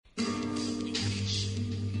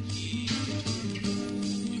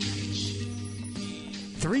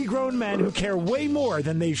Three grown men who care way more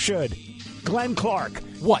than they should. Glenn Clark.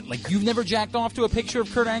 What, like you've never jacked off to a picture of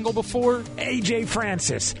Kurt Angle before? AJ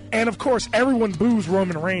Francis. And, of course, everyone boos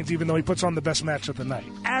Roman Reigns even though he puts on the best match of the night.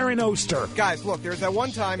 Aaron Oster. Guys, look, there's that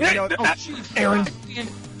one time, Aaron,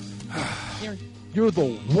 You're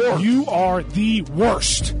the worst. You are the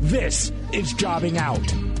worst. This is Jobbing Out.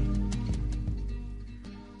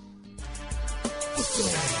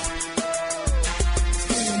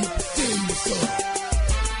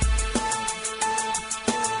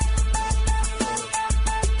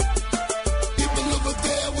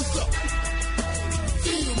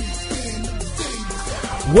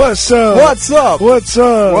 What's up? What's up? What's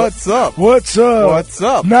up? What's up? What's up? What's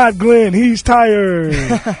up? Not Glenn, he's tired.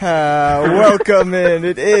 Welcome in.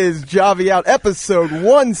 It is Javi Out, episode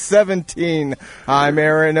 117. I'm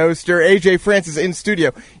Aaron Oster. AJ Francis in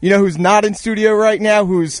studio. You know who's not in studio right now?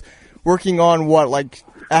 Who's working on like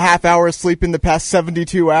a half hour of sleep in the past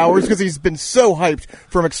 72 hours? Because he's been so hyped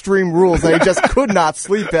from Extreme Rules that he just could not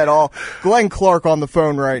sleep at all. Glenn Clark on the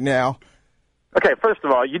phone right now. Okay, first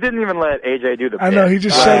of all, you didn't even let AJ do the bit. I know, he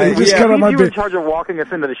just said it. He just cut on my You bit. were in charge of walking us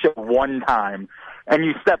into the show one time, and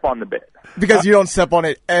you step on the bit. Because you don't step on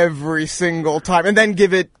it every single time, and then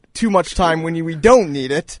give it too much time when we don't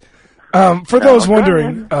need it. For those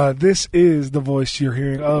wondering, this is the voice you're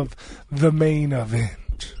hearing of the main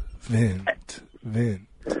event. Vent.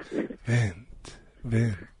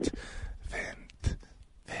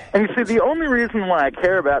 And you see, the only reason why I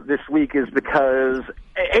care about this week is because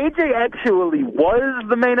AJ actually was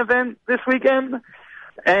the main event this weekend,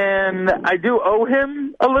 and I do owe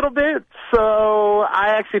him a little bit, so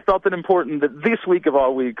I actually felt it important that this week of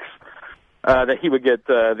all weeks, that he would get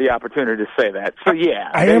the opportunity to say that. So yeah,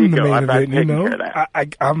 I there am you the go. main I've event, taken care of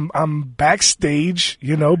that. I'm backstage,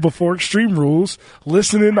 before Extreme Rules,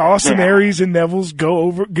 listening to Austin Aries and Neville go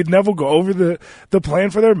over the plan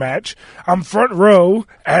for their match. I'm front row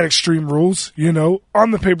at Extreme Rules,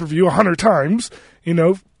 on the pay-per-view 100 times.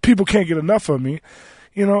 People can't get enough of me.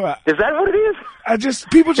 Is that what it is?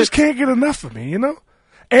 People just can't get enough of me,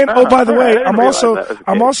 And by the way,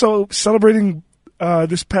 I'm also celebrating.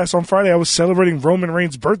 This past on Friday, I was celebrating Roman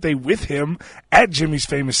Reigns' birthday with him at Jimmy's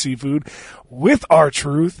Famous Seafood with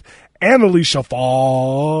R-Truth and Alicia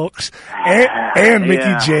Fox and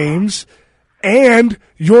Mickey James and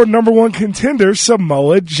your number one contender,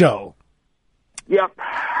 Samoa Joe. Yep.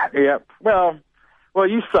 Well,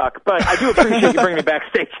 you suck, but I do appreciate you bringing me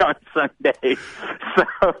backstage on Sunday.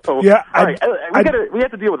 So, yeah, all right, we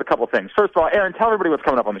have to deal with a couple things. First of all, Aaron, tell everybody what's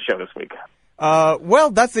coming up on the show this week.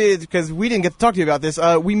 Well, that's it, because we didn't get to talk to you about this.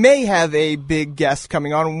 We may have a big guest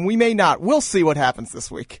coming on, we may not. We'll see what happens this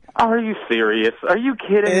week. Are you serious? Are you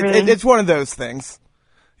kidding me? It's one of those things.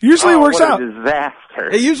 Usually it works what out. A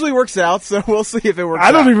disaster. It usually works out, so we'll see if it works out.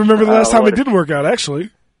 I don't even remember the last time it didn't work out,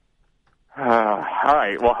 actually. All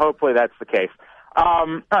right, well, hopefully that's the case.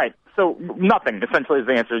 All right, so nothing, essentially, is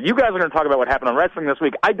the answer. You guys are going to talk about what happened on wrestling this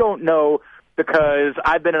week. I don't know, because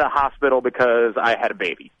I've been in a hospital because I had a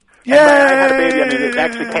baby. Yeah, I had a baby. I mean, it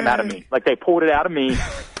actually came out of me. Like, they pulled it out of me.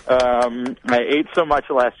 I ate so much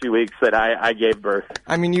the last few weeks that I gave birth.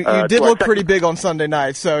 I mean, you did look pretty big on Sunday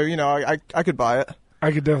night, so, I could buy it.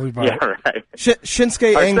 I could definitely buy it. Yeah, right.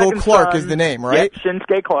 Shinsuke Our Angle second Clark son, is the name, right? Yeah,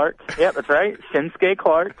 Shinsuke Clark. Yeah, that's right. Shinsuke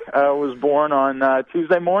Clark was born on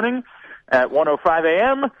Tuesday morning at 1:05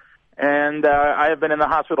 a.m., and I have been in the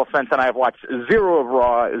hospital since, and I have watched 0 of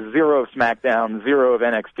Raw, 0 of SmackDown, 0 of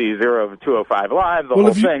NXT, 0 of 205 Live, the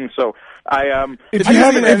whole thing. So if you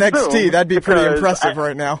have an NXT, that'd be pretty impressive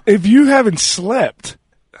right now. If you haven't slept,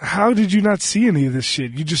 how did you not see any of this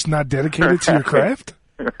shit? You just not dedicated to your craft?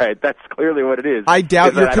 Right, that's clearly what it is. I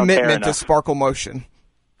doubt your I don't care commitment to enough. Sparkle Motion.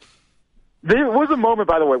 There was a moment,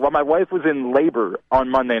 by the way, while my wife was in labor on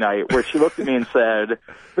Monday night where she looked at me and said,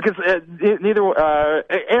 because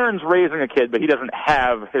Aaron's raising a kid, but he doesn't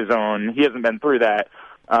have his own. He hasn't been through that.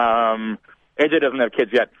 AJ doesn't have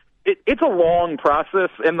kids yet. It's a long process,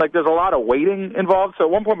 and there's a lot of waiting involved. So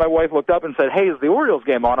at one point my wife looked up and said, "Hey, is the Orioles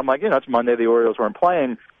game on?" I'm like, it's Monday. The Orioles weren't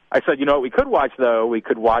playing. I said, you know what we could watch, though? We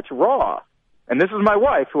could watch Raw. And this is my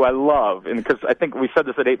wife, who I love, and because I think we said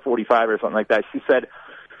this at 8:45 or something like that. She said,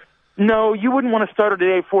 "No, you wouldn't want to start it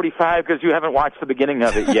at 8:45 because you haven't watched the beginning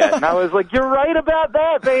of it yet." And I was like, "You're right about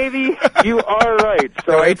that, baby. You are right."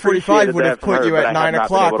 So 8:45 would have put you at 9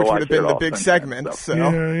 o'clock, which would have been the big segment. So.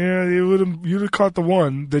 Yeah, you'd have caught the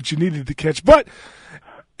one that you needed to catch. But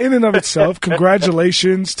in and of itself,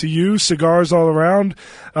 congratulations to you, Cigars All Around,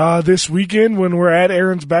 this weekend when we're at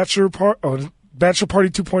Aaron's Bachelor Party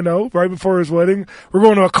 2.0, right before his wedding. We're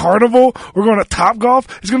going to a carnival. We're going to Topgolf.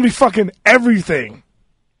 It's going to be fucking everything.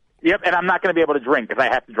 Yep, and I'm not going to be able to drink because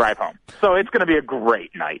I have to drive home. So it's going to be a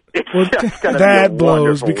great night. It's just going to be that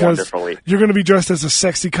blows because wonderfully. You're going to be dressed as a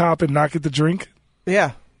sexy cop and not get the drink?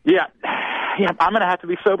 Yeah. Yeah, I'm going to have to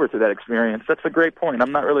be sober through that experience. That's a great point.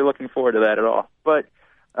 I'm not really looking forward to that at all. But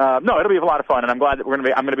no, it'll be a lot of fun, and I'm glad that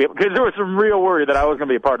I'm going to be because there was some real worry that I was going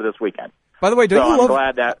to be a part of this weekend. By the way, I'm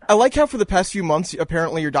glad that I like how for the past few months,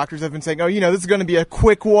 apparently your doctors have been saying, "Oh, this is going to be a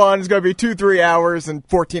quick one. It's going to be 2-3 hours and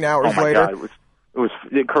 14 hours later." God, it was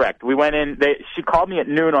correct. We went in. She called me at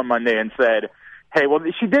noon on Monday and said, "Hey, well,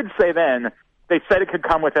 she did say then they said it could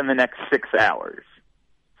come within the next 6 hours."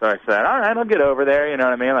 So I said, "All right, I'll get over there." You know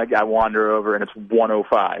what I mean? Like I wander over, and it's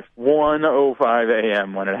 1:05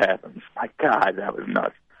 a.m. when it happens. My God, that was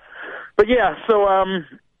nuts. But yeah, so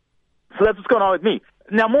that's what's going on with me.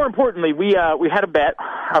 Now, more importantly, we had a bet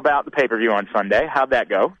about the pay-per-view on Sunday. How'd that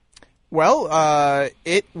go? Well,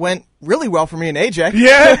 it went really well for me and AJ.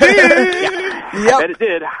 Yeah. Yep.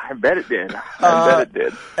 I bet it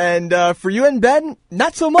did. And for you and Ben,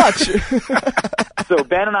 not so much. So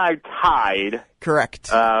Ben and I tied.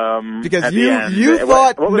 Correct. at Because the end. you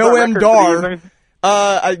thought what was our Noam record for the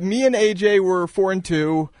Dar. evening? Me and AJ were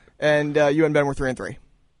 4-2, and you and Ben were 3-3.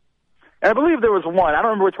 And I believe there was one. I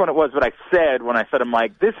don't remember which one it was, but I said when I said, I'm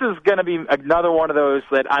like, this is going to be another one of those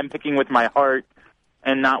that I'm picking with my heart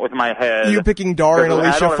and not with my head. You picking Dar and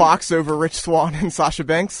Alicia Fox over Rich Swann and Sasha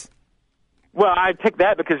Banks? Well, I picked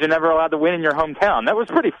that because you're never allowed to win in your hometown. That was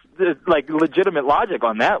pretty legitimate logic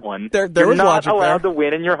on that one. There you're was not logic allowed there. to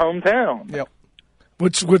win in your hometown. Yep.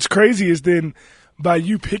 What's crazy is then by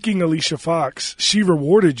you picking Alicia Fox, she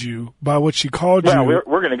rewarded you by what she called you. Well,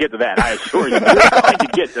 we're going to get to that, I assure you. We're going to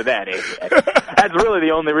get to that, AJ. That's really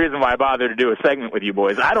the only reason why I bother to do a segment with you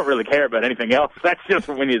boys. I don't really care about anything else. That's just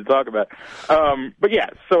what we need to talk about. But yeah,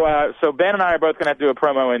 so Ben and I are both going to have to do a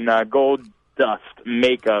promo in Gold Dust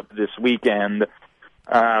makeup this weekend.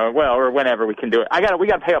 Or whenever we can do it. We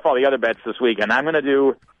got to pay off all the other bets this weekend.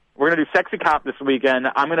 We're going to do Sexy Cop this weekend.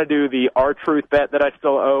 I'm going to do the R-Truth bet that I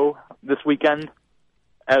still owe this weekend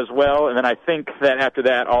as well, and then I think that after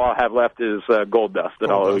that, all I'll have left is Gold Dust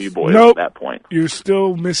that I'll owe you boys at that point. You're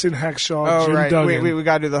still missing Hacksaw Jim Duggan. We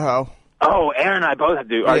got to do the hoe. Oh, Aaron and I both have to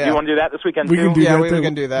do. Do you want to do that this weekend, we too? Can do that. We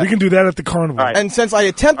can do that. We can do that at the carnival. Right. And since I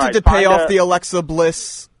attempted to pay off the Alexa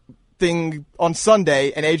Bliss thing on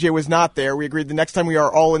Sunday, and AJ was not there, we agreed the next time we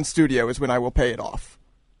are all in studio is when I will pay it off.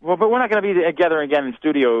 Well, but we're not going to be together again in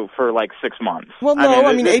studio for like 6 months. Well, no,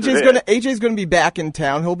 I mean AJ's going to be back in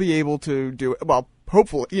town. He'll be able to do it. Well,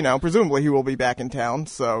 hopefully, presumably he will be back in town.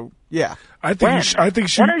 So yeah, I think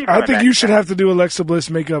you should have to do Alexa Bliss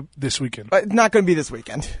makeup this weekend. It's not going to be this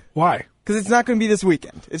weekend. Why? Because it's not going to be this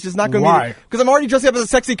weekend. It's just not going to be. Why? Because I'm already dressed up as a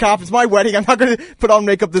sexy cop. It's my wedding. I'm not going to put on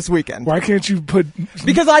makeup this weekend. Why can't you put?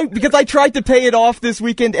 Because I tried to pay it off this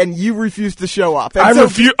weekend and you refused to show up. And I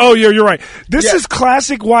refuse. Oh yeah, you're right. This is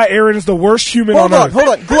classic. Why Aaron is the worst human on earth. Hold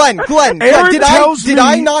on, Glenn. Aaron did tells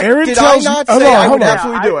I me. not Aaron say I would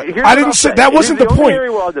absolutely do it? I didn't say that wasn't the point.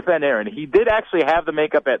 Very well defend Aaron. He did actually have the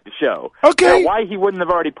makeup at the show. Okay. Now, why he wouldn't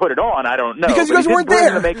have already put it on, I don't know. Because you guys weren't bring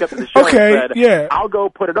there. The makeup at the show. Okay. And said, yeah. I'll go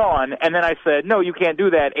put it on, and then I said, no, you can't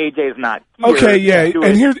do that. AJ's not here. Okay, yeah.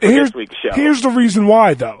 And here's the reason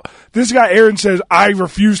why, though. This guy, Aaron, says, I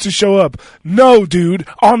refuse to show up. No, dude.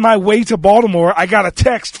 On my way to Baltimore, I got a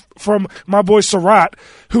text from my boy Sarat,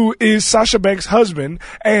 who is Sasha Banks' husband,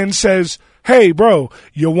 and says, hey, bro,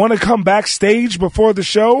 you want to come backstage before the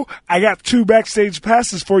show? I got 2 backstage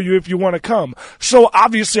passes for you if you want to come. So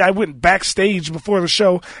obviously I went backstage before the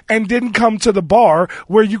show and didn't come to the bar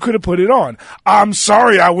where you could have put it on. I'm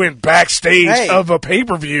sorry I went backstage of a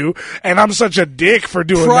pay-per-view, and I'm such a dick for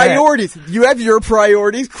doing priorities. You have your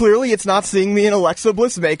priorities. Clearly it's not seeing me in Alexa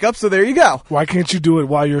Bliss makeup, so there you go. Why can't you do it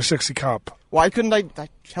while you're a sexy cop? Why couldn't I?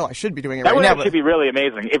 Hell, I should be doing it right now. That would actually be really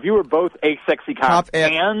amazing. If you were both a sexy cop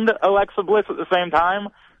and Alexa Bliss at the same time,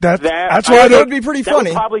 that's why that would be pretty funny.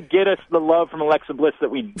 That would probably get us the love from Alexa Bliss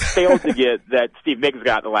that we failed to get that Steve Miggs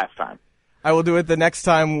got the last time. I will do it the next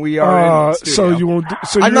time we are in studio. So you won't.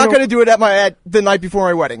 I'm not going to do it at the night before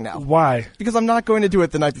my wedding now. Why? Because I'm not going to do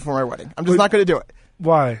it the night before my wedding. I'm just not going to do it.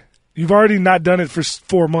 Why? You've already not done it for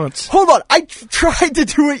 4 months. Hold on. I tried to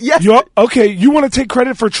do it yesterday. Okay, you want to take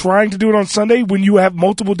credit for trying to do it on Sunday when you have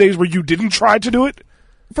multiple days where you didn't try to do it?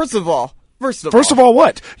 First of all,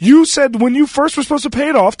 what? You said when you first were supposed to pay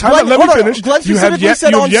it off. Let me finish. Glenn you have yet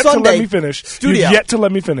said to Sunday, let me finish. Studio. You've yet to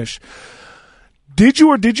let me finish. Did you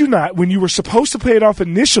or did you not, when you were supposed to pay it off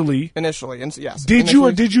initially? Initially, yes. Did you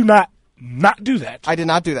or did you not not do that. I did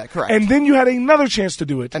not do that, correct. And then you had another chance to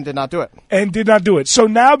do it. And did not do it. And did not do it. So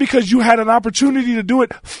now because you had an opportunity to do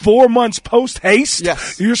it 4 months post-haste,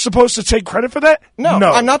 Yes. you're supposed to take credit for that? No,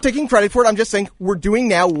 I'm not taking credit for it. I'm just saying we're doing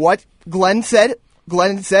now what Glenn said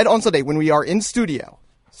on Sunday when we are in studio.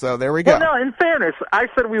 So there we go. Well, no, in fairness, I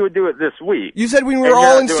said we would do it this week. You said we were And all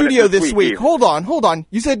you're in not doing studio it this week. either. Hold on.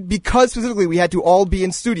 You said because specifically we had to all be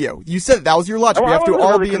in studio. You said that was your logic. Well, we have I to wasn't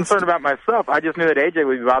all really be in concerned studio. about myself. I just knew that AJ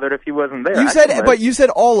would be bothered if he wasn't there. You I said, couldn't- but you said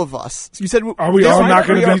all of us. You said, Are we Yes, all I not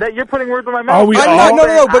agree gonna on be- that. You're putting words in my mouth. Are we I'm all? not-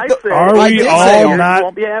 no, but I the- said- Are I we did say all you not?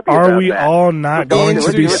 won't be happy Are about we that. all not going In to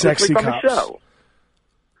be studio this sexy week on the cops? show.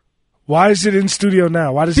 Why is it in studio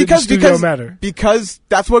now? Why does it in studio matter? Because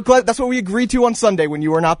that's what we agreed to on Sunday when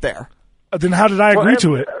you were not there. Then how did I agree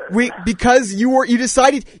to it? Because you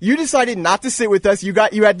decided not to sit with us. You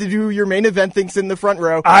had to do your main event things in the front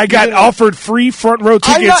row. I You got didn't- offered free front row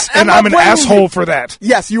tickets, I'm and not I'm an blaming asshole you. for that.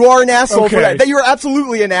 Yes, you are an asshole for Okay. that. That you are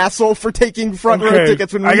absolutely an asshole for taking front row Okay.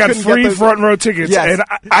 tickets when we I got couldn't free get those. front row tickets, Yes. and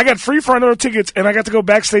I got free front row tickets, and I got to go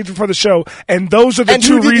backstage before the show. And those are the And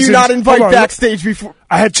two who did reasons. you not invite Hold on, backstage before?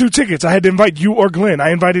 I had 2 tickets. I had to invite you or Glenn.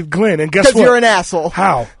 I invited Glenn, and guess Because what? you're an asshole.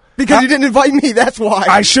 How? Because you didn't invite me. That's why.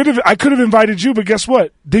 I could have invited you, but guess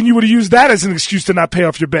what? Then you would have used that as an excuse to not pay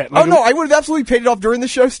off your bet. Oh no, I would have absolutely paid it off during the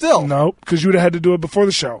show. Still, No, because you would have had to do it before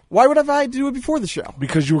the show. why would I do it before the show?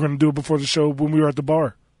 Because you were going to do it before the show when we were at the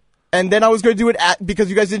bar. And then I was going to do it because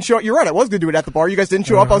you guys didn't show up. You're right. I was going to do it at the bar. You guys didn't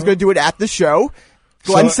show up. I was going to do it at the show.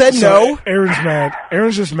 Glenn said no. Aaron's mad.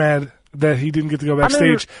 Aaron's just mad that he didn't get to go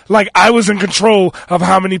backstage. Like I was in control of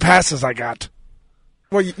how many passes I got.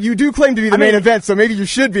 Well, you do claim to be the main event, so maybe you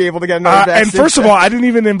should be able to get another And backstage first of pass. all, I didn't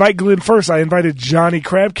even invite Glenn first. I invited Johnny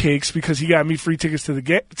Crab Cakes because he got me free tickets to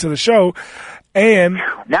the show. And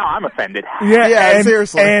Now I'm offended. Yeah, and,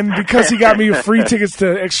 seriously. And because he got me free tickets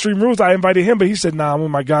to Extreme Rules, I invited him, but he said, "Nah, I'm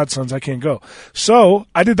with my godsons. I can't go." So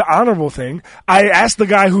I did the honorable thing. I asked the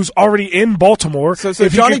guy who's already in Baltimore. So if he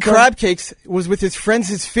Johnny could come. Crab Cakes was with his friends,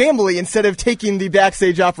 his family, instead of taking the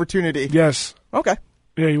backstage opportunity. Yes. Okay.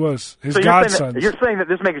 Yeah, he was. His So godsons. you're saying that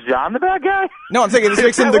this makes John the bad guy? No, I'm saying this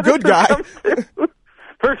makes him the good guy.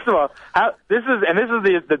 First of all, this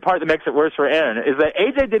is the part that makes it worse for Aaron, is that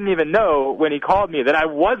AJ didn't even know when he called me that I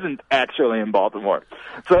wasn't actually in Baltimore.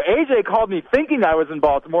 So AJ called me thinking I was in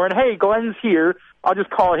Baltimore, and hey, Glenn's here. I'll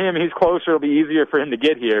just call him. He's closer. It'll be easier for him to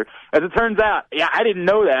get here. As it turns out, yeah, I didn't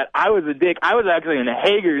know that. I was a dick. I was actually in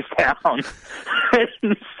Hagerstown.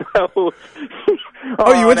 And so,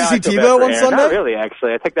 you went to now see I feel Tebow bad for on Aaron. Sunday? Not really,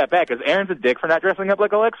 actually. I take that back, because Aaron's a dick for not dressing up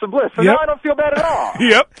like Alexa Bliss. So Yep. now I don't feel bad at all.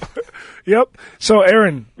 Yep. So,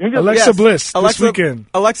 Aaron, Alexa Yes. Bliss Alexa, this weekend.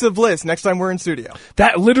 Alexa Bliss, next time we're in studio.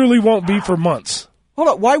 That literally won't be for months. Hold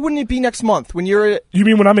on, why wouldn't it be next month when you're You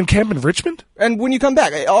mean when I'm in camp in Richmond? and when you come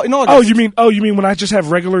back in August? Oh, you mean when I just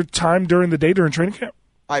have regular time during the day during training camp?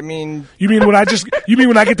 I mean, You mean when I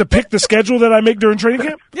get to pick the schedule that I make during training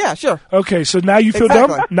camp? yeah, sure. Okay, so now you feel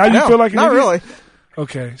Exactly. dumb? Now you No, feel like an not idiot? really.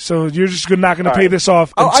 Okay, so you're just not going to pay this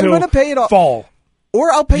off Oh, I'm until gonna pay it off. fall.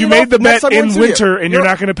 Or I'll pay You it made off the next bet time we're in studio. winter, and you're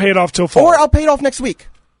not going to pay it off till fall. Or I'll pay it off next week.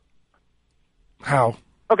 How?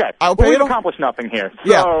 Okay, I'll pay we've it off. accomplished nothing here. So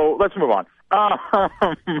Yeah. let's move on.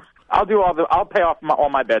 I'll pay off all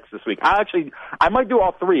my bets this week. I might do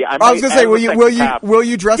all 3. I was gonna say, will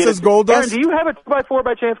you dress as Gold Aaron, Dust? do you have a 2x4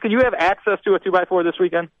 by chance? Can you have access to a 2x4 this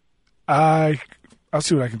weekend? I'll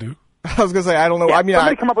see what I can do. I was gonna say I don't know. Yeah, I mean,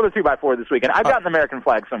 somebody come up with a 2x4 this weekend. I've got an American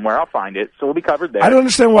flag somewhere. I'll find it, so we'll be covered there. I don't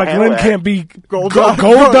understand why I'll handle Glenn that. can't be Gold Gold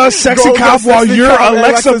Dust- Dust sexy Gold cop Dust while sexy you're cop,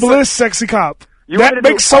 Alexa Alexa Bliss sexy cop. You want That me to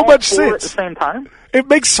makes do so all much 4 at the sense. same time? It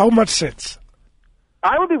makes so much sense.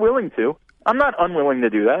 I would be willing to. I'm not unwilling to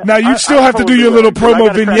do that. Now you I still have to do totally your little would, 'cause I promo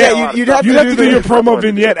gotta try vignette. a lot of you'd stuff. have You to have do to do the your promo promo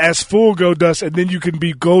vignette as full Gold Dust, and then you can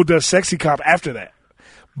be Gold Dust sexy cop after that.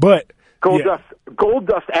 But Gold yeah.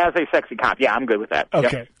 Dust as a sexy cop. Yeah, I'm good with that. Yep.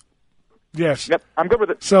 Okay. Yes. Yep, I'm good with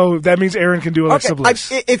it. So that means Aaron can do Alexa okay,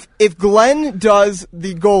 Bliss. if Glenn does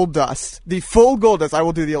the Gold Dust, the full Gold Dust, I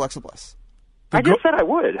will do the Alexa Bliss. I just said I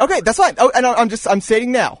would. Okay, that's fine. Oh, and I'm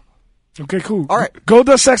stating now. Okay, cool. All right. Gold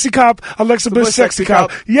Dust sexy cop, Alexa Bliss Bliss sexy sexy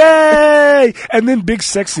cop. cop. Yay! And then big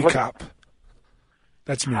sexy cop.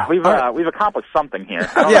 That's me. We've accomplished something here.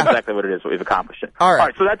 I don't Yeah. know exactly what it is, but we've accomplished it. All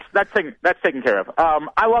right. So that's taken care of.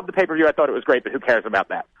 I love the pay-per-view. I thought it was great, but who cares about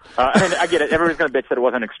that? I mean, I get it. Everybody's going to bitch that it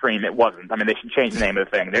wasn't Extreme. It wasn't. I mean, they should change the name of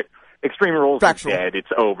the thing. Extreme Rules Factual. is dead. It's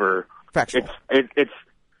over. Factual. It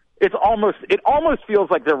almost feels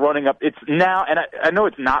like they're running up. It's now, and I know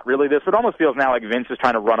it's not really this, but it almost feels now like Vince is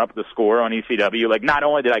trying to run up the score on ECW. Like, not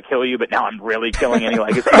only did I kill you, but now I'm really killing any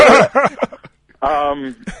legacy.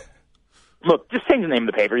 Look, just change the name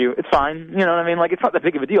of the pay-per-view. It's fine. You know what I mean? Like, it's not that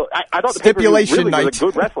big of a deal. I thought the pay-per-view really was a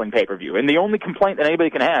good wrestling pay-per-view, and the only complaint that anybody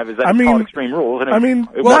can have is that it's called Extreme Rules.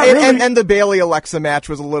 And the Bayley-Alexa match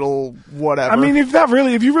was a little whatever. I mean,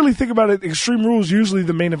 if you really think about it, Extreme Rules, usually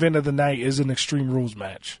the main event of the night is an Extreme Rules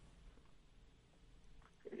match.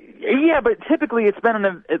 Yeah, but typically it's been a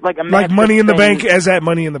match like Money in the Bank as at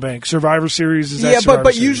Money in the Bank. Survivor Series is at Survivor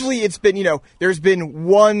but Series. Usually it's been, there's been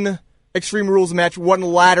one Extreme Rules match, one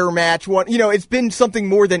ladder match, it's been something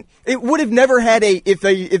more than it would have never had if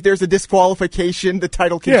there's a disqualification, the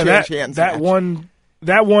title can change hands. That one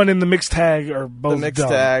and the mixed tag are both the mixed dumb.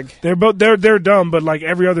 Tag. They're dumb, but like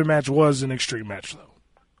every other match was an extreme match though.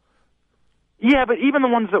 Yeah, but even the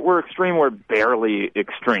ones that were extreme were barely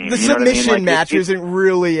extreme. The submission match isn't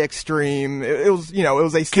really extreme. It was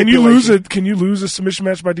a stipulation. Can you lose a submission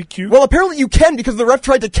match by DQ? Well, apparently you can because the ref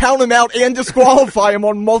tried to count him out and disqualify him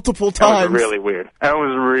on multiple times. That was really weird. That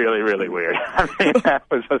was really, really weird. I mean, that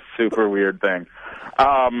was a super weird thing.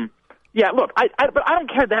 Yeah, look, but I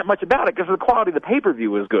don't care that much about it because the quality of the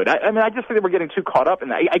pay-per-view was good. I mean, I just think that we're getting too caught up in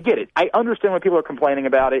that. I get it. I understand why people are complaining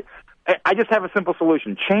about it. I just have a simple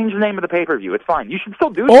solution. Change the name of the pay-per-view. It's fine. You should still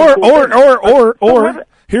do it. Or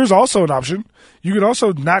here's also an option. You can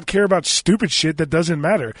also not care about stupid shit that doesn't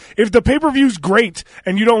matter. If the pay-per-view's great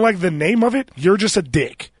and you don't like the name of it, you're just a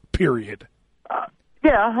dick. Period.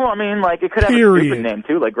 Yeah, well, I mean, like, it could have a stupid name,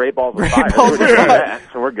 too, like Great Balls of Fire.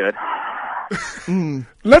 So we're good.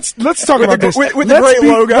 Let's talk about this. With the great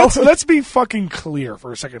logo. Let's be fucking clear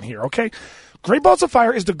for a second here, okay? Great Balls of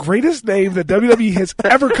Fire is the greatest name that WWE has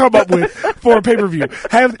ever come up with for a pay-per-view.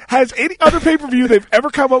 Has any other pay-per-view they've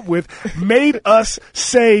ever come up with made us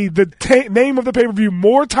say the name of the pay-per-view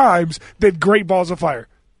more times than Great Balls of Fire?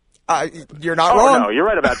 You're not wrong. No, you're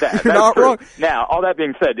right about that. You're not wrong. Now, all that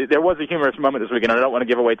being said, there was a humorous moment this weekend, and I don't want to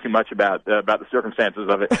give away too much about the circumstances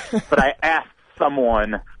of it, but I asked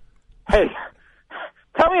someone, hey,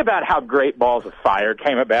 tell me about how Great Balls of Fire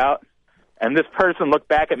came about. And this person looked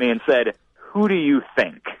back at me and said, who do you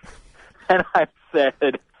think? And I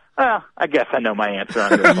said, well, I guess I know my answer on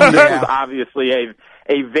this. This is obviously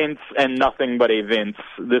a Vince and nothing but a Vince.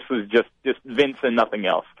 This was just Vince and nothing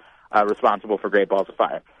else responsible for Great Balls of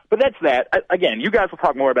Fire. But that's that. Again, you guys will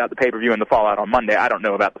talk more about the pay-per-view and the fallout on Monday. I don't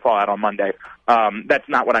know about the fallout on Monday. That's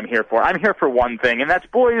not what I'm here for. I'm here for one thing, and that's,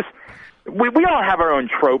 boys, we all have our own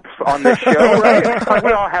tropes on this show, right? Like,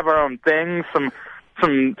 we all have our own things, some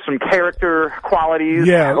character qualities.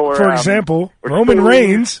 Yeah, for example, Roman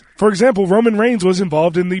Reigns. For example, Roman Reigns was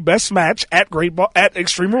involved in the best match at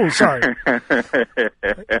Extreme Rules. Sorry, which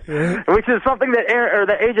is something that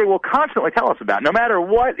AJ will constantly tell us about. No matter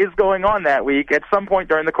what is going on that week, at some point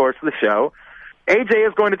during the course of the show, AJ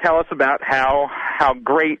is going to tell us about how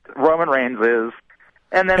great Roman Reigns is.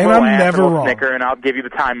 And then we'll laugh and we'll snicker, and I'll give you the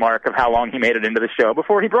time mark of how long he made it into the show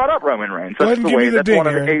before he brought up Roman Reigns. Go ahead and give me the ding,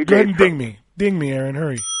 Aaron. Go ahead and ding me. Ding me, Aaron.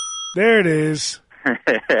 Hurry. There it is.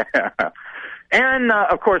 Aaron,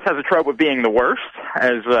 of course, has a trope of being the worst,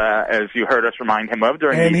 as you heard us remind him of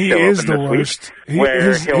during the show is the worst.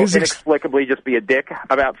 Where he'll inexplicably just be a dick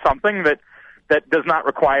about something that does not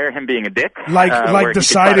require him being a dick. Like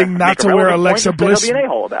deciding not to wear Alexa Bliss. Be an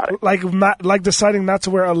a-hole about it. Like deciding not to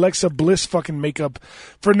wear Alexa Bliss fucking makeup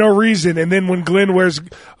for no reason, and then when Glenn wears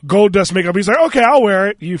Goldust makeup, he's like, okay, I'll wear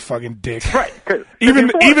it. You fucking dick. Right. Even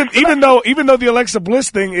though the Alexa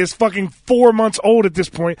Bliss thing is fucking 4 months old at this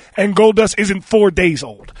point, and Goldust isn't 4 days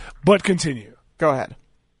old. But continue. Go ahead.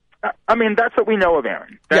 I mean, that's what we know of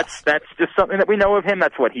Aaron. That's just something that we know of him.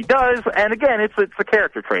 That's what he does. And again, it's a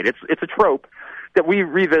character trait. It's a trope that we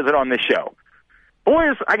revisit on this show.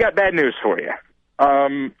 Boys, I got bad news for you.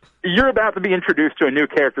 You're about to be introduced to a new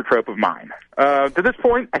character trope of mine. To this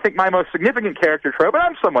point, I think my most significant character trope, and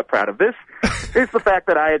I'm somewhat proud of this, is the fact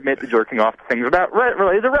that I admit to jerking off to things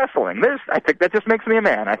related to wrestling. I think that just makes me a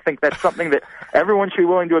man. I think that's something that everyone should be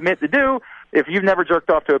willing to admit to do. If you've never jerked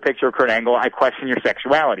off to a picture of Kurt Angle, I question your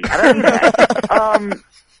sexuality. I don't mean that.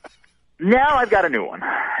 Now I've got a new one,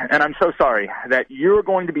 and I'm so sorry that you're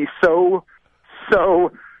going to be so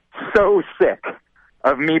sick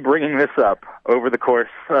of me bringing this up over the course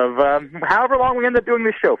of however long we end up doing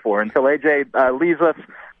this show for, until AJ leaves us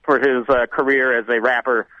for his career as a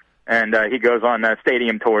rapper, and he goes on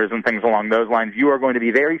stadium tours and things along those lines. You are going to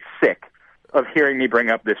be very sick of hearing me bring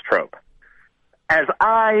up this trope. As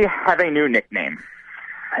I have a new nickname,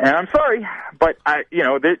 and I'm sorry, but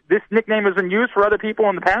this nickname has been used for other people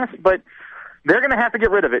in the past, but they're going to have to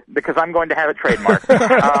get rid of it because I'm going to have it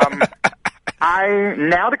trademarked. I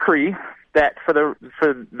now decree that for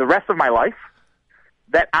the rest of my life,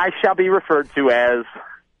 that I shall be referred to as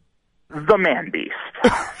the Man Beast.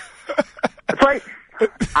 That's right.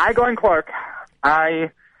 I, Glenn Clark,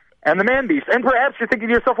 I am the man beast. And perhaps you're thinking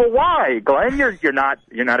to yourself, well, why, Glenn? You're not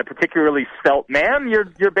a particularly svelte man.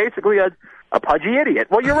 You're basically a pudgy idiot.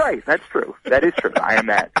 Well, you're right. That's true. That is true. I am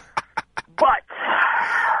that. But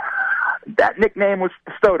that nickname was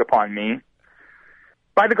bestowed upon me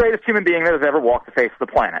by the greatest human being that has ever walked the face of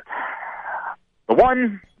the planet. The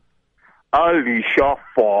one, Alicia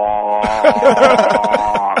Fox.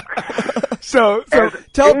 So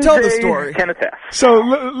tell the story. Can attest. So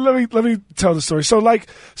let me tell the story. So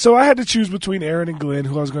I had to choose between Aaron and Glenn,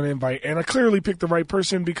 who I was going to invite, and I clearly picked the right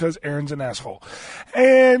person because Aaron's an asshole.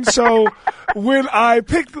 And so when I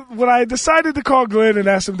decided to call Glenn and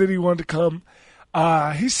ask him that he wanted to come,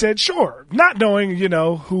 he said sure, not knowing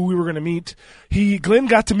who we were going to meet. Glenn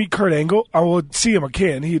got to meet Kurt Angle. I would see him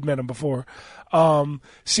again. He had met him before.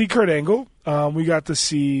 See Kurt Angle. We got to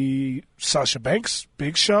see Sasha Banks,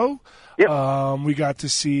 Big Show. Yep. We got to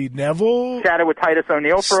see Neville. Chatted with Titus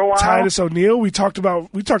O'Neil for a while. Titus O'Neil. We talked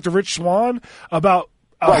to Rich Swann about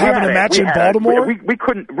having a match in Baltimore. We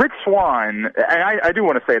couldn't. Rich Swann. And I do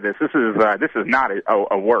want to say this. This is not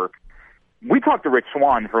a work. We talked to Rich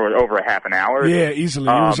Swann for over a half an hour. Yeah, easily.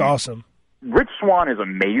 It was awesome. Rich Swann is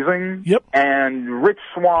amazing. Yep. And Rich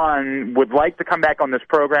Swann would like to come back on this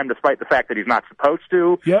program despite the fact that he's not supposed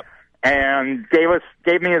to. Yep. And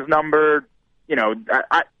gave me his number.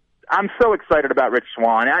 I'm so excited about Rich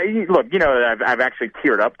Swann. Look, I've actually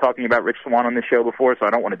teared up talking about Rich Swann on this show before, so I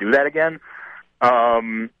don't want to do that again.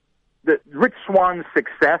 Rich Swann's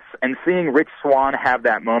success and seeing Rich Swann have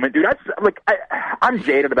that moment, dude. I'm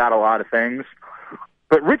jaded about a lot of things,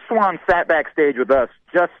 but Rich Swann sat backstage with us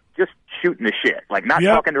just shooting the shit, not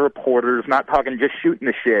talking to reporters, not talking, just shooting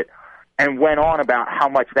the shit, and went on about how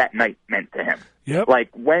much that night meant to him. Yep.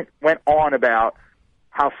 Went on about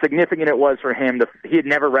how significant it was for him. He had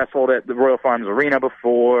never wrestled at the Royal Farms Arena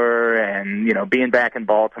before, and being back in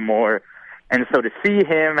Baltimore, and so to see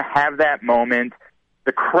him have that moment,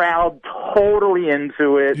 the crowd totally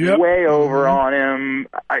into it, way over on him.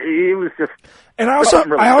 It was just. And I also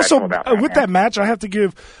with that match, I have to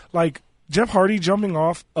give Jeff Hardy jumping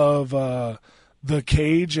off of the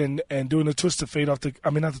cage and doing the twist of fate off the.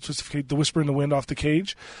 Not the twist of fate, the whisper in the wind off the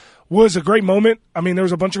cage. Was a great moment. There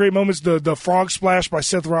was a bunch of great moments. The frog splash by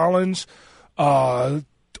Seth Rollins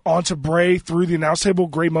onto Bray through the announce table,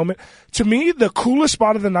 great moment. To me, the coolest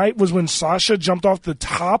spot of the night was when Sasha jumped off the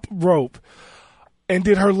top rope and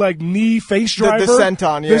did her knee face driver. The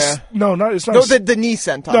senton, yeah. It's not. No, the knee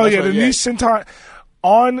senton. No, yeah, the knee senton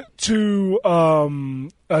on to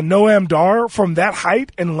Noam Dar from that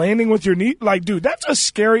height and landing with your knee. Dude, that's a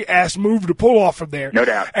scary ass move to pull off from there. No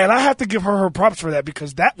doubt. And I have to give her props for that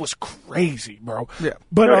because that was crazy, bro. Yeah.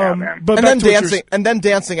 But no doubt, man. but and then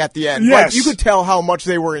dancing at the end. Yes. You could tell how much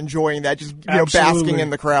they were enjoying that, just basking in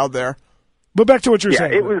the crowd there. But back to what you're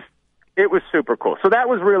saying. It was super cool. So that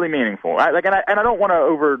was really meaningful. I don't want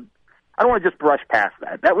to just brush past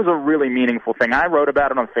that. That was a really meaningful thing. I wrote about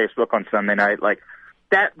it on Facebook on Sunday night.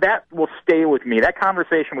 That will stay with me. That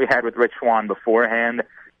conversation we had with Rich Swann beforehand,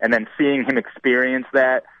 and then seeing him experience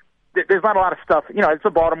that. There's not a lot of stuff. It's a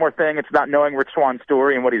Baltimore thing. It's about knowing Rich Swann's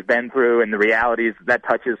story and what he's been through and the realities that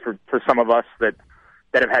touches for some of us that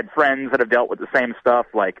have had friends that have dealt with the same stuff.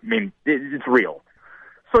 It's real.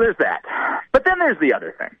 So there's that. But then there's the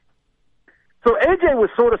other thing. So AJ was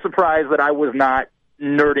sort of surprised that I was not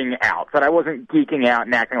nerding out, that I wasn't geeking out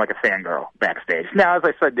and acting like a fangirl backstage. Now, as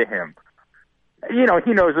I said to him,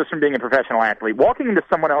 he knows this from being a professional athlete. Walking into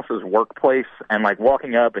someone else's workplace and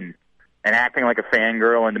walking up and acting like a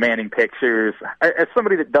fangirl and demanding pictures, as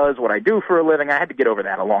somebody that does what I do for a living, I had to get over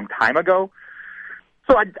that a long time ago.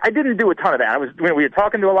 So I didn't do a ton of that. We were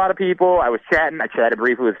talking to a lot of people. I was chatting. I chatted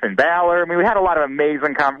briefly with Finn Balor. We had a lot of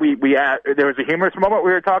amazing there was a humorous moment.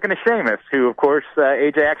 We were talking to Sheamus, who, of course,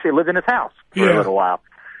 AJ actually lived in his house for a little while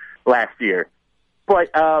last year. But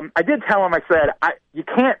I did tell him, I said,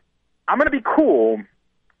 I'm going to be cool.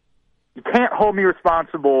 You can't hold me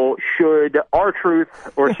responsible should R-Truth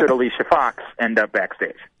or should Alicia Fox end up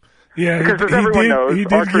backstage. Yeah, because as everyone knows,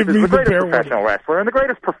 R-Truth is the greatest professional wrestler and the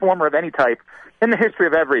greatest performer of any type in the history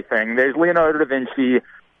of everything. There's Leonardo da Vinci,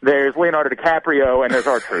 there's Leonardo DiCaprio, and there's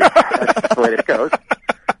R-Truth. That's the way it goes.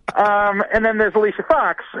 And then there's Alicia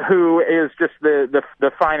Fox, who is just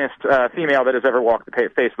the finest female that has ever walked the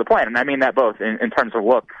face of the planet. And I mean that both in terms of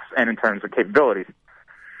looks and in terms of capabilities.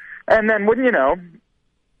 And then, wouldn't you know,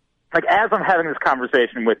 as I'm having this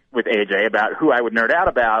conversation with AJ about who I would nerd out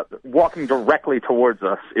about, walking directly towards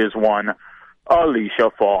us is one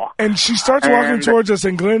Alicia Fox. And she starts walking towards us,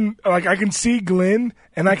 and Glenn, I can see Glenn,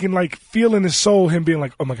 and I can, feel in his soul him being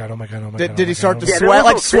like, oh my God, oh my God. Did he start to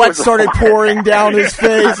sweat? Sweat started pouring down his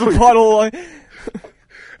face, a puddle.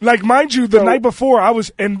 Like, mind you, the night before I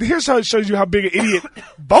was, and here's how it shows you how big an idiot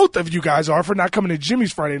both of you guys are for not coming to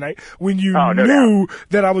Jimmy's Friday night when you knew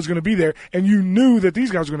that I was going to be there and you knew that these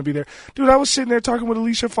guys were going to be there. Dude, I was sitting there talking with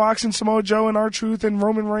Alicia Fox and Samoa Joe and R-Truth and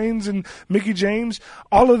Roman Reigns and Mickie James,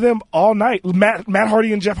 all of them all night. Matt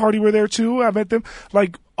Hardy and Jeff Hardy were there too. I met them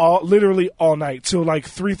like literally all night till like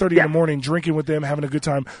 3:30 in the morning, drinking with them, having a good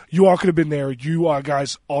time. You all could have been there. You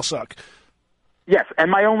guys all suck. Yes, and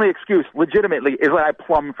my only excuse, legitimately, is that I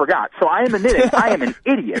plumb forgot. So I am admitting I am an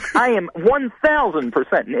idiot. I am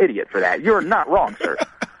 1,000% an idiot for that. You're not wrong, sir.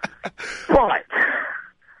 But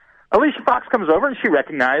Alicia Fox comes over, and she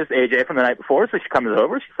recognized AJ from the night before, so she comes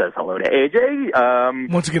over. She says hello to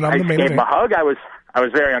AJ. Once again, I'm the main gave event. him a hug. I was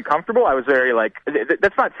very uncomfortable. I was very like,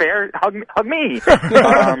 that's not fair. Hug me.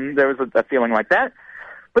 There was a feeling like that.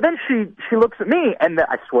 But then she looks at me, and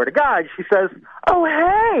I swear to God, she says, "Oh,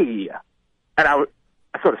 hey." And I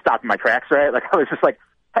sort of stopped in my tracks, right? Like, I was just like,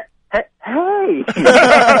 hey.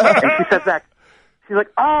 And she says that. She's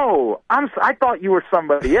like, "Oh, I thought you were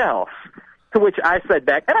somebody else." To which I said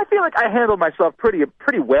back, and I feel like I handled myself pretty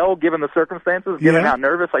well given the circumstances, given how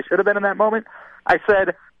nervous I should have been in that moment. I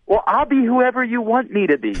said, "Well, I'll be whoever you want me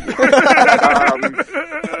to be," which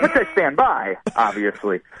I stand by,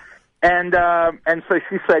 obviously. And so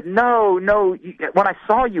she said, no, when I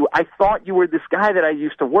saw you, I thought you were this guy that I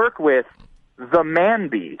used to work with, the Man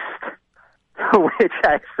Beast. To which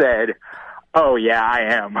I said, "Oh, yeah, I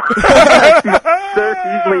am." I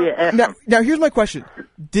certainly am. Now, here's my question.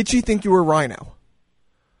 Did she think you were Rhino?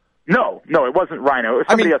 No, it wasn't Rhino. It was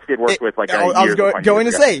somebody else she had worked with. Like, I was going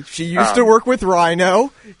to say, she used to work with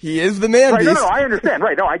Rhino. He is the Man Beast. No, I understand.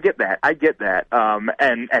 Right, no, I get that.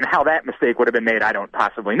 And how that mistake would have been made, I don't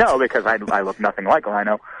possibly know, because I look nothing like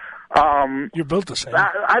Rhino. You're built the same.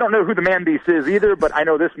 I don't know who the Man Beast is either, but I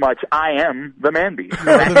know this much. I am the Man Beast.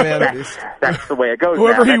 You're the Man Beast. That's the way it goes.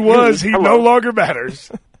 Whoever now. he was, he no longer matters.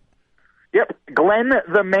 Yep, Glenn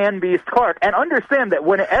the Man Beast Clark. And understand that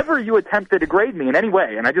whenever you attempt to degrade me in any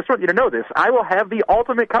way, and I just want you to know this, I will have the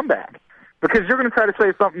ultimate comeback. Because you're going to try to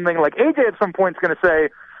say something like AJ at some point is going to say,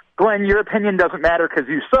 "Glenn, your opinion doesn't matter because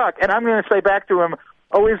you suck." And I'm going to say back to him,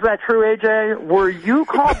 "Oh, is that true, AJ? Were you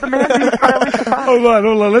called the Man Beast by Alicia Fox?" Hold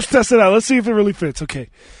on. Let's test it out. Let's see if it really fits. Okay.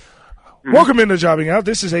 Welcome into Jobbing Out.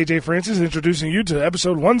 This is AJ Francis introducing you to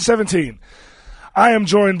episode 117. I am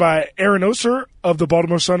joined by Aaron Oster of the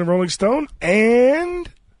Baltimore Sun and Rolling Stone and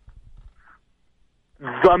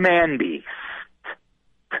the Man Beast.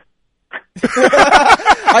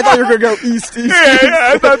 I thought you were going to go east. Yeah,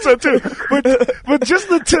 I thought so too. But just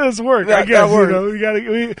the t's work. I guess you know,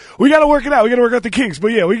 we got to work it out. We got to work out the kinks.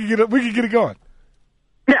 But yeah, we can get it going.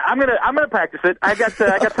 Yeah, I'm gonna practice it. I got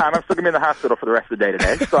time. I'm still gonna be in the hospital for the rest of the day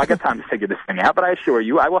today, so I got time to figure this thing out. But I assure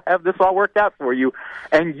you, I will have this all worked out for you,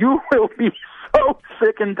 and you will be so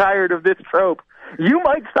sick and tired of this trope. You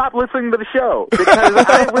might stop listening to the show because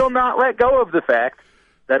I will not let go of the fact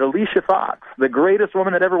that Alicia Fox, the greatest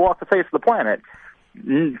woman that ever walked the face of the planet,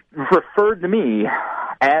 referred to me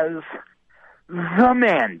as the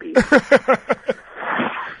Man Beast.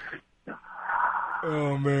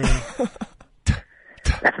 Oh man.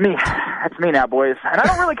 That's me. That's me now, boys. And I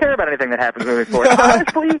don't really care about anything that happens moving forward.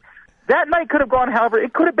 Honestly, that night could have gone however.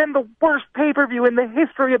 It could have been the worst pay-per-view in the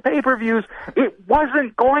history of pay-per-views. It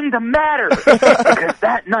wasn't going to matter. Because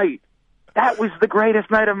that night, that was the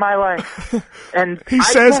greatest night of my life. And he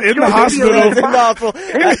says in the hospital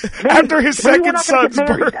after his second son's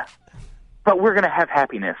birth. But we're going to have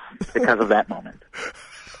happiness because of that moment.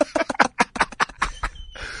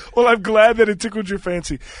 Well, I'm glad that it tickled your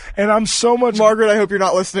fancy. And I'm so much... Margaret, I hope you're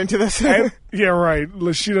not listening to this. Yeah, right.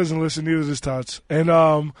 She doesn't listen, neither does Tots. And,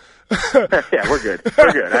 yeah, we're good.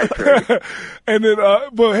 We're good. I assure you. And then,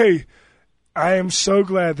 but hey, I am so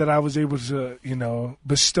glad that I was able to,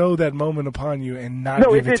 bestow that moment upon you and not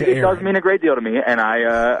give it to Aaron. It does mean a great deal to me, and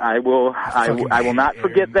I will not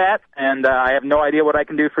forget that, and I have no idea what I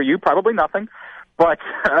can do for you, probably nothing. But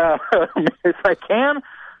if I can,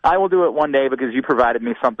 I will do it one day because you provided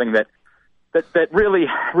me something that really,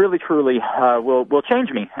 really, truly will change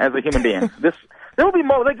me as a human being. There will be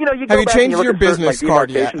more, you go Have you back changed and you look your at business certain, card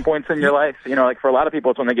demarcation yet? points in your life. Like for a lot of people,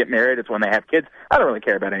 it's when they get married, it's when they have kids. I don't really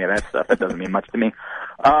care about any of that stuff. That doesn't mean much to me.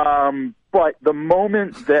 But the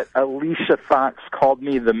moment that Alicia Fox called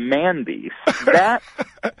me the Man Beast, that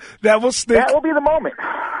will stick. That will be the moment.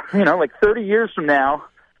 30 years from now,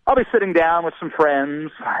 I'll be sitting down with some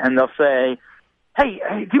friends, and they'll say, Hey,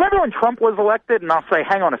 do you remember when Trump was elected? And I'll say,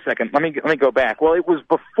 hang on a second, let me go back. Well, it was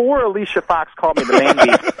before Alicia Fox called me the Man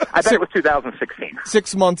Beast. I bet it was 2016.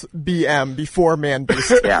 6 months BM before Man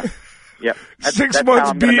Beast. Yeah. Yep. That's 6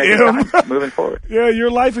 months BM. Moving forward. Yeah,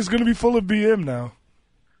 your life is going to be full of BM now.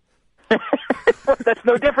 That's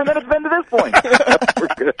no different than it's been to this point. We're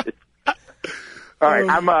good. All right,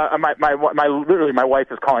 literally my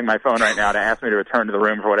wife is calling my phone right now to ask me to return to the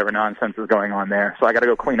room for whatever nonsense is going on there. So I got to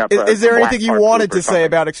go clean up. Is there anything you wanted to say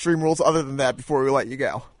about Extreme Rules other than that before we let you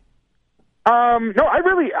go? No, I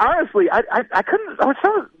really, honestly, I couldn't. I was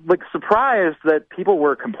so surprised that people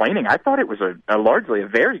were complaining. I thought it was largely a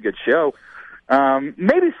very good show.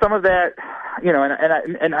 Maybe some of that,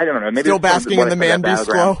 and I don't know. Maybe still basking in the man beast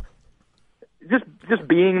glow. Just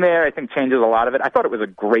being there, I think, changes a lot of it. I thought it was a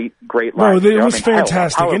great live show. It was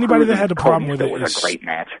fantastic. Anybody that had a problem with it was a great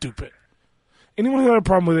match. Stupid. Anyone who had a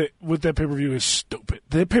problem with that pay-per-view is stupid.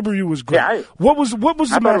 The pay-per-view was great. Yeah, what was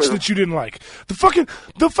the match that you didn't like? The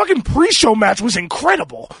fucking pre-show match was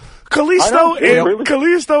incredible. Kalisto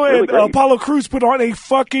and Apollo Crews put on a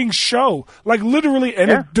fucking show, literally,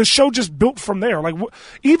 and the show just built from there.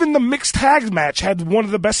 Even the mixed tag match had one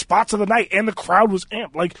of the best spots of the night, and the crowd was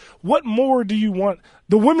amped. What more do you want?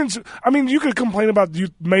 The women's, you could complain about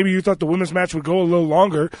maybe you thought the women's match would go a little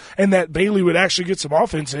longer and that Bayley would actually get some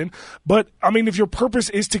offense in. But, if your purpose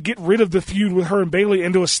is to get rid of the feud with her and Bayley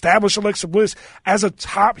and to establish Alexa Bliss as a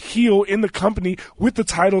top heel in the company with the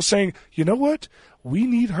title saying, you know what? We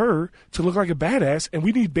need her to look like a badass, and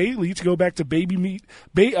we need Bayley to go back to babyface,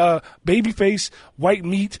 white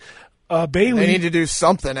meat, Bayley. They need to do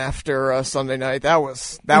something after Sunday night. That's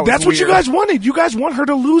what weird. you guys wanted. You guys want her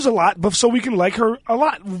to lose a lot, so we can like her a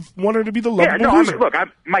lot. Want her to be the lovable loser. Look,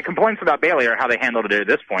 my complaints about Bayley are how they handled it at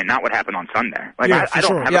this point, not what happened on Sunday. I don't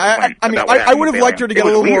have a complaint. I would have liked her to get a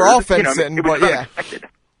little more offense in, but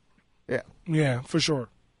yeah, for sure.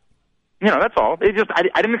 That's all. It just I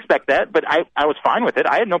didn't expect that, but I was fine with it.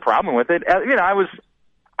 I had no problem with it. I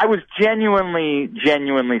was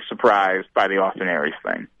genuinely surprised by the Austin Aries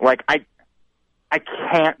thing. I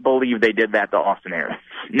can't believe they did that to Austin Aries.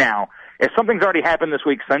 Now, if something's already happened this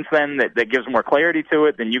week since then that gives more clarity to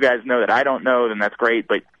it, then you guys know that I don't know, then that's great.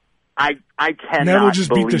 But I cannot just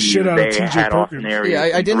believe beat the shit out of TJ Austin Aries. Yeah,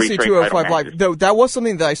 I didn't see 205 Live. Though that was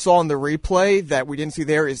something that I saw in the replay that we didn't see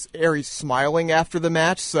there is Aries smiling after the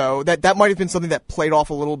match. So that might have been something that played off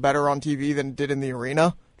a little better on TV than it did in the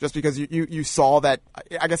arena. Just because you saw that,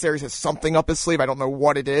 I guess Aries has something up his sleeve. I don't know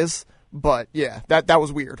what it is, but yeah, that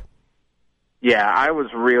was weird. Yeah, I was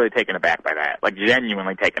really taken aback by that,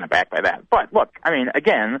 genuinely taken aback by that. But look,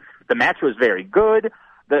 again, the match was very good.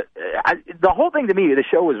 The whole thing to me, the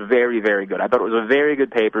show was very, very good. I thought it was a very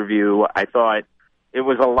good pay-per-view. I thought it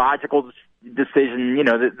was a logical decision.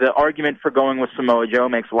 The argument for going with Samoa Joe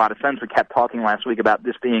makes a lot of sense. We kept talking last week about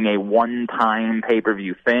this being a one-time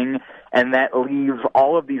pay-per-view thing, and that leaves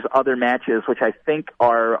all of these other matches, which I think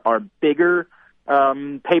are bigger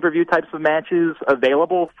pay-per-view types of matches,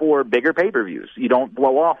 available for bigger pay-per-views. You don't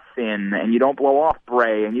blow off Finn, and you don't blow off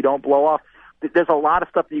Bray, and you don't blow off... There's a lot of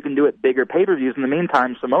stuff that you can do at bigger pay-per-views. In the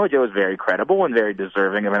meantime, Samoa Joe is very credible and very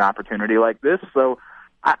deserving of an opportunity like this, so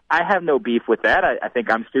I have no beef with that. I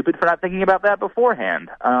think I'm stupid for not thinking about that beforehand.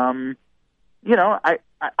 It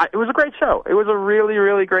was a great show. It was a really,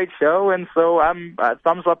 really great show, and so I'm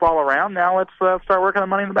thumbs up all around. Now let's start working on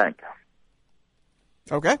Money in the Bank.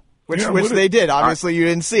 Okay. Which they did. Obviously, you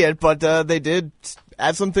didn't see it, but they did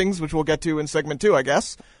add some things, which we'll get to in segment 2, I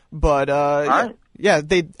guess. But yeah,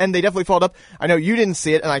 they definitely followed up. I know you didn't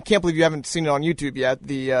see it, and I can't believe you haven't seen it on YouTube yet.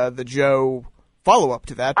 The Joe follow-up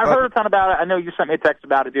to that. I've heard a ton about it. I know you sent me a text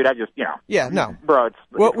about it, dude. I just, Yeah, no. Bro,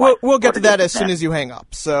 We'll get to that as soon as you hang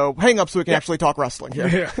up. So hang up so we can actually talk wrestling here.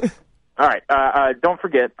 Yeah. All right. Don't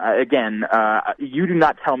forget, again, you do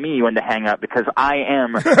not tell me when to hang up because I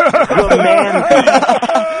am the man.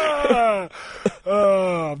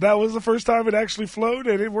 That was the first time it actually flowed,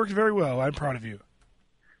 and it worked very well. I'm proud of you.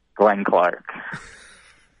 Glenn Clark.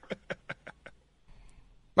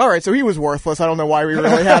 All right, so he was worthless. I don't know why we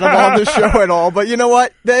really had him on this show at all, but you know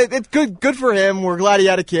what? It's good for him. We're glad he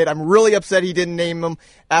had a kid. I'm really upset he didn't name him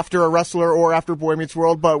after a wrestler or after Boy Meets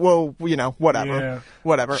World, but whatever. Yeah.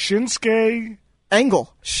 Whatever. Shinsuke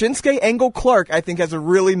Angle Clark, I think, has a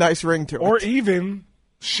really nice ring to it. Or even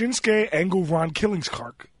Shinsuke Angle Ron Killings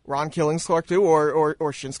Clark. Ron Killings Clark, too, or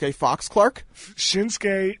Shinsuke Fox Clark.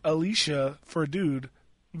 Shinsuke Alicia for a dude.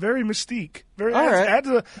 Very mystique.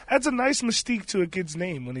 Adds a nice mystique to a kid's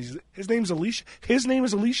name when his name's Alicia. His name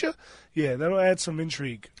is Alicia? Yeah, that'll add some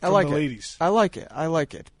intrigue from the ladies. I like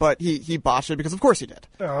it. But he botched it because of course he did.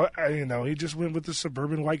 No, he just went with the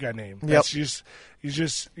suburban white guy name. Yep. He's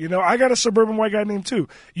just, I got a suburban white guy name too.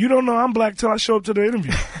 You don't know I'm black till I show up to the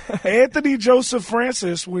interview. Anthony Joseph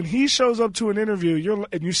Francis, when he shows up to an interview,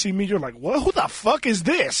 and you see me, you're like, what? Who the fuck is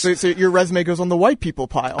this? So your resume goes on the white people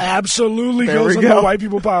pile. Absolutely there goes on go. the white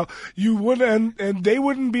people pile. You wouldn't and they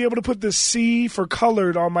wouldn't be able to put the C for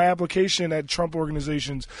colored on my application at Trump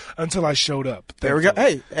organizations until I showed up. There we go.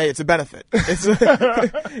 Hey, it's a benefit. It's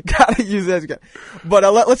gotta use that again. But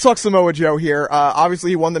let's talk Samoa Joe here.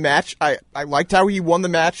 Obviously, he won the match. I liked how he won the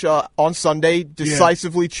match on Sunday,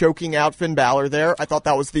 decisively choking out Finn Balor there. I thought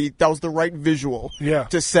that was the right visual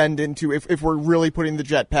to send into if we're really putting the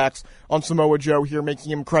jetpacks on Samoa Joe here,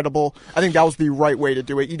 making him credible. I think that was the right way to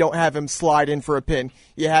do it. You don't have him slide in for a pin.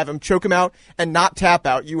 You have him choke him out and not tap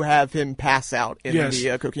out. You have him pass out in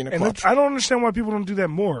the Coquina Clutch. I don't understand why people don't do that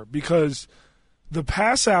more, because the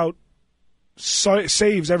pass out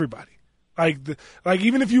saves everybody. Like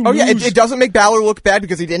even if you lose, it doesn't make Balor look bad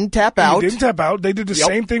because he didn't tap out. He didn't tap out. They did the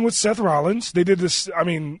same thing with Seth Rollins. They did this. I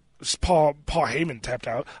mean, Paul Heyman tapped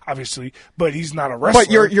out, obviously, but he's not a wrestler.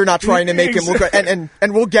 But you're not trying to make him look good.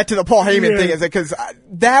 And we'll get to the Paul Heyman thing, because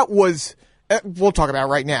that was we'll talk about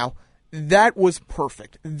it right now. That was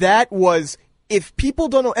perfect. That was, if people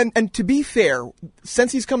don't know, and to be fair,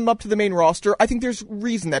 since he's coming up to the main roster, I think there's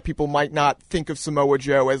reason that people might not think of Samoa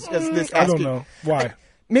Joe as this. I don't know why.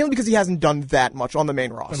 Mainly because he hasn't done that much on the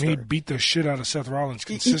main roster. I mean, he beat the shit out of Seth Rollins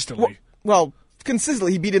consistently.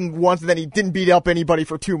 Consistently, he beat him once, and then he didn't beat up anybody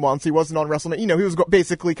for 2 months. He wasn't on WrestleMania. You know, he was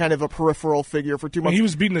basically kind of a peripheral figure for 2 months. He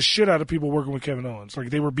was beating the shit out of people working with Kevin Owens. Like,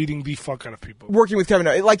 they were beating the fuck out of people. Working with Kevin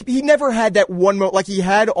Owens. Like, he never had that one moment like he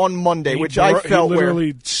had on Monday, which I felt he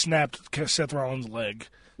literally snapped Seth Rollins' leg.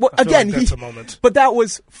 Well, again, that's a moment. But that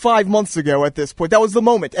was 5 months ago at this point. That was the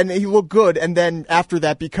moment, and he looked good. And then after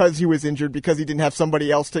that, because he was injured, because he didn't have somebody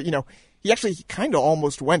else to, he kind of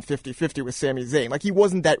almost went 50-50 with Sami Zayn. Like, he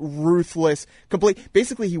wasn't that ruthless,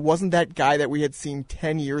 basically, he wasn't that guy that we had seen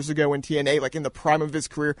 10 years ago in TNA, like in the prime of his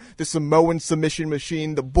career, the Samoan submission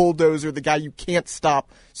machine, the bulldozer, the guy you can't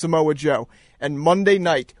stop, Samoa Joe. And Monday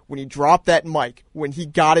night, when he dropped that mic, when he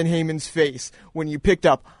got in Heyman's face, when you picked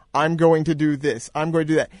up, I'm going to do this, I'm going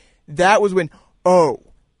to do that, that was when,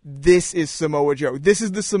 this is Samoa Joe. This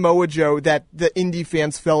is the Samoa Joe that the indie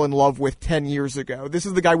fans fell in love with 10 years ago. This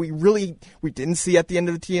is the guy we didn't see at the end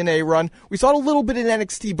of the TNA run. We saw it a little bit in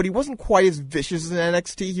NXT, but he wasn't quite as vicious in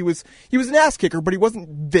NXT. He was an ass kicker, but he wasn't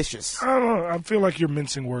vicious. I don't know. I feel like you're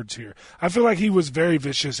mincing words here. I feel like he was very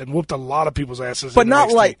vicious and whooped a lot of people's asses. But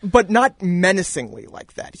not menacingly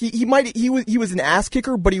like that. He was an ass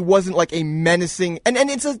kicker, but he wasn't like a menacing, and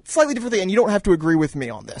it's a slightly different thing, and you don't have to agree with me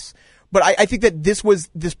on this. But I think that this was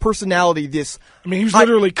this personality. He was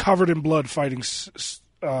literally covered in blood fighting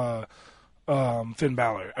Finn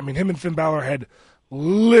Balor. I mean, him and Finn Balor had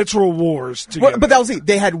literal wars together. But that was it.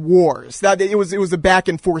 They had wars. It was a back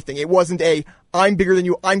and forth thing. It wasn't I'm bigger than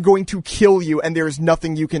you, I'm going to kill you, and there's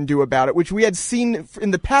nothing you can do about it, which we had seen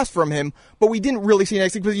in the past from him, but we didn't really see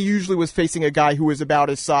next because he usually was facing a guy who was about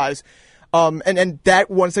his size. And that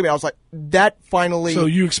one segment, I was like, that finally. So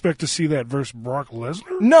you expect to see that versus Brock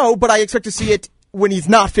Lesnar? No, but I expect to see it when he's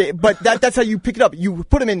not fit. But that's how you pick it up. You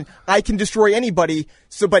put him in, I can destroy anybody.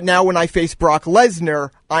 But now when I face Brock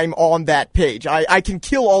Lesnar, I'm on that page. I can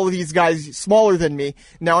kill all of these guys smaller than me.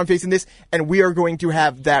 Now I'm facing this, and we are going to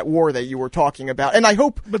have that war that you were talking about. And I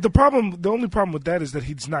hope. But the only problem with that is that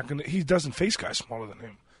he doesn't face guys smaller than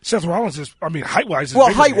him. Seth Rollins height-wise is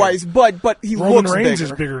bigger height-wise, than him. but he Roman looks Reigns bigger.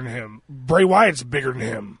 is bigger than him. Bray Wyatt's bigger than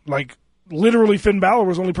him. Like, literally, Finn Balor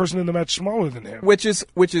was the only person in the match smaller than him. Which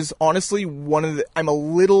is honestly one of the. I'm a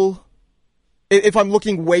little. If I'm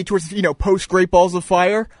looking way towards, post Great Balls of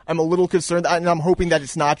Fire, I'm a little concerned, and I'm hoping that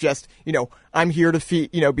it's not just, I'm here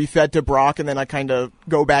to be fed to Brock, and then I kind of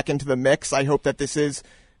go back into the mix. I hope that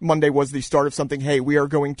Monday was the start of something. Hey, we are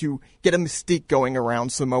going to get a mystique going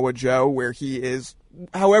around Samoa Joe, where he is.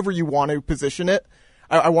 However you want to position it,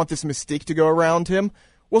 I want this mystique to go around him.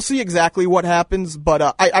 We'll see exactly what happens,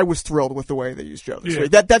 but I was thrilled with the way they used Joe this week.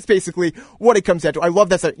 That's basically what it comes down to. I love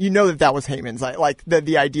that. That was Heyman's. I like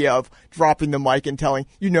the idea of dropping the mic and telling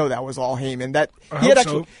that was all Heyman. That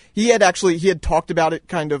he had talked about it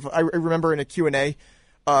kind of. I remember in a Q&A,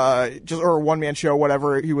 or a one-man show,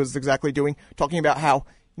 whatever he was exactly doing, talking about how.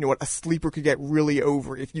 A sleeper could get really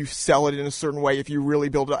over if you sell it in a certain way, if you really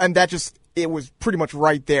build it up. And it was pretty much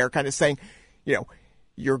right there, kind of saying,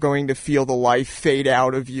 you're going to feel the life fade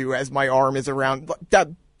out of you as my arm is around. That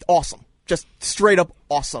awesome. Just straight up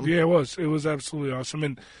awesome. Yeah, it was. It was absolutely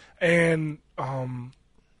awesome. And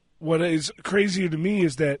what is crazier to me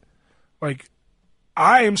is that,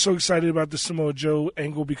 I am so excited about the Samoa Joe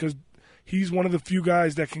angle because he's one of the few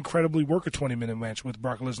guys that can credibly work a 20-minute match with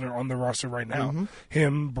Brock Lesnar on the roster right now. Mm-hmm.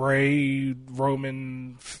 Him, Bray,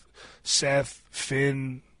 Roman, Seth,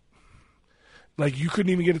 Finn. You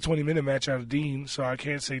couldn't even get a 20-minute match out of Dean, so I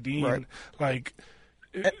can't say Dean. Right.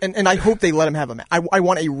 And I hope they let him have a match. I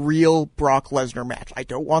want a real Brock Lesnar match. I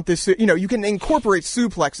don't want this, you can incorporate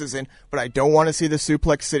suplexes in, but I don't want to see the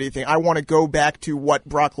Suplex City thing. I want to go back to what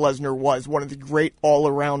Brock Lesnar was, one of the great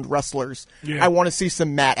all-around wrestlers. Yeah. I want to see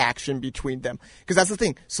some mat action between them. Because that's the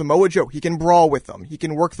thing. Samoa Joe, he can brawl with them. He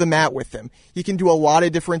can work the mat with them. He can do a lot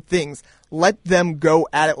of different things. Let them go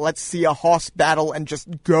at it. Let's see a Hoss battle and just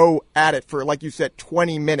go at it for, like you said,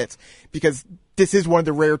 20 minutes. Because this is one of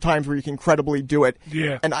the rare times where you can credibly do it.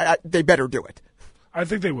 Yeah. And they better do it. I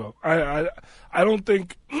think they will. I don't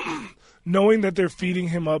think, knowing that they're feeding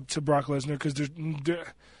him up to Brock Lesnar, because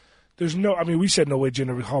there's no, I mean, we said no way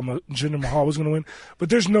Jinder Mahal was going to win, but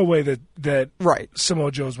there's no way that Right.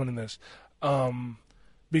 Samoa Joe's winning this.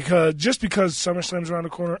 Because SummerSlam's around the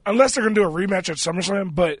corner, unless they're going to do a rematch at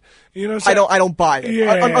SummerSlam, but you know what I'm saying? I don't buy it.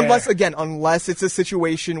 Yeah. Unless it's a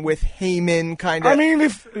situation with Heyman kind of. I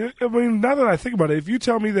mean, now that I think about it, if you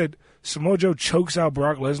tell me that Samoa Joe chokes out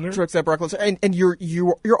Brock Lesnar, and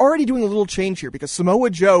you're already doing a little change here, because Samoa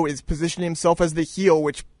Joe is positioning himself as the heel,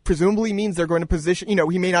 which presumably means they're going to position,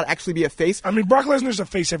 he may not actually be a face. I mean, Brock Lesnar's a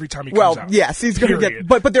face every time he comes out. Well, yes, he's going to get,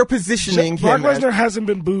 but they're positioning Brock him. Lesnar hasn't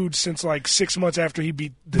been booed since like 6 months after he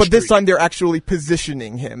beat the But this Streak. time they're actually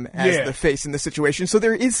positioning him as the face in the situation. So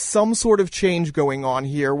there is some sort of change going on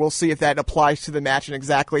here. We'll see if that applies to the match and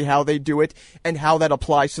exactly how they do it and how that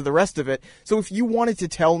applies to the rest of it. So if you wanted to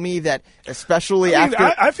tell me that, especially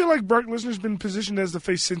after... I feel like Brock Lesnar's been positioned as the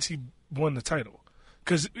face since he won the title.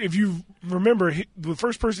 Because if you remember, the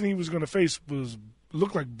first person he was going to face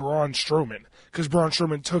looked like Braun Strowman, because Braun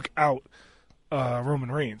Strowman took out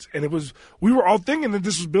Roman Reigns, and we were all thinking that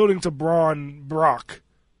this was building to Braun Brock,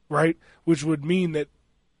 right? Which would mean that.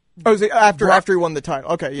 Oh, so after he won the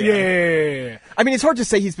title. Okay, yeah. Yeah. I mean, it's hard to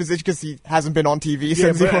say he's positioned because he hasn't been on TV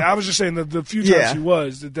Yeah, since. but I was just saying that the few times he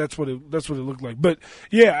was, that's what it looked like. But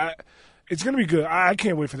yeah. It's going to be good. I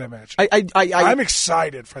can't wait for that match. I'm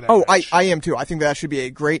excited for that match. I am too. I think that should be a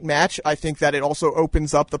great match. I think that it also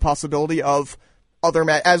opens up the possibility of other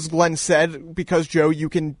matches. As Glenn said, because, Joe, you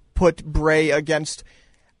can put Bray against,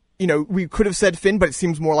 we could have said Finn, but it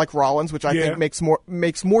seems more like Rollins, which I think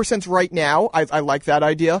makes more sense right now. I like that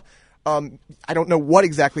idea. I don't know what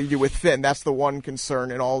exactly to do with Finn. That's the one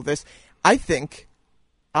concern in all of this. I think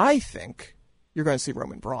you're going to see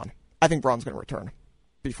Roman Braun. I think Braun's going to return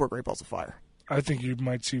before Great Balls of Fire. I think you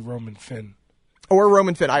might see Roman Finn. Or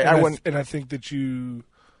Roman Finn. I wouldn't. And I think that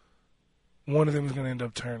one of them is going to end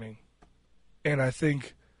up turning. And I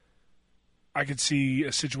think I could see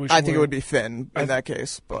a situation I think it would be Finn in that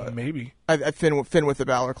case. But maybe. Finn with the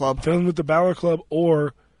Balor Club. Finn with the Balor Club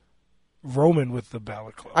or Roman with the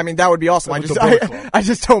Balor Club. I mean, that would be awesome. I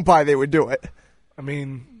just don't buy they would do it. I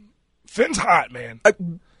mean, Finn's hot, man.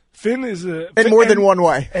 Finn is more than one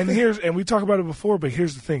way. And we talked about it before, but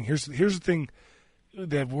here's the thing. Here's the thing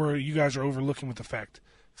that you guys are overlooking with the fact.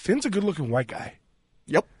 Finn's a good-looking white guy.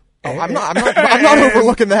 Yep. I'm not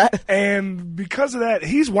overlooking that. And because of that,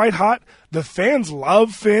 he's white hot. The fans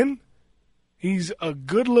love Finn. He's a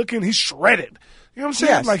good-looking. He's shredded. You know what I'm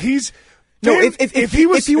saying? Yes. Like he's Finn,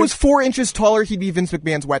 if he was 4 inches taller, he'd be Vince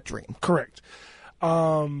McMahon's wet dream. Correct.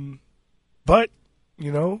 But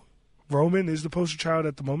Roman is the poster child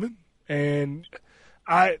at the moment, and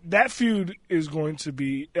that feud is going to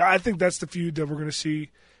be. I think that's the feud that we're going to see,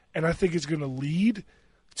 and I think it's going to lead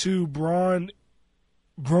to Braun,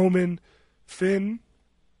 Roman, Finn.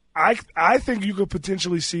 I think you could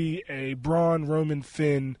potentially see a Braun, Roman,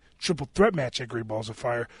 Finn triple threat match at Great Balls of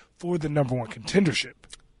Fire for the number one contendership.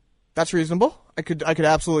 That's reasonable. I could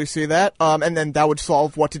absolutely see that. And then that would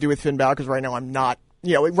solve what to do with Finn Balor, because right now I'm not.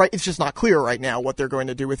 It's just not clear right now what they're going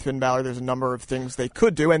to do with Finn Balor. There's a number of things they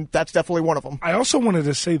could do, and that's definitely one of them. I also wanted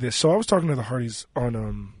to say this. So I was talking to the Hardys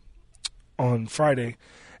on Friday,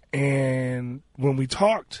 and when we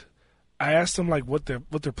talked, I asked them like what their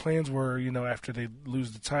plans were, after they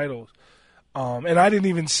lose the titles. And I didn't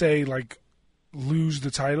even say like lose the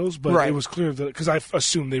titles, but It was clear that because I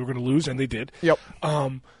assumed they were going to lose, and they did. Yep.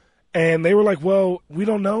 And they were like, "Well, we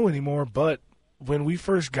don't know anymore." But when we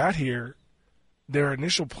first got here, their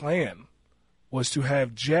initial plan was to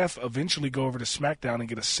have Jeff eventually go over to SmackDown and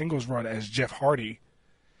get a singles run as Jeff Hardy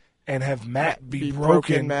and have Matt be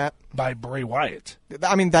broken by Bray Wyatt.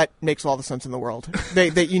 I mean, that makes all the sense in the world. They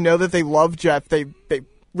that they love Jeff. They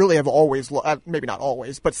really have always, maybe not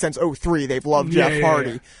always, but since 2003, they've loved Jeff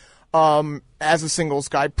Hardy as a singles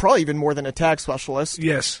guy, probably even more than a tag specialist.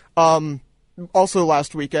 Yes. Also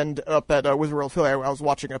last weekend up at Wizard World Philly, I was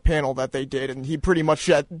watching a panel that they did, and he pretty much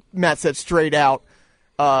Matt said straight out,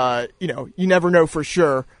 you never know for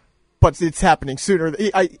sure, but it's happening sooner.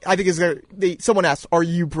 I think someone asked, "Are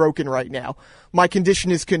you broken right now?" My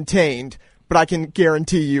condition is contained, but I can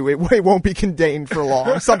guarantee you it won't be contained for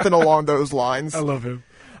long. Something along those lines. I love him.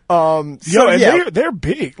 They're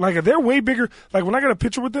big. Like, they're way bigger. Like, when I got a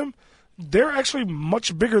picture with them, they're actually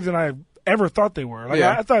much bigger than I ever thought they were. Like,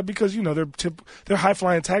 I thought because, they're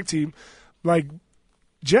high-flying tag team. Like,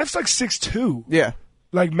 Jeff's like 6'2". Yeah.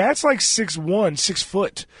 Like, Matt's like 6'1", 6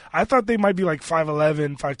 foot. I thought they might be like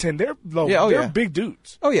 5'11", 5'10". They're low. They're big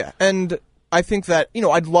dudes. Oh, yeah. And I think that,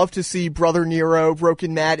 I'd love to see Brother Nero,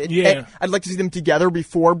 Broken Matt. And I'd like to see them together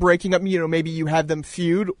before breaking up. Maybe you have them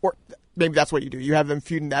feud, or maybe that's what you do. You have them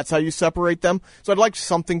feud, and that's how you separate them. So I'd like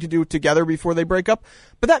something to do together before they break up.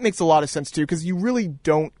 But that makes a lot of sense, too, because you really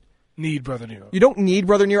don't need Brother Nero. You don't need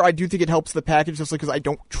Brother Nero. I do think it helps the package, just because I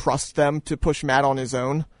don't trust them to push Matt on his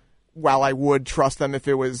own, while I would trust them if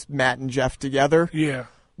it was Matt and Jeff together. Yeah.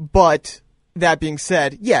 But that being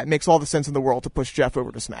said, it makes all the sense in the world to push Jeff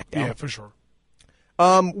over to SmackDown. Yeah, for sure.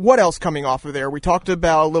 What else coming off of there? We talked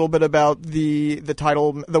about a little bit about the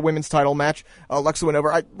women's title match. Alexa went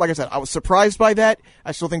over. Like I said, I was surprised by that.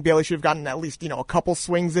 I still think Bayley should have gotten at least, a couple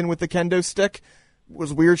swings in with the kendo stick. It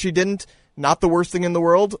was weird she didn't. Not the worst thing in the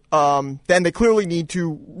world. Then they clearly need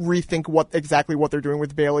to rethink what they're doing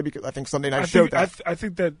with Bayley, because I think Sunday night showed that. I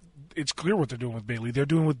think that it's clear what they're doing with Bayley. They're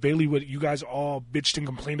doing with Bayley what you guys all bitched and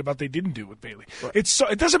complained about they didn't do with Bayley. Right.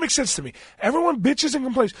 It doesn't make sense to me. Everyone bitches and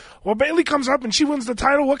complains. Well, Bayley comes up and she wins the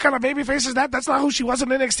title. What kind of babyface is that? That's not who she was in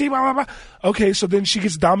NXT. Blah, blah, blah. Okay, so then she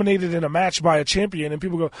gets dominated in a match by a champion, and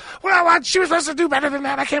people go, "Well, she was supposed to do better than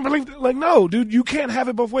that. I can't believe." Like, no, dude, you can't have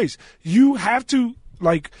it both ways. You have to.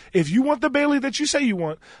 Like, if you want the Bayley that you say you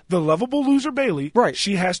want, the lovable loser Bayley, right?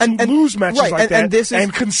 She has to lose matches like that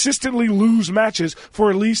and consistently lose matches for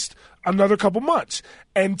at least another couple months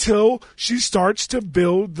until she starts to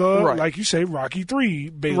build the, like you say, Rocky III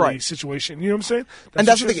Bayley situation. You know what I'm saying?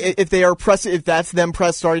 That's the thing. If they are if that's them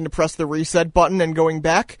starting to press the reset button and going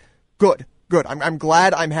back, good. I'm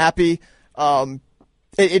glad. I'm happy.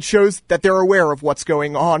 It shows that they're aware of what's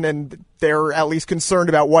going on, and they're at least concerned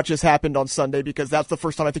about what just happened on Sunday, because that's the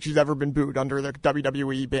first time I think she's ever been booed under the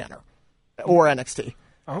WWE banner or NXT.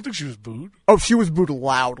 I don't think she was booed. Oh, she was booed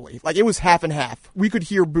loudly. Like, it was half and half. We could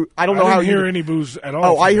hear boo. I didn't hear any boos at all.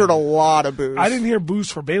 Oh, I heard a lot of boos. I didn't hear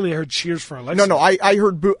boos for Bayley. I heard cheers for Alexa. No, I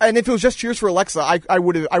heard boo. And if it was just cheers for Alexa, I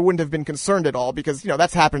wouldn't have been concerned at all, because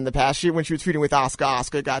that's happened in the past. When she was feuding with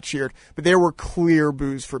Asuka got cheered, but there were clear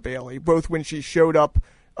boos for Bayley, both when she showed up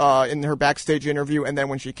in her backstage interview and then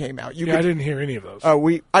when she came out. I didn't hear any of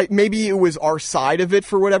those. Maybe it was our side of it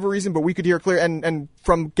for whatever reason, but we could hear clear. And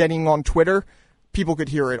from getting on Twitter, people could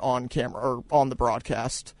hear it on camera or on the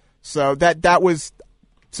broadcast. So that was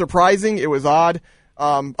surprising. It was odd.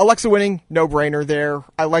 Alexa winning, no brainer there.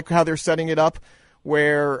 I like how they're setting it up,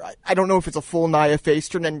 where I don't know if it's a full Nia face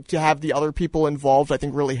turn, and to have the other people involved, I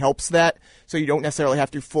think really helps that. So you don't necessarily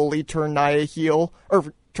have to fully turn Nia heel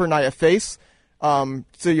or turn Nia face. So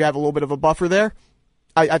you have a little bit of a buffer there.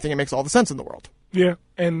 I think it makes all the sense in the world. Yeah,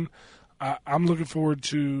 and I'm looking forward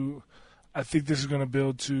to. I think this is going to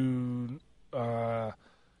build to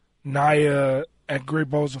Nia at Great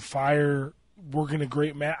Balls of Fire working a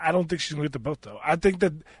great match. I don't think she's going to get the belt, though. I think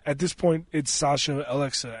that at this point it's Sasha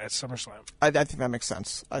Alexa at SummerSlam. I think that makes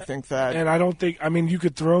sense. I think that, and I don't think. I mean, you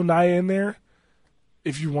could throw Nia in there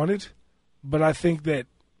if you wanted, but I think that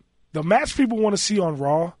the match people want to see on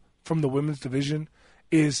Raw from the women's division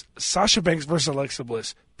is Sasha Banks versus Alexa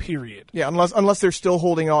Bliss, period. Yeah, unless they're still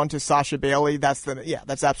holding on to Sasha Bayley, that's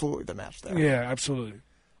absolutely the match there. Yeah, absolutely.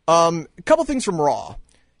 A couple things from Raw.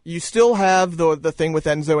 You still have the thing with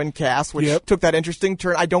Enzo and Cass, which took that interesting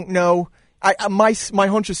turn. I don't know. My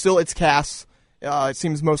hunch is still it's Cass. It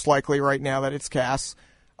seems most likely right now that it's Cass.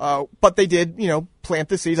 But they did, plant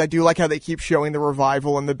the seeds. I do like how they keep showing the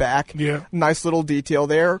revival in the back. Yeah. Nice little detail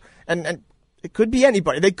there. And it could be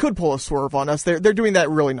anybody. They could pull a swerve on us. They're doing that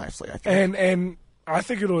really nicely, I think. And I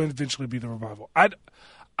think it'll eventually be the revival. I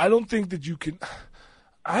don't think that you can.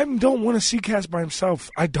 I don't want to see Cass by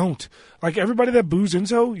himself. I don't. Like, everybody that boos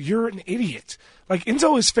Enzo, you're an idiot. Like,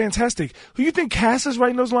 Enzo is fantastic. Who you think Cass is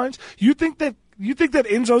writing those lines? You think that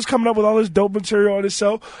Enzo's coming up with all this dope material on his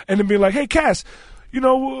show and then being like, "Hey, Cass,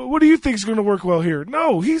 what do you think is going to work well here?"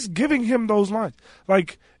 No, he's giving him those lines.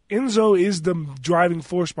 Like, Enzo is the driving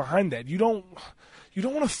force behind that. You don't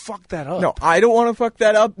want to fuck that up. No, I don't want to fuck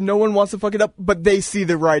that up. No one wants to fuck it up, but they see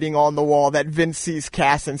the writing on the wall that Vince sees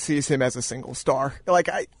Cass and sees him as a single star. Like,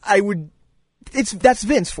 I would, that's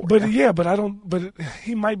Vince for you. Yeah, but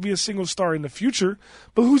he might be a single star in the future,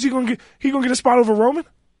 but who's he going to get? He going to get a spot over Roman?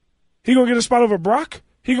 He going to get a spot over Brock?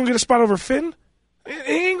 He going to get a spot over Finn?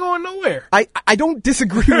 He ain't going nowhere. I don't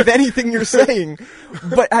disagree with anything you're saying,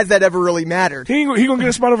 but has that ever really mattered? He going to get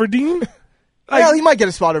a spot over Dean? Well, he might get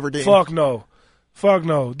a spot over Dean. Fuck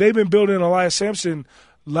no. They've been building Elias Sampson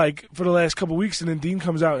for the last couple weeks, and then Dean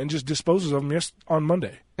comes out and just disposes of him on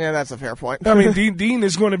Monday. Yeah, that's a fair point. I mean, Dean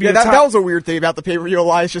is going to be that was a weird thing about the pay-per-view.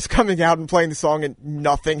 Elias just coming out and playing the song and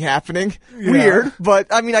nothing happening. Yeah. Weird, but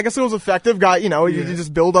I mean, I guess it was effective. You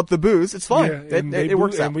just build up the boos. It's fine. Yeah, it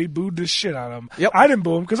works out. And we booed the shit out of him. Yep. I didn't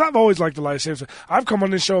boo him because I've always liked Elias Sampson. I've come on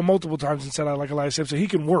this show multiple times and said I like Elias Sampson. He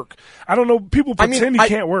can work. I don't know. People pretend he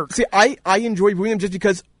can't work. See, I enjoy booing him just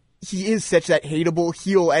because he is such that hateable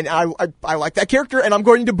heel, and I like that character, and I'm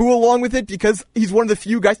going to boo along with it because he's one of the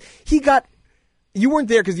few guys. You weren't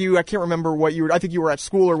there because I can't remember what you were, I think you were at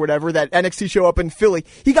school or whatever, that NXT show up in Philly.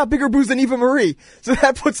 He got bigger boos than Eva Marie. So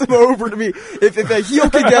that puts him over to me. If a heel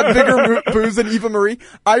can get bigger boos than Eva Marie,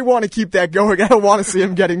 I want to keep that going. I don't want to see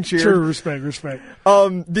him getting cheered. Sure, respect.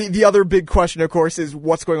 The other big question, of course, is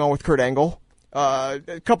what's going on with Kurt Angle. A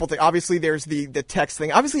couple things. Obviously, there's the text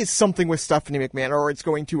thing. Obviously, it's something with Stephanie McMahon, or it's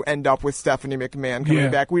going to end up with Stephanie McMahon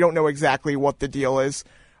coming back. We don't know exactly what the deal is.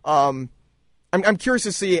 I'm curious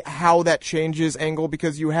to see how that changes Angle,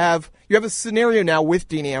 because you have a scenario now with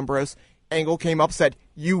Dean Ambrose. Angle came up, said,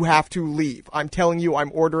 you have to leave. I'm telling you,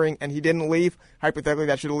 I'm ordering, and he didn't leave. Hypothetically,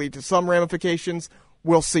 that should lead to some ramifications.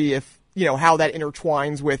 We'll see if, how that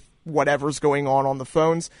intertwines with whatever's going on the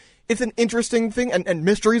phones. It's an interesting thing, and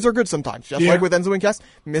mysteries are good sometimes. Just like with Enzo and Cass,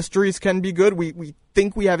 mysteries can be good. We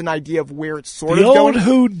think we have an idea of where it's sort of going. The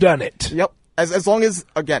old whodunit. Yep. As long as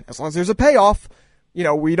there's a payoff,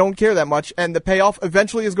 we don't care that much, and the payoff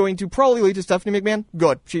eventually is going to probably lead to Stephanie McMahon.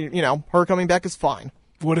 Good. She, her coming back is fine.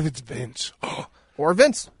 What if it's Vince? Or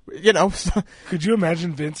Vince, Could you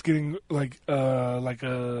imagine Vince getting like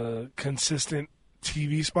a consistent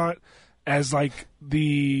TV spot as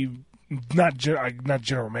the not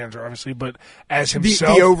general manager, obviously, but as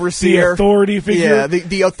himself, the overseer, the authority figure? Yeah,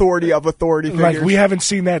 the authority of authority figures. Like, we haven't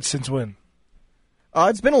seen that since when?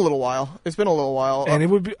 It's been a little while. And it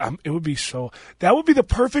would be so. That would be the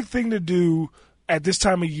perfect thing to do at this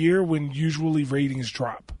time of year when usually ratings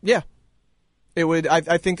drop. Yeah. It would,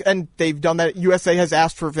 I think, and they've done that. USA has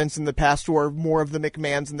asked for Vince in the past, or more of the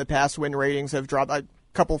McMahons in the past when ratings have dropped. A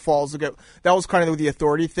couple falls ago, that was kind of the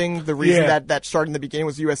authority thing. The reason that started in the beginning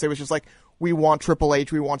was USA was just like, we want Triple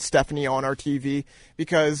H, we want Stephanie on our TV,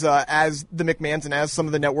 because as the McMahons and as some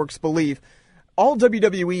of the networks believe, all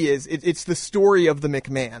WWE is, it's the story of the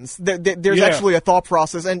McMahons. There's actually a thought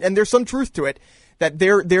process, and there's some truth to it, that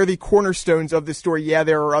they're the cornerstones of the story. Yeah,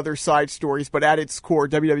 there are other side stories, but at its core,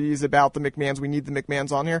 WWE is about the McMahons. We need the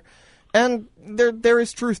McMahons on here. And there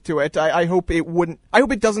is truth to it. I hope it doesn't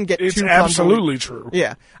get too convoluted. It's absolutely true.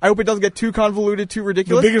 Yeah. I hope it doesn't get too convoluted, too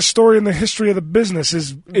ridiculous. The biggest story in the history of the business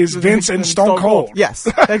is Vince and Stone Cold. Yes,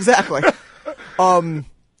 exactly.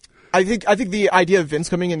 I think the idea of Vince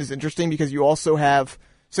coming in is interesting because you also have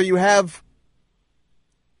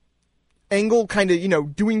Angle kind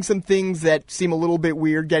of, doing some things that seem a little bit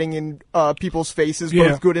weird, getting in people's faces,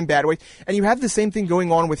 both good and bad ways. And you have the same thing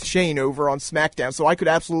going on with Shane over on SmackDown. So I could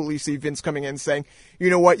absolutely see Vince coming in saying, you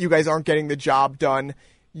know what, you guys aren't getting the job done.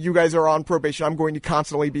 You guys are on probation. I'm going to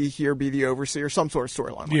constantly be here, be the overseer, some sort of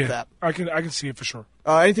storyline like that. I can see it for sure.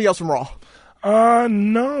 Anything else from Raw?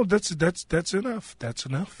 No, that's enough. That's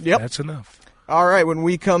enough. Yep. That's enough. All right, when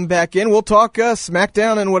we come back in, we'll talk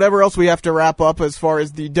SmackDown and whatever else we have to wrap up as far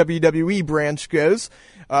as the WWE branch goes.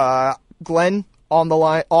 Glenn on the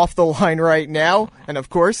line, off the line right now, and of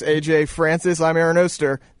course, AJ Francis. I'm Aaron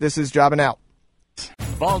Oster. This is Jobbing Out.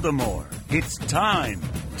 Baltimore, it's time.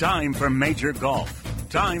 Time for Major Golf.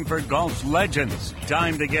 Time for golf's legends.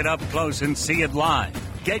 Time to get up close and see it live.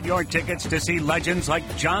 Get your tickets to see legends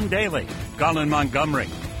like John Daly, Colin Montgomery,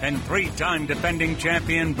 and three-time defending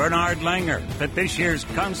champion Bernard Langer at this year's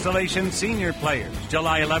Constellation Senior Players,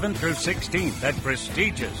 July 11th through 16th at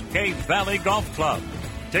prestigious Cave Valley Golf Club.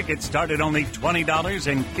 Tickets start at only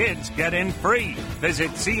 $20 and kids get in free.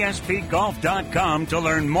 Visit cspgolf.com to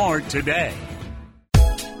learn more today.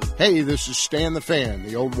 Hey, this is Stan the Fan,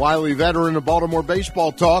 the old wily veteran of Baltimore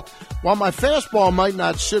baseball talk. While my fastball might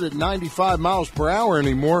not sit at 95 miles per hour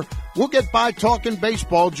anymore, we'll get by talking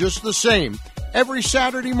baseball just the same. Every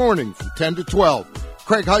Saturday morning from 10 to 12.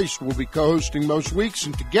 Craig Heist will be co-hosting most weeks,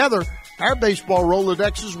 and together, our baseball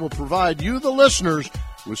Rolodexes will provide you, the listeners,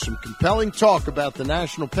 with some compelling talk about the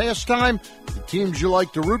national pastime, the teams you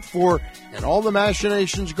like to root for, and all the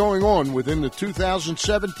machinations going on within the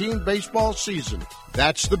 2017 baseball season.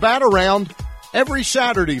 That's the Bat Around, every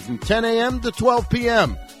Saturday from 10 a.m. to 12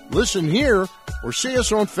 p.m. Listen here or see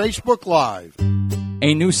us on Facebook Live.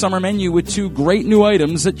 A new summer menu with 2 great new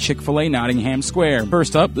items at Chick-fil-A Nottingham Square.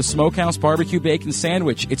 First up, the Smokehouse Barbecue Bacon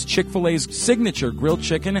Sandwich. It's Chick-fil-A's signature grilled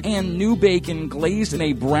chicken and new bacon glazed in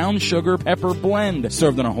a brown sugar pepper blend.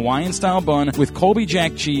 Served on a Hawaiian-style bun with Colby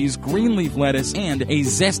Jack cheese, green leaf lettuce, and a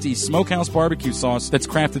zesty Smokehouse barbecue sauce that's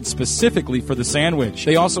crafted specifically for the sandwich.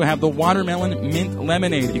 They also have the watermelon mint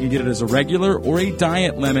lemonade. You can get it as a regular or a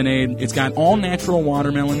diet lemonade. It's got all natural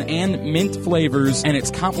watermelon and mint flavors, and it's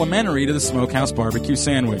complimentary to the Smokehouse barbecue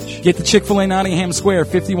sandwich. Get to Chick-fil-A Nottingham Square,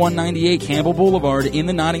 5198 Campbell Boulevard in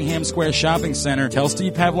the Nottingham Square Shopping Center. Tell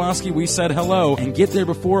Steve Pavlovsky we said hello, and get there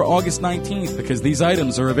before August 19th because these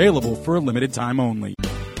items are available for a limited time only.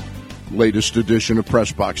 Latest edition of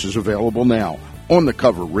Press Box is available now. On the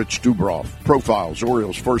cover, Rich Dubroff profiles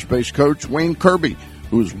Orioles first base coach Wayne Kirby,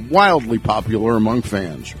 who is wildly popular among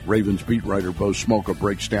fans. Ravens beat writer Bo Smolka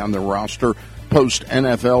breaks down their roster,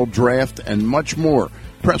 post-NFL draft, and much more.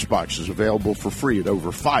 Press Box is available for free at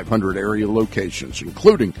over 500 area locations,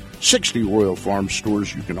 including 60 Royal Farm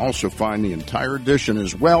stores. You can also find the entire edition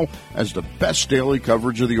as well as the best daily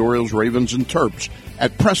coverage of the Orioles, Ravens, and Terps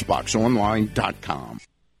at PressBoxOnline.com.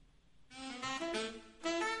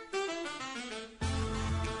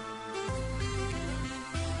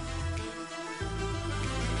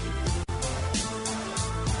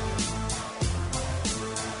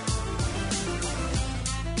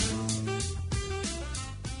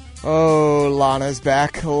 Oh, Lana's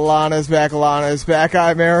back. Lana's back. Lana's back.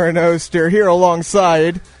 I'm Aaron Oster here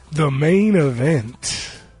alongside The main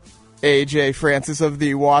event. AJ Francis of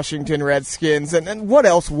the Washington Redskins. And what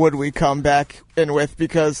else would we come back in with?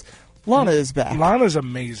 Because Lana is back. Lana's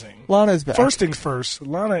amazing. Lana's back. First things first,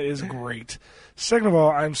 Lana is great. Second of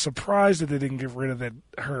all, I'm surprised that they didn't get rid of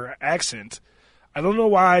her accent. I don't know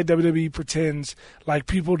why WWE pretends like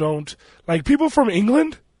people don't... Like, people from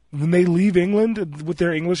England... When they leave England with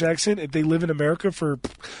their English accent, if they live in America for,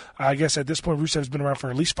 I guess at this point, Rusev's been around for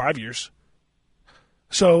at least 5 years.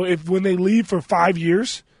 So when they leave for 5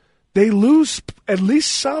 years, they lose at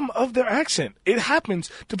least some of their accent. It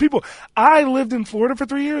happens to people. I lived in Florida for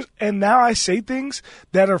 3 years, and now I say things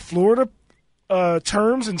that are Florida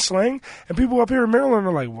terms and slang, and people up here in Maryland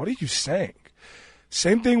are like, what are you saying?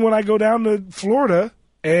 Same thing when I go down to Florida,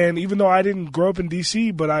 and even though I didn't grow up in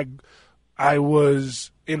D.C., but I was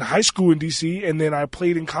in high school in D.C., and then I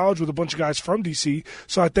played in college with a bunch of guys from D.C.,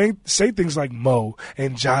 so I say things like mo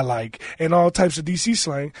and ja-like and all types of D.C.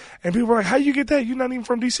 slang, and people are like, how you get that? You're not even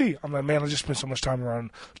from D.C. I'm like, man, I just spent so much time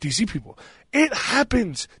around D.C. people. It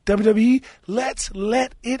happens. WWE, let's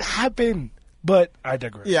let it happen. But I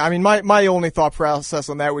digress. Yeah, I mean, my only thought process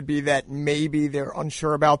on that would be that maybe they're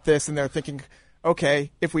unsure about this, and they're thinking, okay,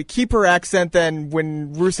 if we keep her accent, then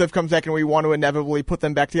when Rusev comes back and we want to inevitably put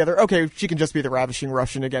them back together, okay, she can just be the Ravishing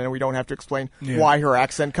Russian again, and we don't have to explain why her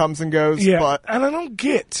accent comes and goes. Yeah, but and I don't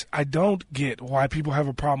get why people have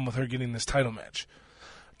a problem with her getting this title match.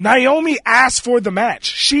 Naomi asked for the match.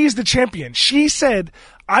 She's the champion. She said,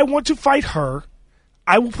 I want to fight her.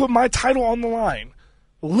 I will put my title on the line.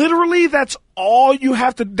 Literally, that's all you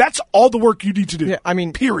have to, that's all the work you need to do. Yeah, I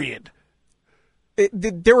mean, period.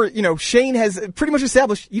 There were, Shane has pretty much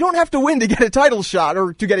established you don't have to win to get a title shot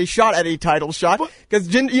or to get a shot at a title shot because,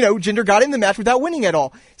 Jinder got in the match without winning at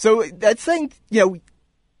all. So that's saying,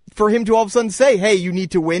 for him to all of a sudden say, hey, you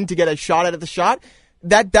need to win to get a shot at the shot,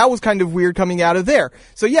 that was kind of weird coming out of there.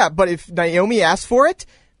 So yeah, but if Naomi asks for it,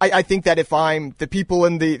 I think that if I'm the people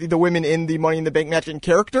in the women in the Money in the Bank match in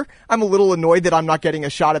character, I'm a little annoyed that I'm not getting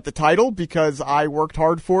a shot at the title because I worked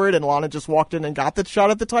hard for it and Lana just walked in and got the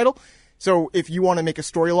shot at the title. So if you want to make a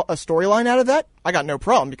storyline out of that, I got no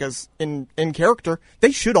problem because in character,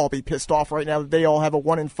 they should all be pissed off right now that they all have a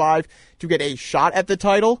 1 in 5 to get a shot at the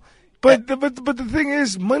title. But the thing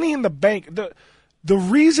is, Money in the Bank, the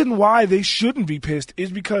reason why they shouldn't be pissed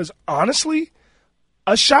is because, honestly,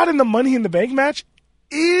 a shot in the Money in the Bank match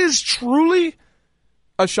is truly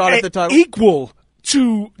a shot at the title. Equal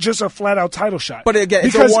to just a flat-out title shot. But again,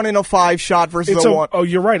 it's a 1 in 5 shot versus a 1. Oh,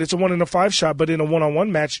 you're right. It's a 1 in 5 shot, but in a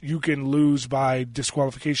one-on-one match, you can lose by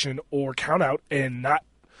disqualification or countout and not...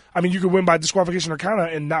 I mean, you can win by disqualification or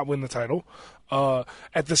countout and not win the title.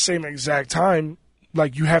 At the same exact time,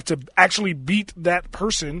 like, you have to actually beat that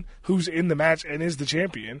person who's in the match and is the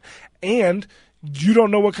champion, and you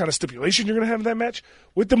don't know what kind of stipulation you're going to have in that match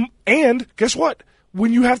with them. And guess what?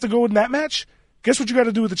 When you have to go in that match... Guess what you got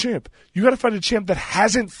to do with the champ? You got to fight a champ that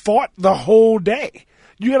hasn't fought the whole day.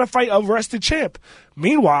 You got to fight a rested champ.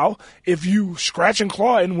 Meanwhile, if you scratch and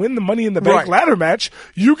claw and win the Money in the Bank ladder match,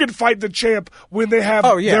 you can fight the champ when they have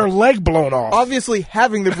their leg blown off. Obviously,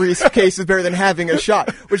 having the briefcase is better than having a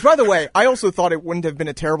shot. Which, by the way, I also thought it wouldn't have been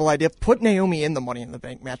a terrible idea. Put Naomi in the Money in the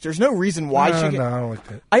Bank match. There's no reason why she. No, I don't like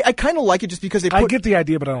that. I kind of like it just because they. I get the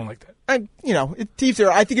idea, but I don't like that. I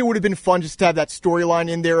think it would have been fun just to have that storyline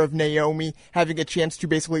in there of Naomi having a chance to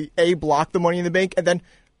basically block the Money in the Bank, and then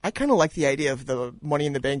I kind of like the idea of the Money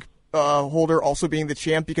in the Bank holder also being the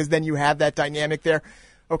champ, because then you have that dynamic there.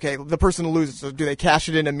 Okay, the person loses, so do they cash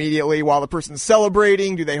it in immediately while the person's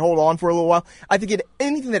celebrating? Do they hold on for a little while? I think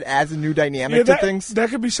anything that adds a new dynamic to things. That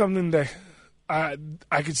could be something that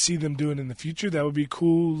I could see them doing in the future. That would be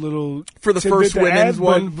cool little for the first women's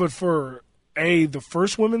one, but for the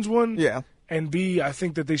first women's one, yeah, and B, I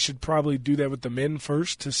think that they should probably do that with the men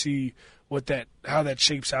first to see how that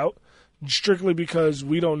shapes out. Strictly because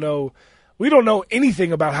we don't know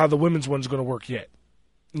anything about how the women's one's going to work yet.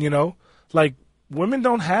 Like women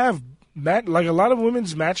don't have like a lot of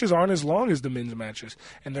women's matches aren't as long as the men's matches,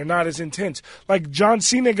 and they're not as intense. Like John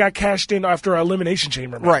Cena got cashed in after an Elimination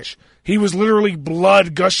Chamber match. Right. He was literally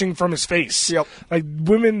blood gushing from his face. Yep. Like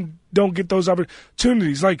women don't get those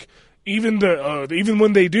opportunities. Like even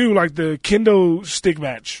when they do, like the kendo stick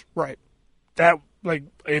match. Right. That like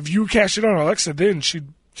if you cash it on Alexa, then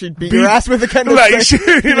she'd beat your ass with a kendo stick.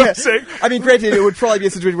 You know what I'm saying? I mean, granted, it would probably be a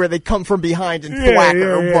situation where they come from behind and thwack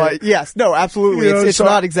her, but yes, no, absolutely, it's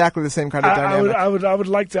not exactly the same kind of dynamic. I would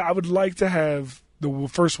like to have the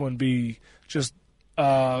first one be just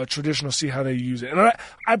traditional. See how they use it, and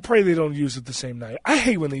I pray they don't use it the same night. I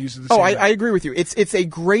hate when they use it the same night. I agree with you. It's a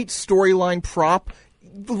great storyline prop.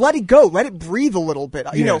 Let it go. Let it breathe a little bit.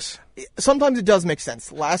 Yes. Sometimes it does make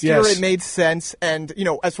sense. Last year it made sense, and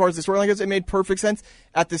as far as the storyline goes, it made perfect sense.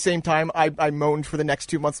 At the same time, I moaned for the next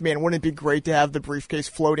 2 months. Man, wouldn't it be great to have the briefcase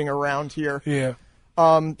floating around here? Yeah.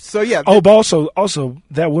 So yeah. But also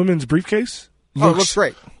that women's briefcase looks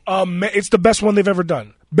great. It's the best one they've ever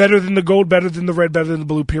done. Better than the gold, better than the red, better than the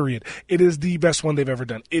blue. Period. It is the best one they've ever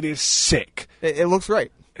done. It is sick. It looks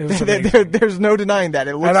great. There's no denying that.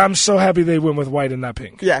 And I'm so happy they went with white and not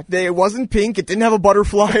pink. Yeah, it wasn't pink. It didn't have a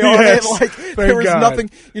butterfly on it. Like there was nothing.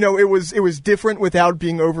 It was different without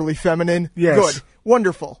being overly feminine. Yes. Good,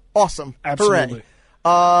 wonderful, awesome. Absolutely.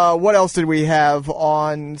 Hooray. What else did we have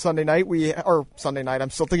on Sunday night? Sunday night. I'm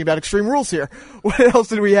still thinking about Extreme Rules here. What else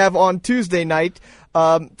did we have on Tuesday night?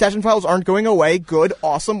 Fashion Files aren't going away. Good,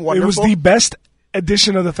 awesome, wonderful. It was the best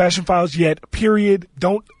edition of the Fashion Files yet. Period.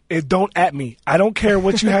 Don't at me. I don't care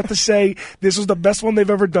what you have to say. This was the best one they've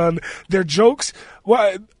ever done. Their jokes.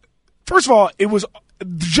 Well, first of all, it was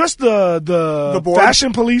just the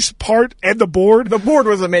Fashion Police part and the board. The board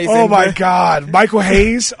was amazing. Oh my God, Michael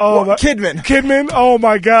Hayes. Kidman. Oh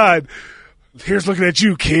my God. Here's looking at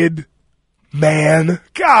you, kid. Man,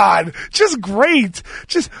 God, just great.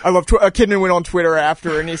 I love Kidman went on Twitter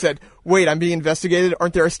after and he said, "Wait, I'm being investigated.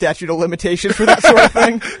 Aren't there a statute of limitations for that sort of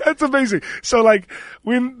thing?" That's amazing. So like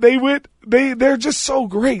when they went, they're just so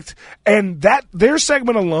great, and that their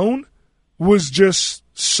segment alone was just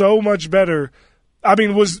so much better. I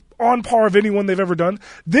mean, was on par of anyone they've ever done.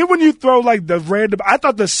 Then when you throw like the random, I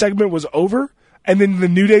thought the segment was over, and then the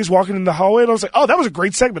New Day's walking in the hallway, and I was like, "Oh, that was a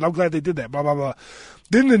great segment. I'm glad they did that." Blah blah blah.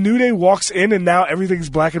 Then the New Day walks in, and now everything's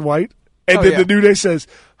black and white. And the New Day says,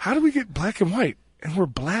 "How do we get black and white?" And we're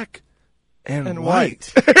black and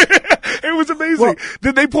white. It was amazing. Well,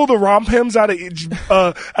 then they pull the romp-hems out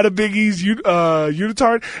of Big E's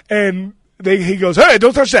unitard, and he goes, "Hey,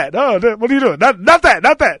 don't touch that! Oh, what are you doing? Not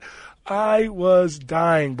that!" I was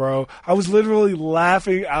dying, bro. I was literally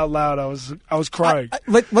laughing out loud. I was crying.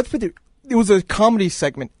 Let's put it was a comedy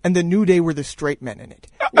segment, and the New Day were the straight men in it.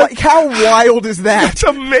 Like, how wild is that? That's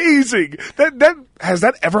amazing. That has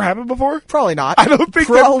that ever happened before? Probably not. I don't think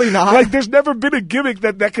probably not. Like, there's never been a gimmick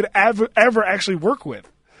that could ever actually work with.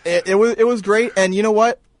 It was great, and you know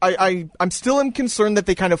what? I'm still concerned that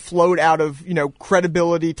they kind of flowed out of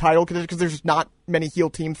credibility title because there's not many heel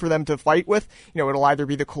teams for them to fight with. It'll either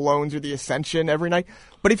be the Colognes or the Ascension every night.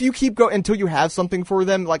 But if you keep going until you have something for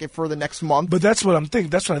them, like for the next month. But that's what I'm thinking.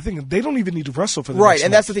 That's what I think. They don't even need to wrestle for the right, next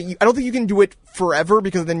and month. that's the thing. I don't think you can do it forever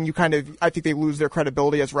because then I think they lose their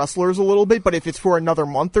credibility as wrestlers a little bit. But if it's for another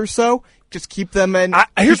month or so, just keep them in.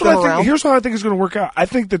 Here's how I think it's going to work out. I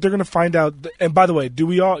think that they're going to find out. And by the way,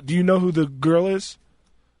 do you know who the girl is?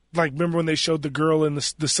 Like, remember when they showed the girl in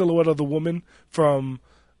the silhouette of the woman from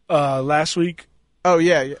last week? Oh,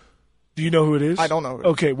 yeah. Do you know who it is? I don't know.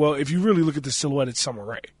 Okay, well, if you really look at the silhouette, it's Summer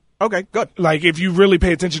Rae. Okay, good. Like, if you really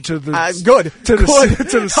pay attention to the good to the good.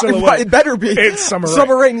 to the silhouette, it better be. It's Summer Rae.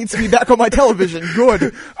 Summer Rae needs to be back on my television.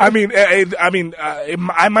 Good. I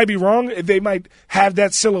might be wrong. They might have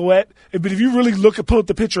that silhouette, but if you really pull up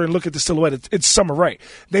the picture and look at the silhouette, it's Summer Rae.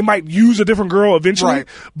 They might use a different girl eventually, Right.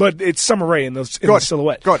 but it's Summer Rae in the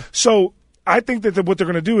silhouette. Good. So I think that what they're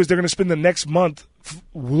going to do is they're going to spend the next month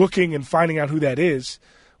looking and finding out who that is.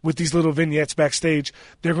 With these little vignettes backstage,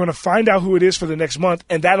 they're going to find out who it is for the next month,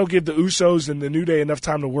 and that'll give the Usos and the New Day enough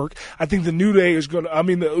time to work. I think the New Day the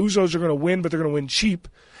Usos are going to win, but they're going to win cheap,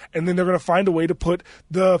 and then they're going to find a way to put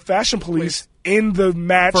the Fashion Police in the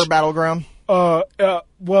match For Battleground?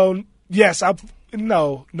 Well, yes.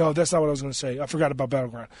 No, that's not what I was going to say. I forgot about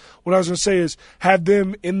Battleground. What I was going to say is have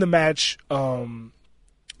them in the match,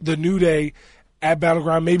 the New Day at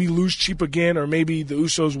Battleground, maybe lose cheap again, or maybe the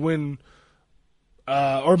Usos win.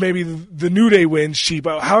 Or maybe the New Day wins cheap,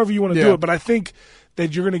 however you want to do it. But I think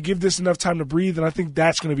that you're going to give this enough time to breathe, and I think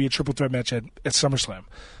that's going to be a triple threat match at SummerSlam.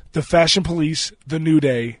 The Fashion Police, the New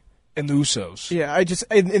Day, and the Usos. Yeah,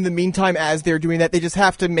 in the meantime, as they're doing that, they just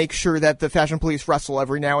have to make sure that the Fashion Police wrestle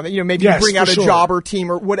every now and then. Maybe you bring out a jobber team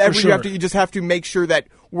or whatever you have to. You just have to make sure that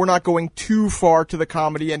we're not going too far to the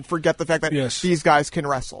comedy and forget the fact that these guys can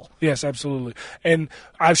wrestle. Yes, absolutely. And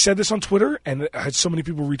I've said this on Twitter, and I had so many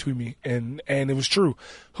people retweet me, and it was true.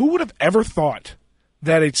 Who would have ever thought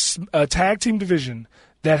that it's a tag team division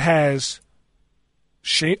that has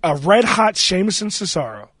a red-hot Sheamus and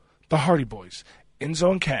Cesaro, the Hardy Boys,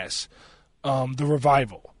 Enzo and Cass, the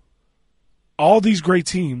Revival, all these great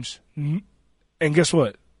teams, and guess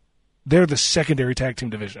what? They're the secondary tag team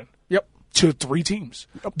division. Yep. To 3 teams.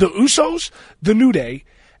 Yep. The Usos, the New Day,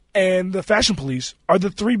 and the Fashion Police are the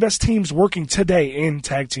 3 best teams working today in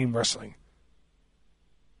tag team wrestling.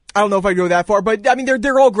 I don't know if I go that far, but I mean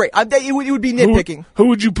they're all great. It would be nitpicking. Who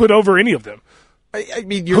would you put over any of them? I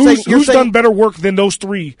mean, who's saying done better work than those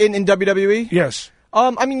 3 in WWE? Yes.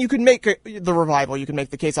 I mean, you could make the Revival. You can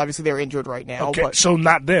make the case. Obviously, they're injured right now. Okay, but... so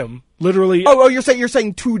not them. Literally. Oh, you're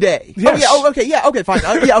saying today? Yes. Oh, yeah. Okay. Yeah. Okay. Fine.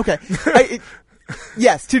 Yeah. Okay.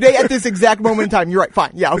 Yes, today at this exact moment in time. You're right.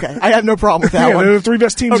 Fine. Yeah. Okay. I have no problem with that one. They're the 3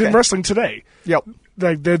 best teams in wrestling today. Yep.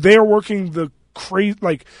 Like they are working the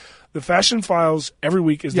the Fashion Files every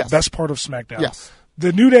week is the best part of SmackDown. Yes.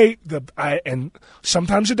 The New Day, and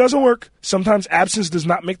sometimes it doesn't work. Sometimes absence does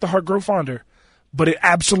not make the heart grow fonder. But it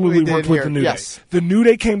absolutely worked with the New Day. The New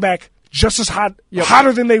Day came back just as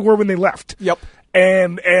hotter than they were when they left. Yep.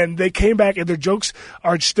 And they came back, and their jokes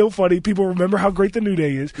are still funny. People remember how great the New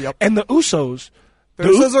Day is. Yep. And the Usos. The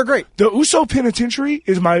Usos are great. The Uso Penitentiary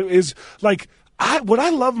what I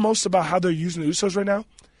love most about how they're using the Usos right now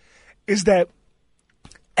is that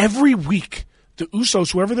every week the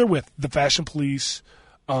Usos, whoever they're with, the Fashion Police,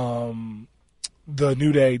 the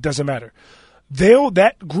New Day, doesn't matter.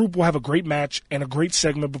 That group will have a great match and a great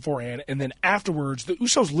segment beforehand, and then afterwards, the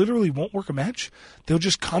Usos literally won't work a match. They'll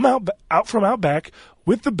just come out from out back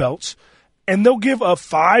with the belts, and they'll give a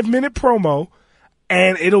 5-minute promo,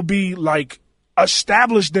 and it'll be like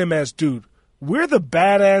establish them as, dude, we're the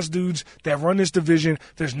badass dudes that run this division.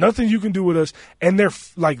 There's nothing you can do with us. And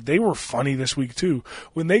they were funny this week too.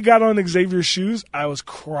 When they got on Xavier's shoes, I was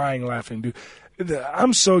crying laughing, dude.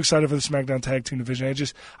 I'm so excited for the SmackDown Tag Team division.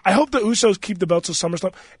 I hope the Usos keep the belts till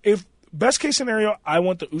SummerSlam. If best case scenario, I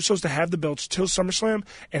want the Usos to have the belts till SummerSlam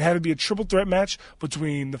and have it be a triple threat match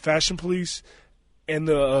between the Fashion Police and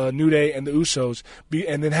the New Day and the Usos,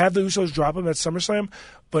 and then have the Usos drop them at SummerSlam.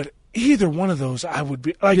 But either one of those, I would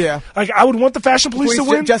be like I would want the Fashion Police to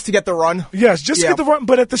win just to get the run. Yes, just to get the run.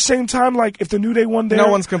 But at the same time, like if the New Day won there, no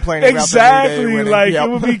one's complaining. Exactly, about the New Day winning. Like it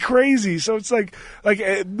would be crazy. So it's like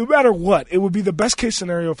no matter what, it would be the best case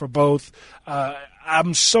scenario for both.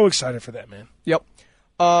 I'm so excited for that, man. Yep.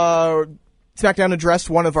 SmackDown addressed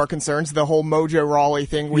one of our concerns, the whole Mojo Rawley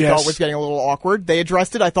thing we thought was getting a little awkward. They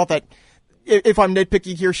addressed it. I thought that. If I'm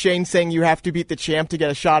nitpicky here, Shane saying you have to beat the champ to get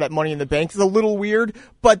a shot at Money in the Bank is a little weird,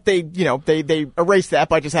 but they erased that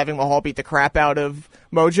by just having Mahal beat the crap out of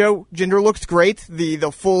Mojo. Jinder looked great. The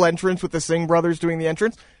full entrance with the Singh brothers doing the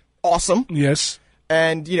entrance, awesome. Yes.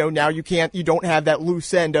 And now you don't have that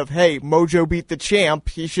loose end of, hey, Mojo beat the champ,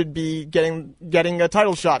 he should be getting a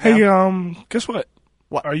title shot now. Hey, guess what?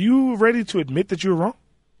 What? Are you ready to admit that you were wrong?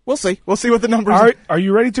 We'll see. We'll see what the numbers are. Are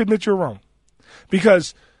you ready to admit you're wrong?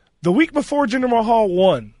 Because the week before Jinder Mahal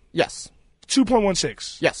won. Yes.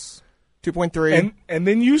 2.16. Yes. 2.3. And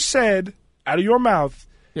then you said out of your mouth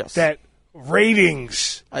that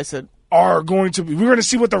ratings are going to be, we're going to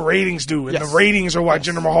see what the ratings do. And the ratings are why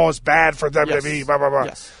Jinder Mahal is bad for WWE, blah, blah, blah.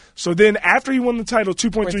 Yes. So then after he won the title,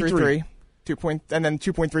 2.33. and then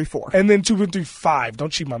 2.34. And then 2.35.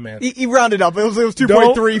 Don't cheat my man. He rounded up. It was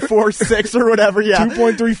 2.346 or whatever, yeah.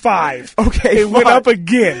 2.35. Okay, It went up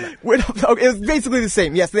again. Okay, it was basically the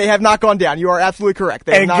same. Yes, they have not gone down. You are absolutely correct.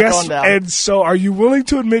 They have not gone down. And so are you willing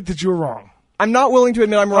to admit that you're wrong? I'm not willing to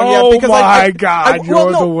admit I'm wrong Oh yet because my God,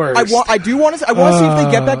 you're the worst. I do want to. I want to see if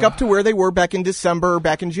they get back up to where they were back in December, or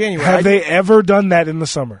back in January. Have they ever done that in the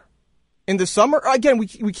summer? In the summer, again, we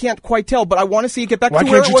can't quite tell, but I want to see it get back Why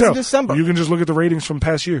to where can't it you was tell? in December. You can just look at the ratings from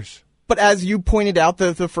past years. But as you pointed out,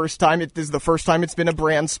 the first time it is the first time it's been a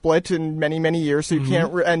brand split in many, many years, so you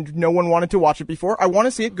can't. And no one wanted to watch it before. I want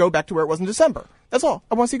to see it go back to where it was in December. That's all.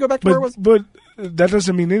 I want to see it go back to where it was. But that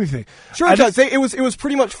doesn't mean anything. Sure, it does. It was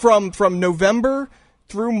pretty much from November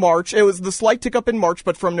through March. It was the slight tick up in March,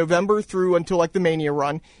 but from November through until like the Mania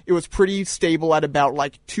run, it was pretty stable at about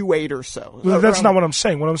like 2.8 or so. Well, that's not what I'm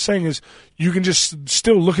saying. What I'm saying is you can just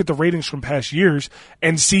still look at the ratings from past years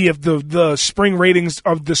and see if the spring ratings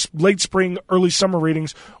of the late spring, early summer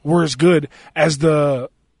ratings were as good as the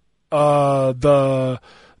fall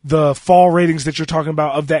ratings that you're talking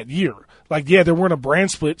about of that year. Like, yeah, there weren't a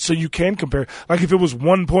brand split, so you can compare. Like if it was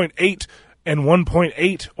 1.8 and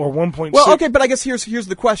 1.8 or 1.6. Well, okay, but I guess here's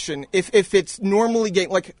the question: if it's normally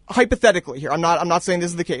like hypothetically here, I'm not saying this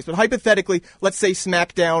is the case, but hypothetically, let's say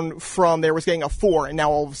SmackDown was getting a 4, and now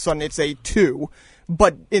all of a sudden it's a 2,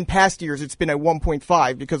 but in past years it's been a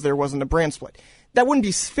 1.5 because there wasn't a brand split. That wouldn't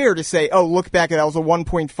be fair to say, oh, look back, that was a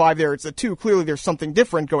 1.5 there, it's a 2. Clearly there's something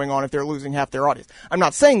different going on if they're losing half their audience. I'm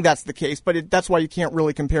not saying that's the case, but that's why you can't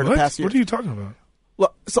really compare to past years. What are you talking about?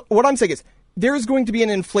 Look, so what I'm saying is, there is going to be an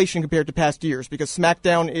inflation compared to past years because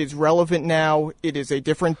SmackDown is relevant now. It is a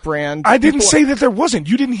different brand. I didn't say that there wasn't.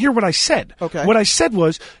 You didn't hear what I said. Okay. What I said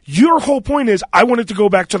was, your whole point is I wanted to go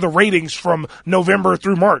back to the ratings from November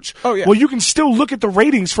through March. Oh, yeah. Well, you can still look at the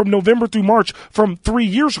ratings from November through March from 3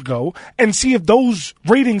 years ago and see if those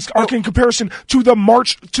ratings are in comparison to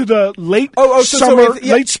the late summer,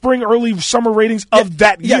 late spring, early summer ratings of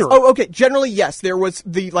that year. Yes. Oh, okay. Generally, yes. There was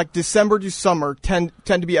the December to summer tend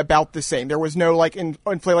to be about the same. There was no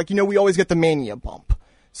we always get the Mania bump.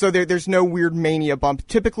 So there's no weird Mania bump.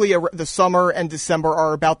 Typically, the summer and December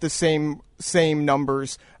are about the same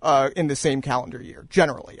numbers in the same calendar year,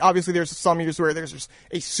 generally. Obviously, there's some years where there's just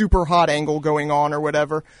a super hot angle going on or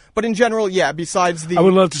whatever. But in general, yeah, besides the... I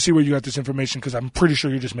would love to see where you got this information because I'm pretty sure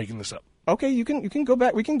you're just making this up. Okay, you can go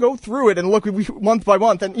back. We can go through it and look month by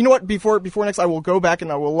month. And you know what? Before next, I will go back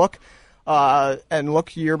and I will look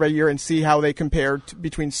year by year and see how they compare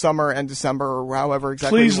between summer and December or however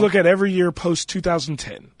exactly. Please look at every year post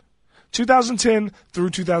 2010. 2010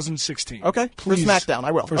 through 2016. Okay. Please. For SmackDown,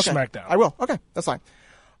 I will. For okay. SmackDown. I will. Okay, that's fine.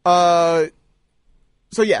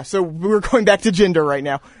 So we're going back to Jinder right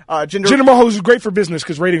now. Jinder Mahal is great for business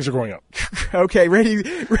because ratings are going up. Okay, ratings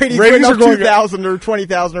going up 2,000 or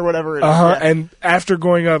 20,000 or whatever it is. Yeah. And after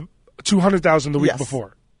going up 200,000 the week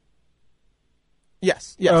before.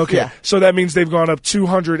 Yes. Okay. Yeah. So that means they've gone up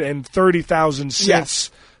 230,000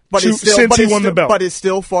 since he won the belt. But it's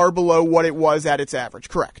still far below what it was at its average.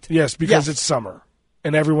 Correct. Yes, because it's summer,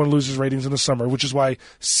 and everyone loses ratings in the summer, which is why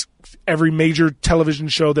every major television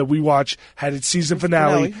show that we watch had its season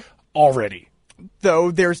finale already.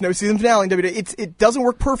 Though there's no season finale in WWE, it doesn't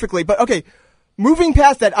work perfectly. But okay. Moving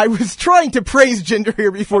past that, I was trying to praise Jinder here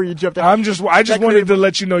before you jumped out. I just wanted to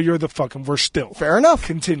let you know you're the fucking we're still. Fair enough.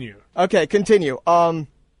 Continue. Okay, continue.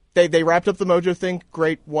 They wrapped up the Mojo thing.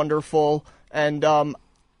 Great, wonderful. And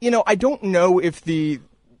I don't know if the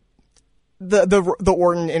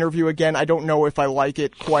Orton interview again, I don't know if I like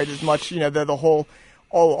it quite as much. The whole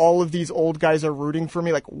all of these old guys are rooting for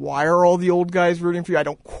me. Like, why are all the old guys rooting for you? I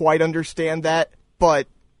don't quite understand that, but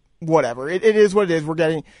whatever. It is what it is. We're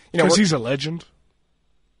getting, because he's a legend.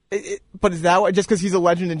 But is that just because he's a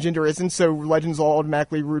legend and Jinder isn't? So legends all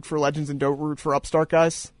automatically root for legends and don't root for upstart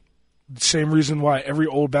guys? Same reason why every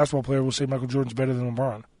old basketball player will say Michael Jordan's better than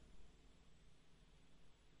LeBron.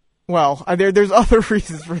 Well, there's other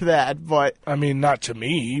reasons for that, but I mean, not to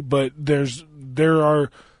me, but there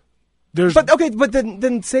are. But okay, but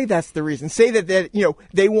then say that's the reason. Say that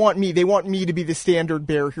they want me to be the standard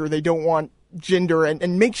bearer here. They don't want Jinder,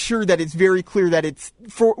 and make sure that it's very clear that it's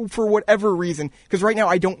for whatever reason, because right now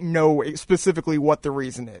I don't know specifically what the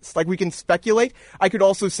reason is. Like, we can speculate. I could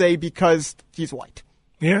also say because he's white.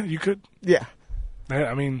 Yeah, you could. Yeah.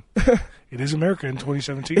 I mean, it is America in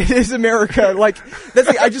 2017. It is America. Like,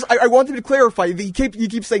 that's I wanted to clarify. You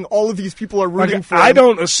keep saying all of these people are rooting for him. I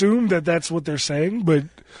don't assume that that's what they're saying, but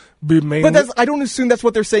I don't assume that's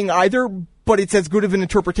what they're saying either. But it's as good of an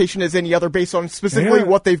interpretation as any other based on specifically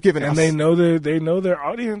what they've given us. And they know their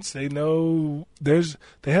audience. They know they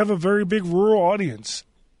have a very big rural audience.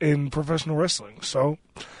 in professional wrestling. So,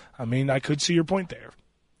 I mean, I could see your point there.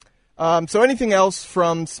 So anything else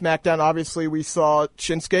from SmackDown? Obviously, we saw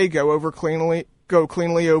Shinsuke go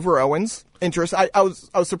cleanly over Owens. Interest. I was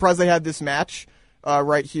surprised they had this match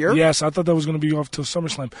right here. Yes, I thought that was going to be off till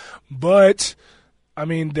SummerSlam, but I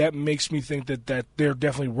mean that makes me think that they're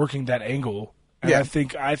definitely working that angle. And Yeah. I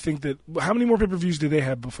think that how many more pay-per-views did they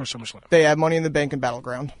have before SummerSlam? They had Money in the Bank and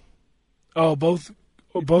Battleground. Oh, both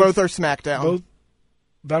Both are SmackDown. Both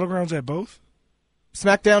Battlegrounds at both.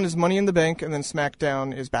 SmackDown is Money in the Bank, and then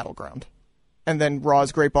SmackDown is Battleground, and then Raw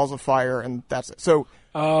is Great Balls of Fire, and that's it. So,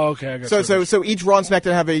 okay, I got you. so each Raw and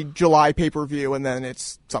SmackDown have a July pay-per-view, and then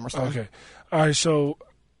it's SummerSlam. Okay, all right. So,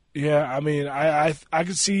 yeah, I mean, I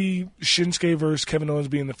could see Shinsuke versus Kevin Owens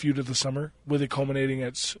being the feud of the summer, with it culminating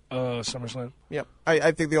at SummerSlam. Yep.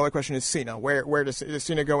 I think the only question is Cena. Where is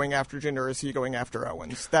Cena going after Jinder, or is he going after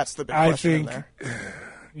Owens? That's the big question in there.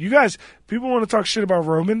 You guys, people want to talk shit about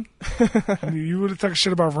Roman. You want to talk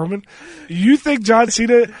shit about Roman? You think John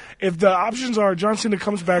Cena, if the options are John Cena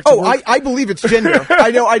comes back to work? I believe it's Jinder.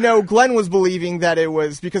 I know Glenn was believing that it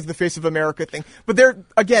was because of the Face of America thing. But there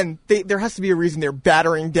has to be a reason they're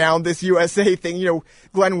battering down this USA thing. You know,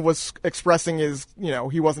 Glenn was expressing his,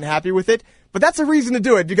 he wasn't happy with it. But that's a reason to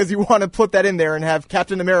do it, because you want to put that in there and have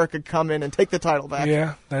Captain America come in and take the title back.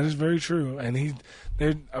 Yeah, that is very true. And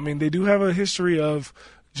they do have a history of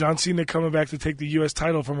John Cena coming back to take the U.S.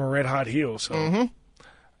 title from a red-hot heel. So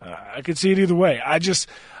I could see it either way. I'm just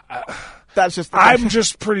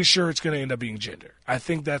pretty sure it's going to end up being Jinder. I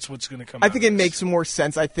think that's what's going to come out. I think it makes more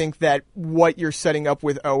sense. I think that what you're setting up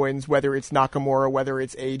with Owens, whether it's Nakamura, whether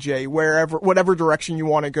it's AJ, whatever direction you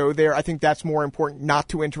want to go there, I think that's more important, not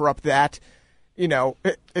to interrupt that.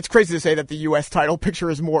 It's crazy to say that the U.S. title picture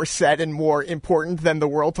is more set and more important than the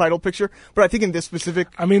world title picture, but I think in this specific...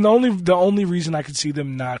 I mean, the only reason I could see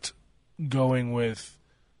them not going with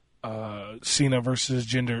Cena versus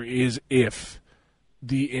Jinder is if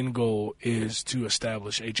the end goal is to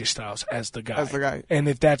establish AJ Styles as the guy. And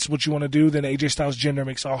if that's what you want to do, then AJ Styles Jinder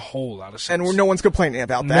makes a whole lot of sense. And no one's complaining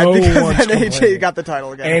about that because then AJ got the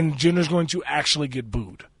title again. And Jinder's going to actually get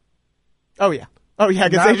booed. Oh, yeah.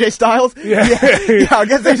 Against AJ Styles? Yeah,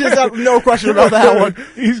 against AJ Styles, no question about that one.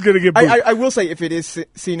 He's going to get booed. I will say, if it is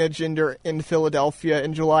Cena Jinder in Philadelphia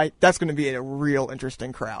in July, that's going to be a real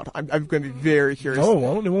interesting crowd. I'm going to be very curious. No, it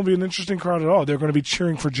won't. It won't be an interesting crowd at all. They're going to be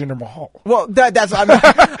cheering for Jinder Mahal. Well,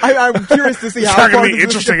 I'm curious to see how. It's not going to be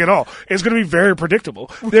interesting at all. It's going to be very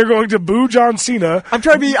predictable. They're going to boo John Cena. I'm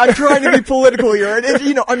trying to be political here, and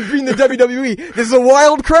I'm being the WWE. This is a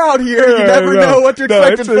wild crowd here. You never know what to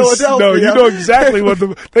expect in Philadelphia. No, you know exactly what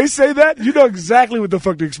they say that, you know exactly what the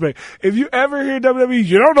fuck to expect. If you ever hear WWE,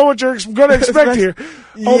 you don't know what you're going to expect here.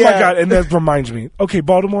 Oh my God. And that reminds me. Okay,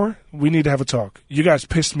 Baltimore, we need to have a talk. You guys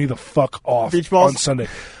pissed me the fuck off beach balls? On Sunday.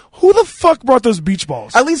 Who the fuck brought those beach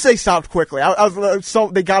balls? At least they stopped quickly.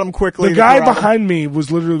 They got them quickly. The guy behind me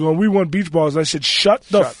was literally going, "We want beach balls." I said, "Shut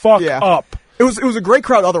the fuck up." It was a great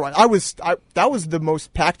crowd. Otherwise, that was the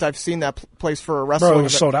most packed I've seen that place for a wrestling. Bro, it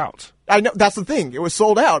was sold out. I know, that's the thing. It was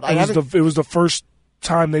sold out. It was the first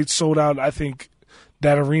time they'd sold out, I think,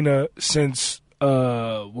 that arena since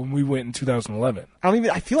when we went in 2011.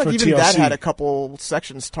 I feel like even TLC. That had a couple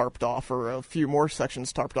sections tarped off, or a few more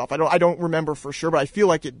sections tarped off. I don't remember for sure, but I feel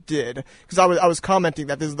like it did, because I was commenting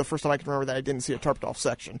that this is the first time I can remember that I didn't see a tarped off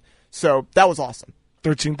section. So that was awesome.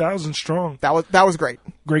 13,000 strong. That was great.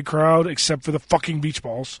 Great crowd, except for the fucking beach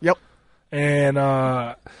balls. Yep. And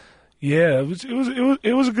it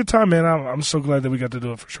was a good time, man. I'm so glad that we got to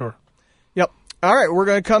do it for sure. Yep. All right, we're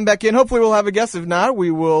going to come back in. Hopefully we'll have a guest. If not, we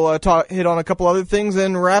will hit on a couple other things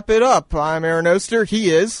and wrap it up. I'm Aaron Oster. He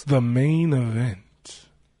is... The Main Event.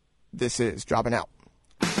 This is Dropping Out.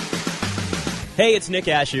 Hey, it's Nick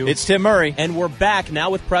Ashew. It's Tim Murray. And we're back now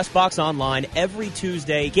with PressBox Online every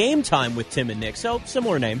Tuesday. Game Time with Tim and Nick. So,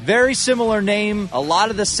 similar name. Very similar name. A lot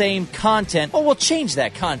of the same content. Well, we'll change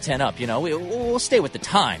that content up, We'll stay with the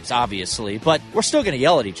times, obviously. But we're still going to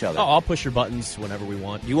yell at each other. Oh, I'll push your buttons whenever we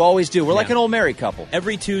want. You always do. We're like an old married couple.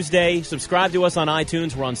 Every Tuesday, subscribe to us on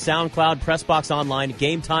iTunes. We're on SoundCloud, PressBox Online,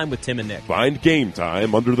 Game Time with Tim and Nick. Find Game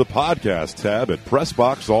Time under the podcast tab at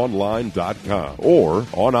PressBoxOnline.com or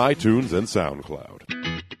on iTunes and SoundCloud.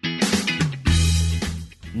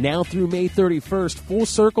 Now through May 31st, Full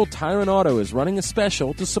Circle Tire and Auto is running a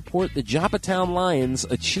special to support the Joppatown Lions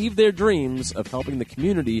achieve their dreams of helping the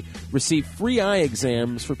community receive free eye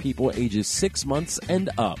exams for people ages 6 months and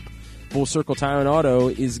up. Full Circle Tire and Auto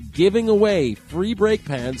is giving away free brake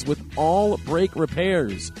pads with all brake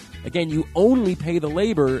repairs. Again, you only pay the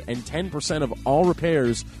labor, and 10% of all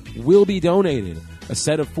repairs will be donated. A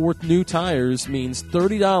set of 4 new tires means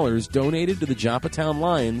 $30 donated to the Joppatown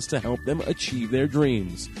Lions to help them achieve their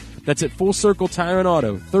dreams. That's at Full Circle Tire and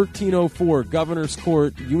Auto, 1304 Governor's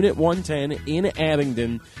Court, Unit 110 in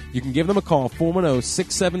Abingdon. You can give them a call,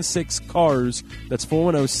 410-676-CARS. That's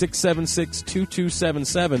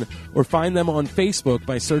 410-676-2277. Or find them on Facebook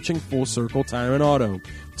by searching Full Circle Tire and Auto.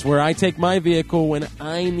 It's where I take my vehicle when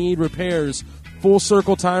I need repairs. Full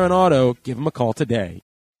Circle Tire and Auto. Give them a call today.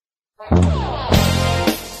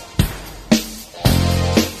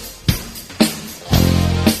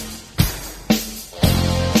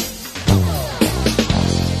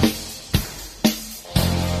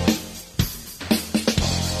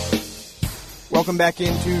 Welcome back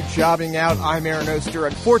into Jobbing Out. I'm Aaron Oster.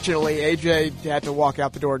 Unfortunately, AJ had to walk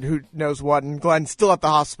out the door, who knows what, and Glenn's still at the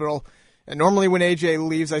hospital. And normally when AJ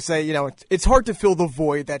leaves, I say, it's hard to fill the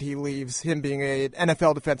void that he leaves, him being an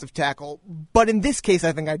NFL defensive tackle. But in this case,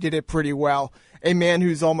 I think I did it pretty well. A man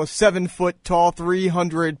who's almost 7 foot tall,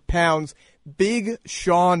 300 pounds, Big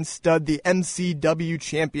Sean Studd, the MCW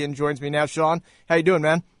champion, joins me now. Sean, how you doing,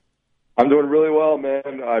 man? I'm doing really well,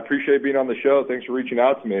 man. I appreciate being on the show. Thanks for reaching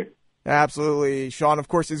out to me. Absolutely. Sean, of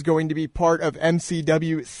course, is going to be part of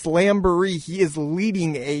MCW Slamboree. He is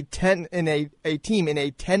leading a team in a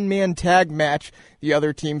 10-man tag match. The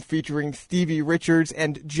other team featuring Stevie Richards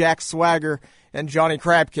and Jack Swagger, and Johnny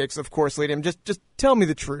Crabkicks, of course, lead him. Just tell me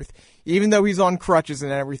the truth. Even though he's on crutches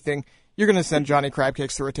and everything, you're going to send Johnny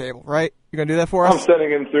Crabkicks through a table, right? You're going to do that for us? I'm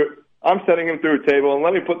sending him through a table, and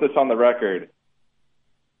let me put this on the record.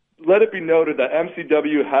 Let it be noted that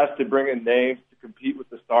MCW has to bring in names to compete with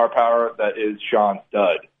the star power that is Sean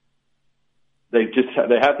Studd. They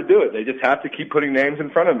have to do it. They just have to keep putting names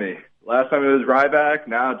in front of me. Last time it was Ryback,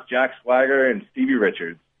 now it's Jack Swagger and Stevie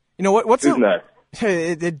Richards. You know what? Who's next?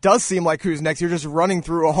 It does seem like who's next. You're just running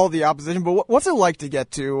through all the opposition. But what's it like to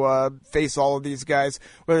get to face all of these guys,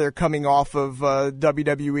 whether they're coming off of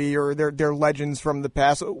WWE or they're legends from the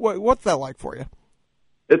past? What's that like for you?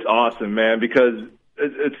 It's awesome, man, because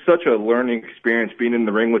it's such a learning experience being in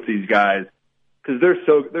the ring with these guys, because they're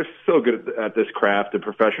so good at this craft of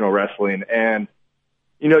professional wrestling. And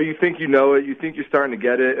you think you know it, you think you're starting to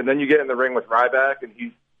get it, and then you get in the ring with Ryback, and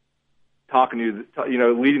he's talking to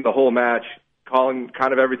you, leading the whole match, calling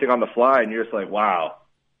kind of everything on the fly, and you're just like, wow.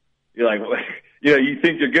 You're like, you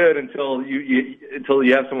think you're good until you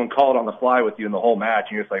have someone call it on the fly with you in the whole match,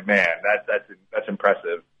 and you're just like, man, that's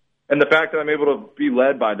impressive. And the fact that I'm able to be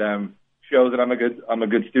led by them shows that I'm a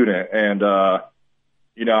good student, and I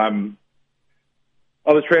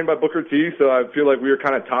was trained by Booker T, so I feel like we were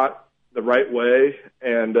kind of taught the right way,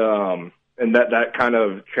 and that kind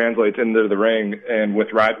of translates into the ring. And with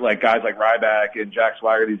guys like Ryback and Jack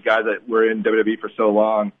Swagger, these guys that were in WWE for so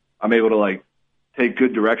long, I'm able to take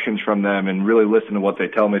good directions from them and really listen to what they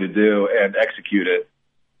tell me to do and execute it.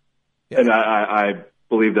 Yeah. And I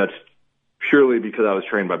believe that's purely because I was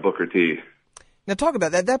trained by Booker T. Now, talk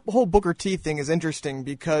about that. That whole Booker T thing is interesting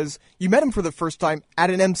because you met him for the first time at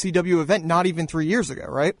an MCW event not even 3 years ago,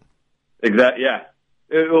 right? Exactly. Yeah,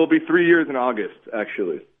 it will be 3 years in August,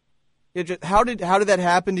 actually. Yeah, how did that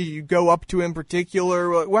happen? Did you go up to him in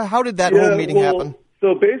particular? How did that whole meeting happen?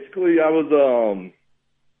 So basically, I was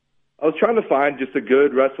trying to find just a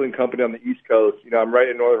good wrestling company on the East Coast. I'm right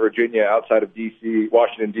in Northern Virginia, outside of D.C.,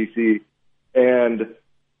 Washington D.C., and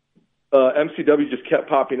MCW just kept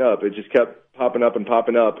popping up. It just kept popping up, and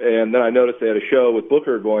then I noticed they had a show with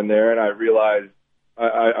Booker going there, and I realized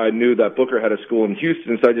I knew that Booker had a school in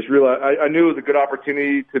Houston, so I just realized I knew it was a good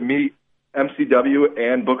opportunity to meet MCW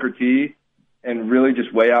and Booker T and really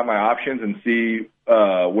just weigh out my options and see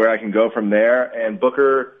where I can go from there. And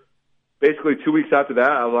Booker, basically 2 weeks after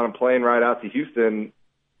that, I was on a plane ride out to Houston,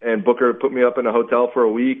 and Booker put me up in a hotel for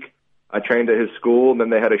a week. I trained at his school, and then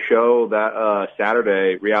they had a show that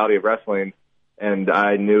Saturday, Reality of Wrestling, and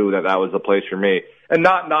I knew that was the place for me. And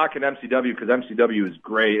not knocking MCW, because MCW is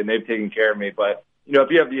great, and they've taken care of me. But, if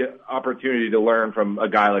you have the opportunity to learn from a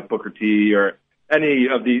guy like Booker T or any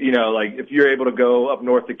of the, if you're able to go up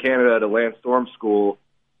north to Canada to Lance Storm School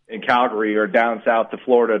in Calgary or down south to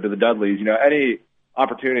Florida to the Dudleys, any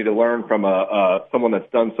opportunity to learn from someone that's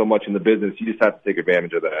done so much in the business, you just have to take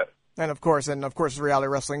advantage of that. And of course, Reality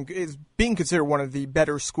Wrestling is being considered one of the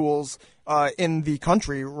better schools in the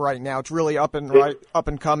country right now. It's really up and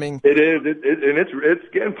coming. It is, and it's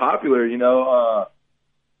getting popular.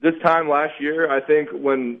 This time last year, I think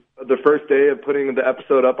when the first day of putting the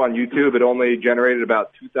episode up on YouTube, it only generated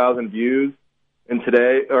about 2,000 views. And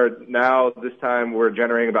now this time we're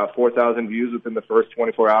generating about 4,000 views within the first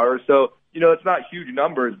 24 hours. So, it's not huge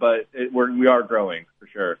numbers, but we are growing for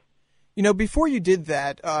sure. You know, before you did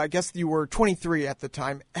that, I guess you were 23 at the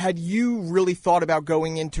time. Had you really thought about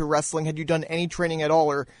going into wrestling? Had you done any training at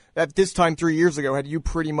all? Or at this time 3 years ago, had you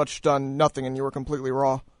pretty much done nothing and you were completely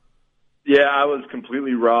raw? Yeah, I was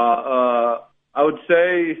completely raw. I would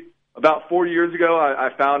say about 4 years ago, I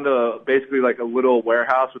found basically like a little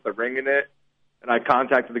warehouse with a ring in it, and I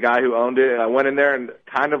contacted the guy who owned it, and I went in there and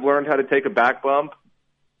kind of learned how to take a back bump.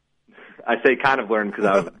 I say kind of learned because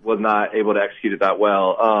I was not able to execute it that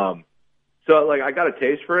well. So, like, I got a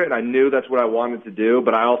taste for it, and I knew that's what I wanted to do,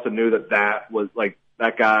 but I also knew that was, like,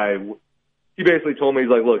 that guy, he basically told me, he's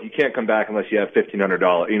like, look, you can't come back unless you have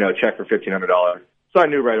 $1,500, check for $1,500. So I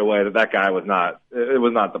knew right away that guy was not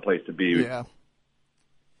the place to be. Yeah.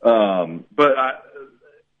 But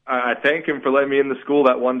I thank him for letting me in the school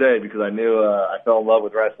that one day because I knew I fell in love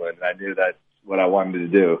with wrestling, and I knew that's what I wanted to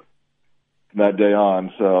do from that day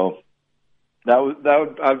on. So I would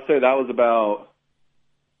say that was about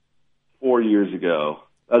 4 years ago.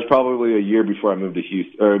 That was probably a year before I moved to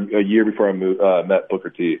Houston, or a year before I met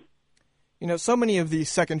Booker T. You know, so many of these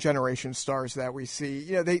second-generation stars that we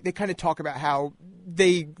see, they kind of talk about how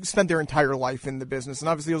they spent their entire life in the business. And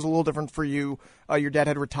obviously it was a little different for you. Your dad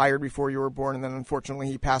had retired before you were born, and then unfortunately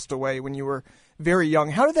he passed away when you were very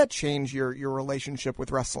young. How did that change your relationship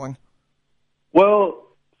with wrestling? Well,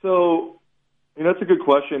 so that's a good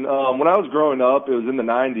question. When I was growing up, it was in the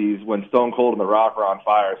 90s when Stone Cold and The Rock were on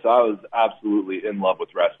fire, so I was absolutely in love with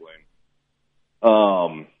wrestling.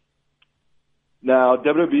 Now,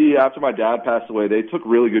 WWE, after my dad passed away, they took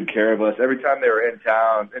really good care of us. Every time they were in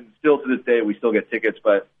town, and still to this day we still get tickets,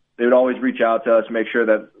 but they would always reach out to us, make sure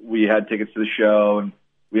that we had tickets to the show and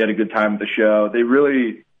we had a good time at the show. They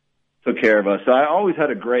really took care of us. So I always had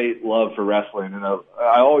a great love for wrestling, and I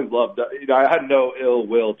always loved I had no ill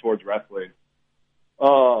will towards wrestling.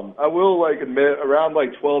 I will admit, around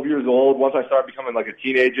 12 years old, once I started becoming a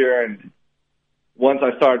teenager, and once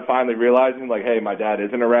I started finally realizing hey, my dad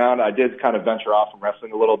isn't around, I did kind of venture off from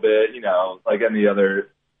wrestling a little bit. Like any other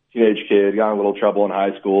teenage kid, got in a little trouble in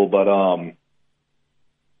high school, but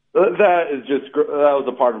that was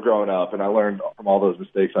a part of growing up, and I learned from all those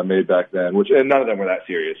mistakes I made back then, and none of them were that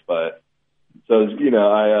serious. But so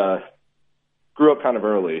I grew up kind of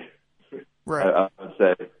early, right? I would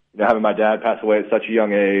say. Having my dad pass away at such a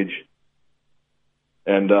young age.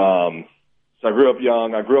 And so I grew up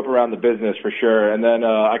young. I grew up around the business for sure. And then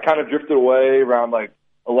I kind of drifted away around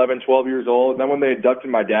 11, 12 years old. And then when they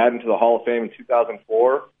inducted my dad into the Hall of Fame in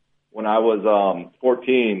 2004, when I was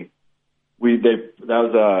 14, that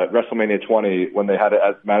was WrestleMania 20 when they had it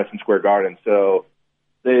at Madison Square Garden. So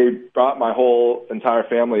they brought my whole entire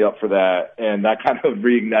family up for that. And that kind of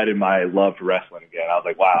reignited my love for wrestling again. I was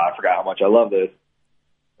like, wow, I forgot how much I love this.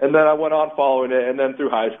 And then I went on following it, and then through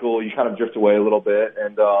high school, you kind of drift away a little bit.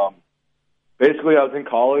 And basically, I was in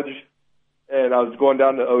college, and I was going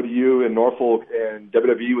down to ODU in Norfolk, and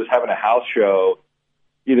WWE was having a house show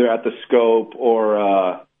either at the Scope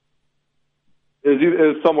or it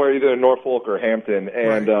was somewhere either in Norfolk or Hampton,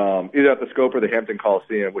 and either at the Scope or the Hampton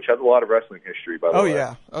Coliseum, which has a lot of wrestling history, by the way.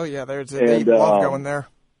 Oh, yeah. They love going there.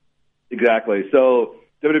 Exactly. So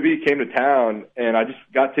WWE came to town, and I just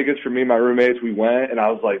got tickets for me and my roommates. We went, and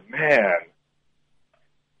I was like, man,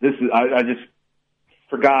 I just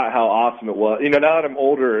forgot how awesome it was. Now that I'm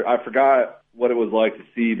older, I forgot what it was like to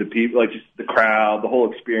see the people, just the crowd, the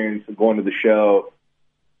whole experience of going to the show.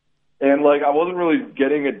 And, I wasn't really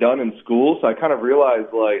getting it done in school, so I kind of realized,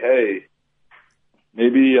 hey,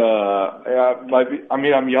 maybe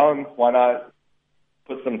I'm young. Why not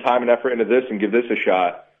put some time and effort into this and give this a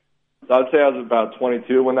shot? So I'd say I was about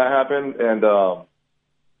 22 when that happened, and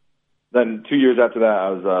then 2 years after that, I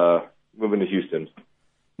was moving to Houston.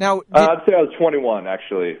 Now, I'd say I was 21,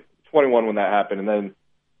 actually. 21 when that happened, and then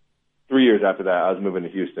 3 years after that, I was moving to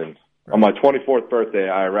Houston. Right. On my 24th birthday,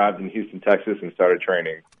 I arrived in Houston, Texas, and started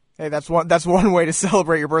training. Hey, that's one way to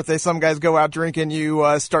celebrate your birthday. Some guys go out drinking.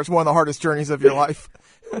 You start one of the hardest journeys of your life.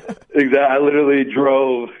 Exactly. I literally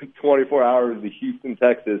drove 24 hours to Houston,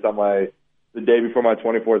 Texas on the day before my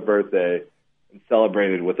 24th birthday and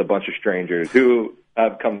celebrated with a bunch of strangers who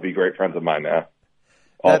have come to be great friends of mine now,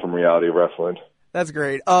 all from Reality of Wrestling. That's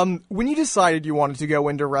great. When you decided you wanted to go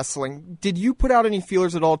into wrestling, did you put out any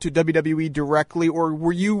feelers at all to WWE directly, or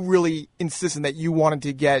were you really insistent that you wanted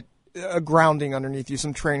to get a grounding underneath you,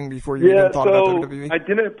 some training before you even thought about WWE? I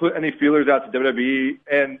didn't put any feelers out to WWE,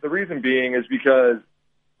 and the reason being is because,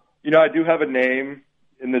 I do have a name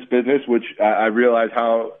in this business, which I realize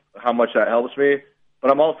how much that helps me,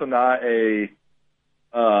 but I'm also not a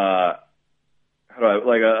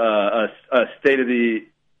state of the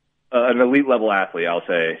an elite level athlete, I'll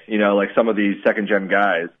say, like some of these second gen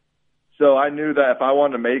guys. So I knew that if I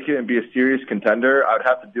wanted to make it and be a serious contender, I would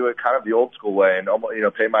have to do it kind of the old school way and,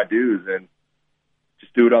 pay my dues and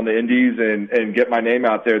just do it on the indies and get my name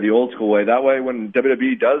out there the old school way. That way, when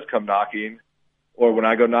WWE does come knocking, or when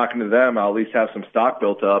I go knocking to them, I'll at least have some stock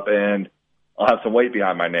built up and I'll have some weight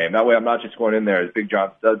behind my name. That way, I'm not just going in there as Big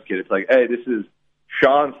John Stud's kid. It's like, hey, this is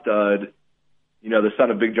Sean Stud, the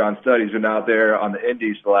son of Big John Stud. He's been out there on the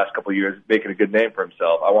indies for the last couple of years, making a good name for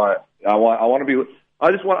himself. I want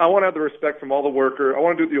to have the respect from all the workers. I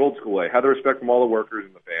want to do it the old school way. Have the respect from all the workers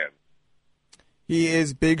and the fans. He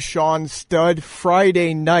is Big Sean Stud.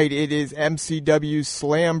 Friday night, it is MCW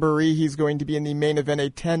Slamboree. He's going to be in the main event, a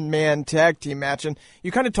 10-man tag team match. And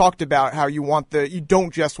you kind of talked about how you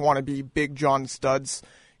don't just want to be Big John Stud's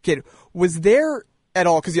kid. Was there at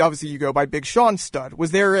all, because obviously you go by Big Sean Stud,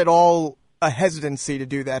 was there at all a hesitancy to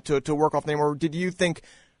do that, to work off the name? Or did you think,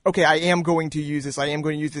 okay, I am going to use this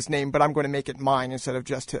name, but I'm going to make it mine instead of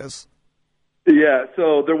just his? Yeah,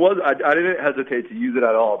 so there was. I didn't hesitate to use it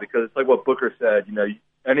at all because it's like what Booker said.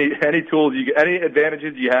 Any tools, any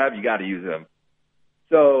advantages you have, you got to use them.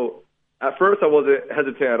 So at first, I wasn't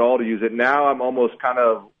hesitant at all to use it. Now I'm almost kind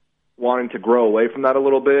of wanting to grow away from that a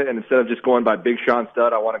little bit, and instead of just going by Big Sean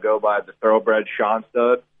Stud, I want to go by the thoroughbred Sean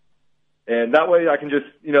Stud. And that way, I can just,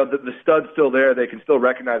 the stud's still there. They can still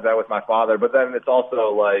recognize that with my father. But then it's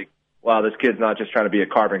also like, wow, this kid's not just trying to be a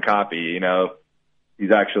carbon copy.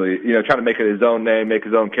 He's actually, trying to make it his own name, make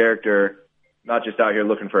his own character, not just out here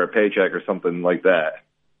looking for a paycheck or something like that.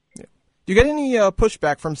 Yeah. Do you get any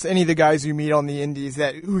pushback from any of the guys you meet on the indies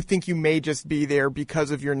who think you may just be there because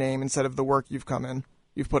of your name instead of the work you've put in?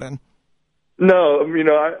 No,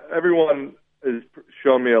 everyone has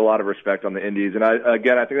shown me a lot of respect on the indies, and I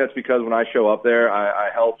think that's because when I show up there, I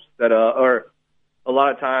help set up, or a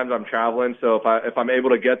lot of times I'm traveling, so if I'm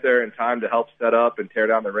able to get there in time to help set up and tear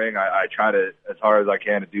down the ring, I try to as hard as I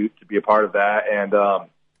can to be a part of that. And I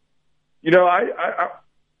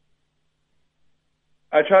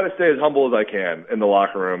try to stay as humble as I can in the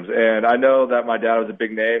locker rooms. And I know that my dad was a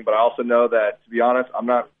big name, but I also know that, to be honest, I'm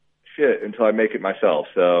not shit until I make it myself.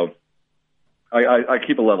 So I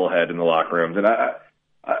keep a level head in the locker rooms. And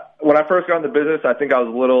when I first got into business, I think I was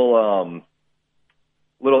a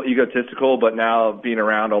little egotistical, but now being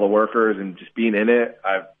around all the workers and just being in it,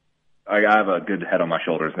 I have a good head on my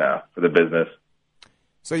shoulders now for the business.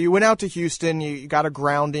 So you went out to Houston, you got a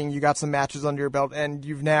grounding, you got some matches under your belt, and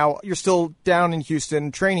you're still down in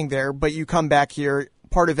Houston training there, but you come back here,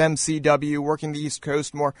 part of MCW, working the East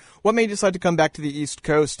Coast more. What made you decide to come back to the East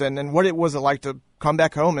Coast, and what was it like to come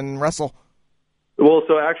back home and wrestle? Well,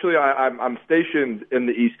 so actually I'm stationed in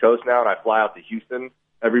the East Coast now, and I fly out to Houston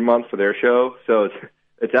every month for their show, so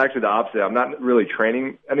it's actually the opposite. I'm not really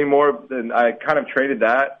training anymore, and I kind of traded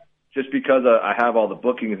that just because I have all the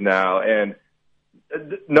bookings now, and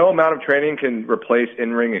no amount of training can replace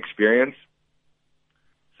in-ring experience.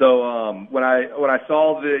 So when I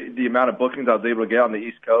saw the amount of bookings I was able to get on the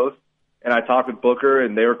East Coast, and I talked with Booker,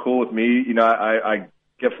 and they were cool with me, I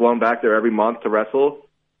get flown back there every month to wrestle.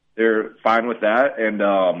 They're fine with that, and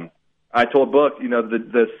I told Book,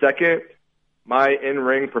 the second my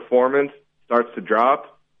in-ring performance starts to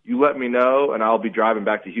drop, you let me know, and I'll be driving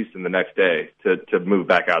back to Houston the next day to move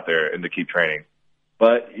back out there and to keep training.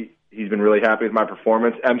 But he's been really happy with my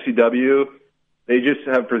performance. MCW, they just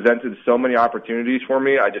have presented so many opportunities for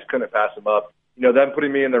me. I just couldn't pass them up. Them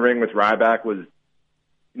putting me in the ring with Ryback was,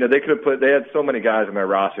 they had so many guys on their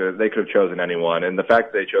roster, they could have chosen anyone. And the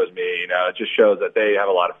fact that they chose me, it just shows that they have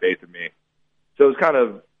a lot of faith in me. So it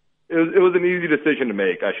was an easy decision to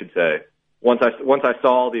make, I should say. Once I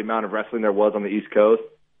saw the amount of wrestling there was on the East Coast,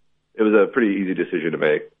 it was a pretty easy decision to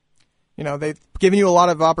make. They've given you a lot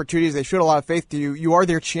of opportunities. They showed a lot of faith to you. You are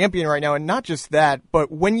their champion right now, and not just that,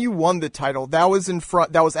 but when you won the title, that was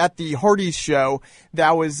at the Hardy's show.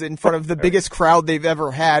 That was in front of the biggest crowd they've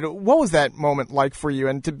ever had. What was that moment like for you,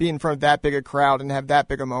 and to be in front of that big a crowd and have that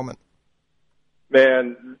big a moment?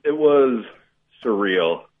 Man, it was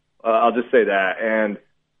surreal. I'll just say that. And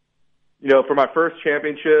for my first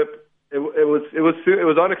championship, it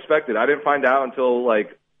was unexpected. I didn't find out until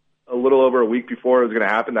a little over a week before it was going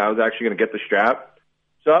to happen that I was actually going to get the strap.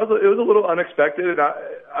 So it was a little unexpected, and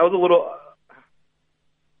I was a little,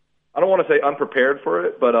 I don't want to say unprepared for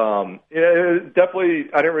it, but it definitely,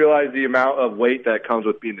 I didn't realize the amount of weight that comes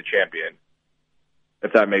with being the champion,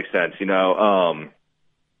 if that makes sense. Now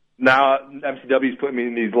MCW's putting me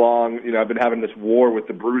in these long, I've been having this war with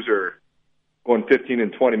the Bruiser going 15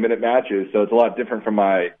 and 20-minute matches, so it's a lot different from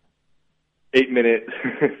my 8-minute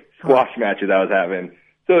squash matches I was having.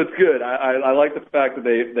 So it's good. I like the fact that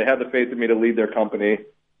they have the faith in me to lead their company.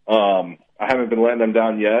 I haven't been letting them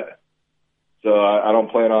down yet. So I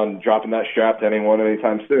don't plan on dropping that strap to anyone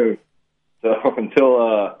anytime soon.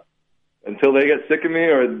 So until they get sick of me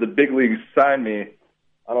or the big leagues sign me,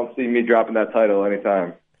 I don't see me dropping that title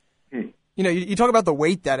anytime. You know, you talk about the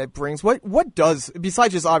weight that it brings. What does,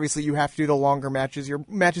 besides just obviously you have to do the longer matches, your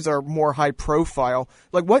matches are more high profile.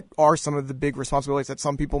 Like, what are some of the big responsibilities that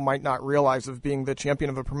some people might not realize of being the champion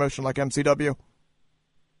of a promotion like MCW?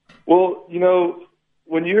 Well, you know,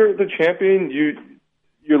 when you're the champion,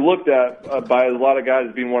 you're looked at by a lot of guys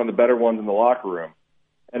as being one of the better ones in the locker room.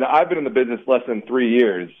 And I've been in the business less than 3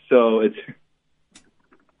 years, so it's.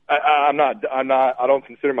 I don't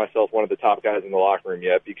consider myself one of the top guys in the locker room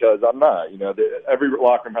yet because I'm not. You know, every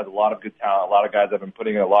locker room has a lot of good talent. A lot of guys have been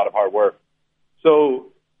putting in a lot of hard work. So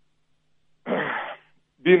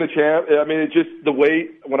being the champ, I mean, it just the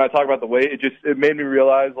weight. When I talk about the weight, it made me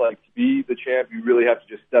realize like to be the champ, you really have to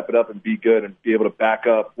just step it up and be good and be able to back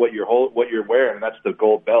up what you're wearing, and that's the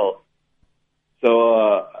gold belt.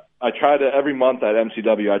 So I try to every month at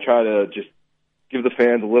MCW, I try to just give the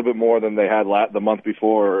fans a little bit more than they had the month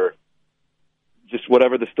before, or just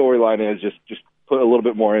whatever the storyline is, just put a little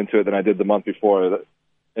bit more into it than I did the month before,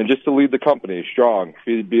 and just to lead the company strong,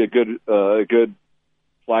 be a good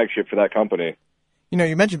flagship for that company. You know,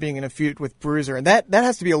 you mentioned being in a feud with Bruiser, and that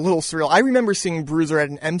has to be a little surreal. I remember seeing Bruiser at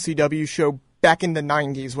an MCW show back in the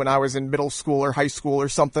 90s when I was in middle school or high school or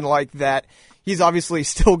something like that. He's obviously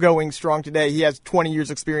still going strong today. He has 20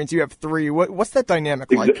 years experience. You have 3. What's that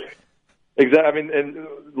dynamic like? Exactly. I mean, and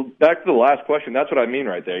back to the last question, that's what I mean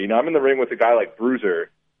right there. You know, I'm in the ring with a guy like Bruiser,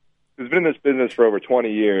 who's been in this business for over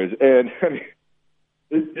 20 years, and I mean,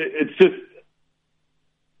 it's just,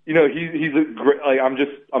 you know, he's a great. Like,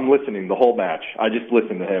 I'm listening the whole match. I just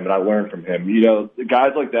listen to him and I learn from him. You know,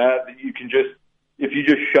 guys like that, you can just, if you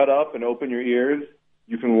just shut up and open your ears,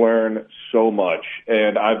 you can learn so much.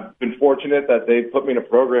 And I've been fortunate that they put me in a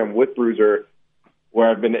program with Bruiser where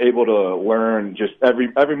I've been able to learn just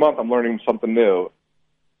every month I'm learning something new.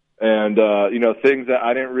 And, you know, things that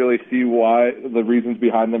I didn't really see why, the reasons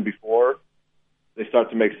behind them before, they start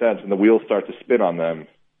to make sense and the wheels start to spin on them.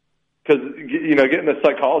 Because, you know, getting the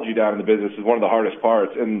psychology down in the business is one of the hardest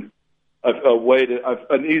parts. And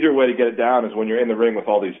an easier way to get it down is when you're in the ring with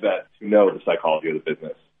all these vets who know the psychology of the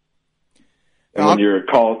business. And when you're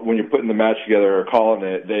putting the match together or calling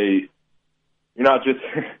it, you're not just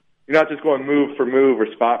going move for move or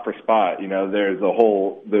spot for spot. You know, there's a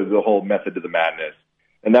whole method to the madness,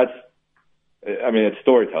 and it's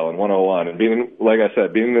storytelling 101. And being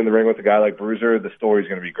in the ring with a guy like Bruiser, the story's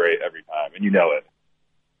going to be great every time, and you know it.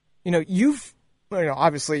 You know,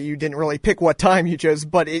 obviously you didn't really pick what time you chose,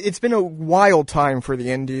 but it's been a wild time for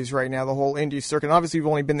the indies right now, the whole indie circuit. And obviously you've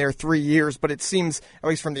only been there 3 years, but it seems, at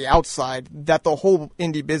least from the outside, that the whole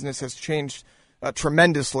indie business has changed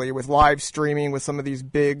tremendously with live streaming, with some of these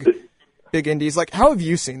big indies. Like, how have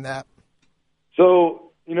you seen that?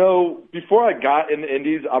 So, you know, before I got in the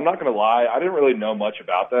indies, I'm not going to lie, I didn't really know much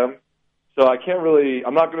about them. So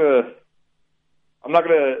I'm not going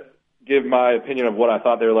to give my opinion of what I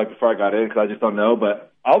thought they were like before I got in, because I just don't know.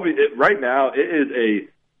 But right now, it is a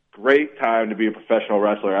great time to be a professional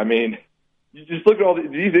wrestler. I mean, you just look at all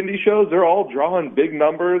these indie shows, they're all drawing big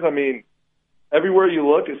numbers. I mean, everywhere you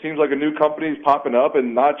look, it seems like a new company's popping up,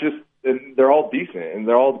 and they're all decent, and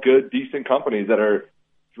they're all good, decent companies that are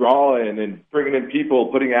drawing and bringing in people,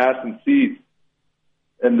 putting ass in seats.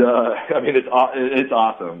 And, I mean, it's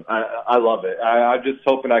awesome. I love it. I'm just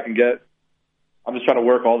hoping I'm just trying to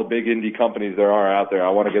work all the big indie companies there are out there. I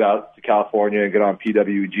want to get out to California and get on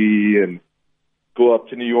PWG and go up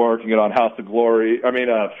to New York and get on House of Glory.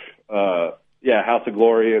 House of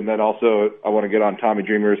Glory. And then also I want to get on Tommy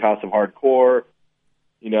Dreamer's House of Hardcore.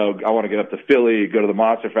 You know, I want to get up to Philly, go to the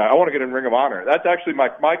Monster Factory. I want to get in Ring of Honor. That's actually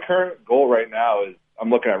my current goal right now is I'm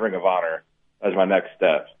looking at Ring of Honor as my next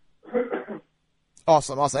step.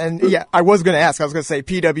 Awesome. And yeah, I was going to say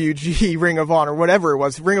PWG, Ring of Honor, whatever it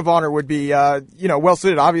was. Ring of Honor would be, well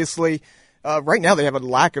suited. Obviously, right now they have a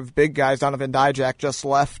lack of big guys. Donovan Dijak just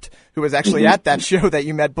left, who was actually at that show that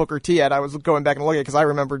you met Booker T at. I was going back and looking because I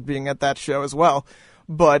remembered being at that show as well.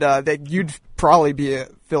 But that you'd probably be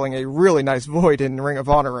filling a really nice void in Ring of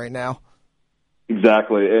Honor right now.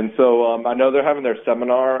 Exactly. And so I know they're having their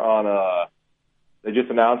seminar on, they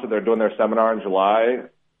just announced that they're doing their seminar in July,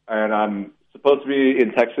 and I'm supposed to be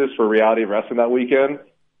in Texas for Reality Wrestling that weekend.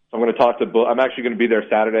 So I'm going to talk to I'm actually going to be there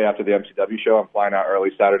Saturday after the MCW show. I'm flying out early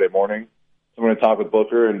Saturday morning. So I'm going to talk with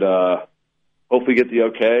Booker and hopefully get the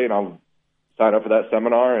okay, and I'll sign up for that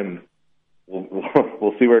seminar, and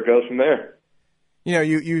we'll see where it goes from there. You know,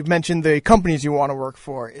 you mentioned the companies you want to work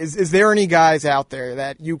for. Is there any guys out there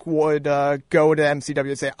that you would go to MCW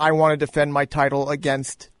and say, I want to defend my title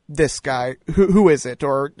against this guy? Who is it,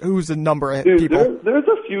 or who's the number of people? There's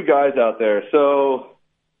a few guys out there. So,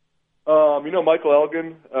 Michael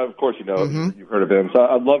Elgin. Of course, you've heard of him. So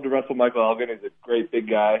I'd love to wrestle Michael Elgin. He's a great big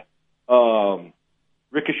guy.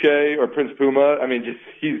 Ricochet or Prince Puma. I mean, just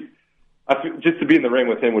to be in the ring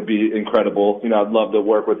with him would be incredible. I'd love to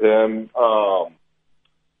work with him.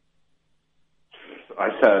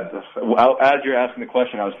 I said, as you're asking the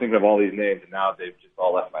question, I was thinking of all these names, and now they've just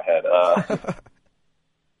all left my head.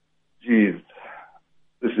 Jeez,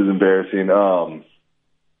 this is embarrassing.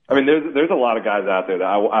 There's a lot of guys out there that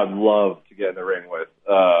I'd love to get in the ring with.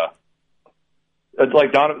 It's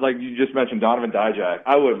like like you just mentioned, Donovan Dijak.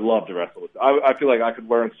 I would love to wrestle with him. I feel like I could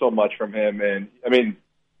learn so much from him, and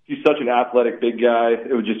he's such an athletic big guy.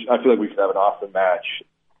 I feel like we could have an awesome match.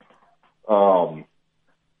 All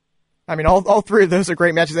three of those are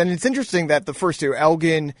great matches, and it's interesting that the first two,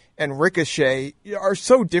 Elgin and Ricochet, are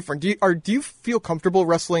so different. Do you feel comfortable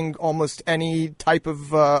wrestling almost any type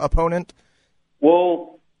of opponent?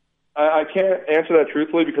 Well, I can't answer that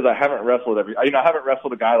truthfully because I haven't wrestled I haven't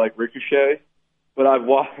wrestled a guy like Ricochet, but I've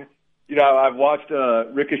watched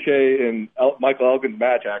Ricochet and Michael Elgin's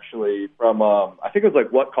match actually from I think it was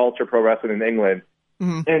like What Culture Pro Wrestling in England,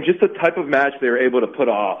 and just the type of match they were able to put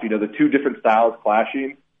off. The two different styles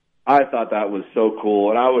clashing. I thought that was so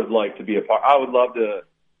cool, and I would like to be a part. I'd love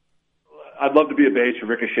to be a base for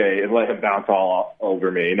Ricochet and let him bounce all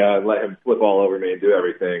over me, and let him flip all over me and do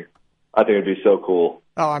everything. I think it'd be so cool.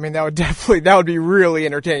 Oh, that would be really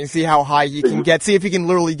entertaining. See how high he can get. See if he can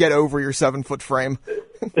literally get over your 7-foot frame.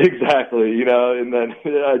 Exactly, and then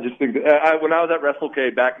I just think that when I was at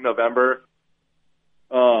WrestleCade back in November,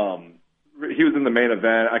 he was in the main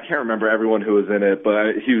event. I can't remember everyone who was in it,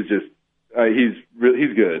 but he was just. He's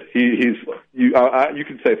good. You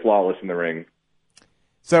could say flawless in the ring.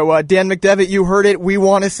 So Dan McDevitt, you heard it. We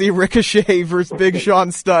want to see Ricochet versus Big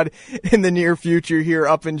Sean Studd in the near future here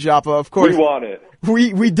up in Joppa. Of course, we want it.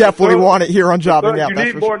 We definitely want it here on Joppa. You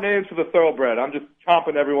need more names for the thoroughbred. I'm just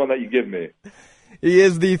chomping everyone that you give me. He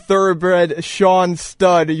is the thoroughbred Sean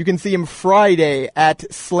Studd. You can see him Friday at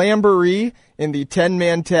Slamboree in the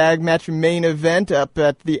 10-man tag match main event up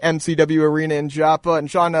at the MCW Arena in Joppa.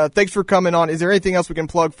 And Sean, thanks for coming on. Is there anything else we can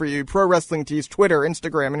plug for you? Pro Wrestling Tees, Twitter,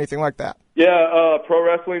 Instagram, anything like that? Yeah, Pro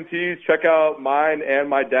Wrestling Tees. Check out mine and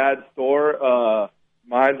my dad's store.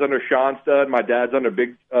 Mine's under Sean Studd. My dad's under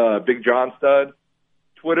Big John Studd.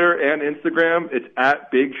 Twitter and Instagram, it's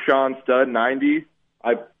at Big Sean Studd 90.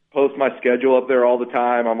 I post my schedule up there all the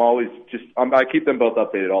time. I keep them both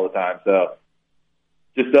updated all the time. So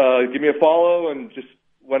just give me a follow, and just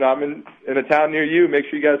when I'm in a town near you, make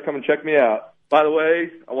sure you guys come and check me out. By the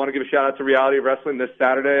way, I want to give a shout out to Reality of Wrestling this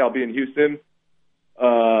Saturday. I'll be in Houston.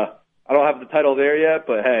 I don't have the title there yet,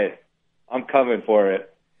 but hey, I'm coming for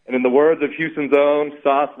it. And in the words of Houston's own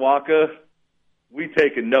Sauce Waka, we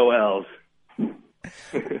taking no L's.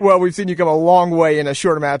 Well, we've seen you come a long way in a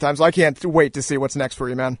short amount of time, so I can't wait to see what's next for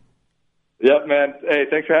you, man. Yep, man. Hey,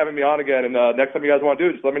 thanks for having me on again, and next time you guys want to do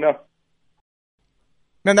it, just let me know.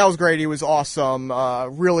 Man, that was great. He was awesome.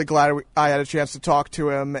 Really glad I had a chance to talk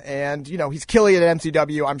to him, and, he's killing it at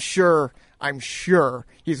MCW. I'm sure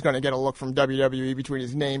he's going to get a look from WWE between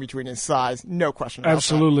his name, between his size. No question about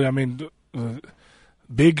Absolutely. that.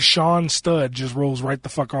 Big Sean Studd just rolls right the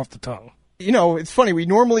fuck off the tongue. It's funny. We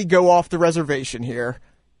normally go off the reservation here.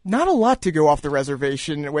 Not a lot to go off the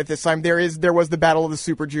reservation with this time. There was the Battle of the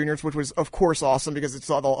Super Juniors, which was, of course, awesome because it's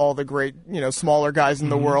all the great, smaller guys in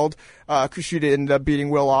the world. Kushida ended up beating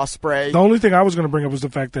Will Ospreay. The only thing I was going to bring up was the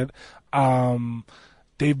fact that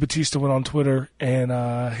Dave Bautista went on Twitter and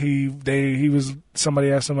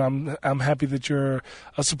somebody asked him, I'm happy that you're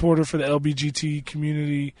a supporter for the LGBT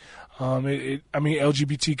community.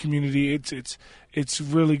 LGBT community. It's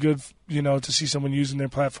really good, to see someone using their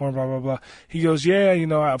platform, blah, blah, blah. He goes, yeah,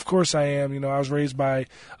 of course I am. I was raised by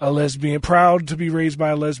a lesbian, proud to be raised by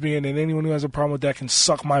a lesbian, and anyone who has a problem with that can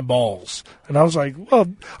suck my balls. And I was like,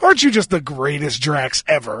 well, aren't you just the greatest Drax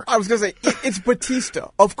ever? I was going to say, it's Batista.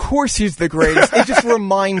 Of course he's the greatest. It just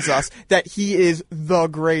reminds us that he is the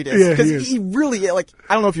greatest. Yeah, because he really, I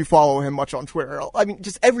don't know if you follow him much on Twitter. I mean,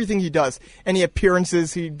 just everything he does, any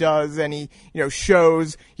appearances he does, any,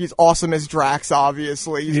 shows, he's awesome as Drax,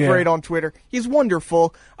 obviously. He's great on Twitter. He's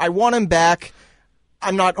wonderful. I want him back.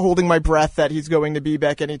 I'm not holding my breath that he's going to be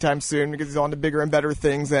back anytime soon because he's on to bigger and better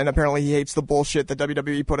things, and apparently he hates the bullshit that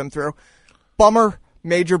WWE put him through. Bummer.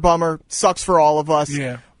 Major bummer. Sucks for all of us.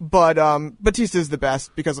 Yeah. But Batista's the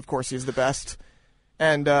best because, of course, he's the best.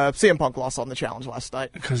 And CM Punk lost on the challenge last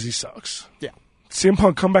night. Because he sucks. Yeah. CM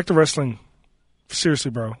Punk, come back to wrestling. Seriously,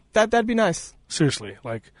 bro. That'd be nice. Seriously.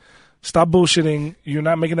 Stop bullshitting. You're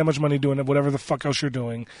not making that much money doing it, whatever the fuck else you're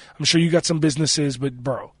doing. I'm sure you got some businesses, but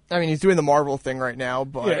bro. I mean, he's doing the Marvel thing right now,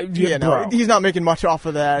 but bro. he's not making much off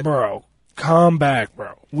of that. Bro, come back,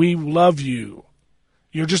 bro. We love you.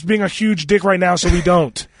 You're just being a huge dick right now, so we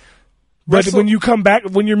don't. But when you come back,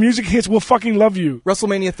 when your music hits, we'll fucking love you.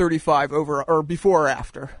 WrestleMania 35 over or before or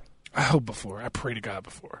after? I hope before. I pray to God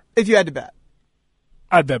before. If you had to bet.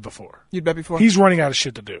 I'd bet before. You'd bet before? He's running out of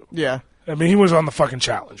shit to do. Yeah. I mean, he was on the fucking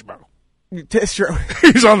challenge, bro. It's true.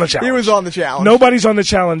 He's on the challenge. He was on the challenge. Nobody's on the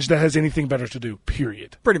challenge that has anything better to do,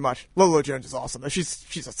 period. Pretty much. Lolo Jones is awesome. She's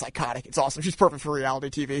a psychotic. It's awesome. She's perfect for reality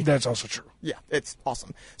TV. That's also true. Yeah, it's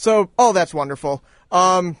awesome. So, that's wonderful.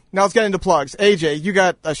 Now let's get into plugs. AJ, you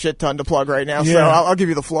got a shit ton to plug right now, so I'll give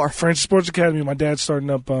you the floor. Francis Sports Academy. My dad's starting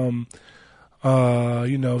up,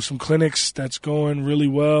 some clinics that's going really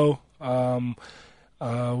well.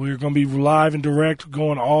 We're going to be live and direct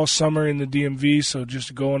going all summer in the DMV, so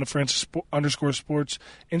just go on the Francis_Sports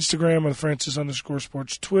Instagram or the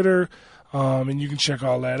Francis_Sports Twitter, and you can check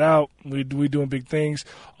all that out. We doing big things.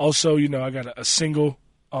 Also, I got a single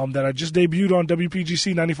that I just debuted on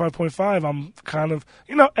WPGC 95.5. I'm kind of,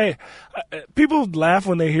 people laugh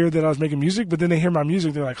when they hear that I was making music, but then they hear my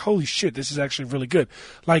music, they're like, holy shit, this is actually really good.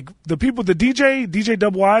 Like, the DJ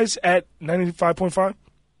Dubwise at 95.5,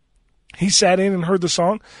 he sat in and heard the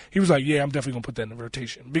song. He was like, yeah, I'm definitely going to put that in the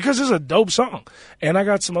rotation because it's a dope song. And I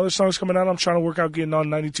got some other songs coming out. I'm trying to work out getting on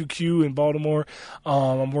 92Q in Baltimore.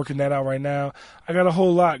 I'm working that out right now. I got a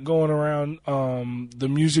whole lot going around the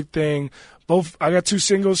music thing. I got 2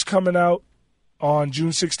 singles coming out on June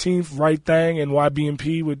 16th, Right Thing and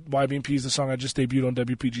YBMP. With YBMP is the song I just debuted on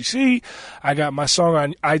WPGC. I got my song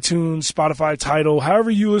on iTunes, Spotify, Tidal.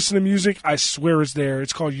 However you listen to music, I swear it's there.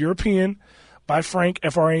 It's called European by Frank,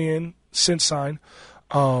 F-R-A-N. Synth sign.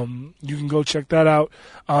 You can go check that out.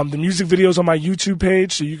 The music video's on my YouTube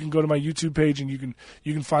page, so you can go to my YouTube page and you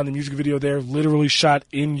can find the music video there, literally shot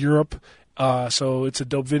in Europe. So it's a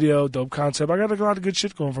dope video, dope concept. I got a lot of good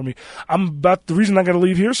shit going for me. The reason I got to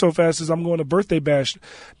leave here so fast is I'm going to Birthday Bash,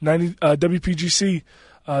 WPGC.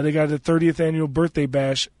 They got the 30th annual Birthday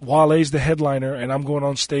Bash. Wale's the headliner, and I'm going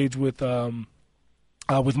on stage with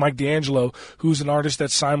Mike D'Angelo, who's an artist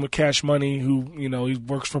that signed with Cash Money, who, he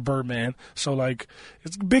works for Birdman. So,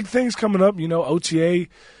 it's big things coming up. OTA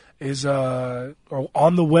is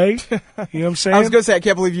on the way. You know what I'm saying? I was going to say, I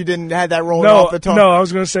can't believe you didn't have that rolling off the tongue. No, I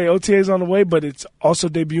was going to say OTA is on the way, but it's also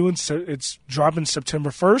debuting. It's dropping September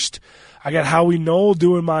 1st. I got Howie Knoll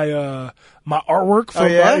doing my my artwork for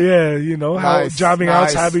Nice, Jobbing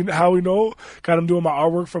Out's Howie Knoll. Got him doing my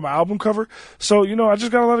artwork for my album cover. So, I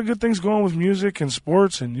just got a lot of good things going with music and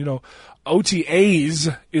sports, and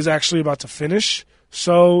OTAs is actually about to finish.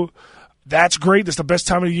 So that's great. That's the best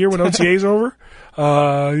time of the year when OTA's over.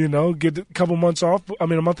 Get a couple months off. I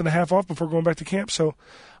mean, a month and a half off before going back to camp. So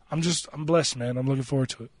I'm blessed, man. I'm looking forward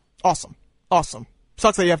to it. Awesome.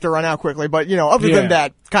 Sucks that you have to run out quickly, but, other than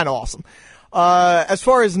that, kind of awesome. As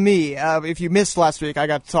far as me, if you missed last week, I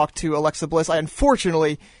got to talk to Alexa Bliss. I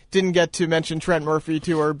unfortunately didn't get to mention Trent Murphy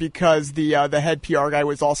to her because the head PR guy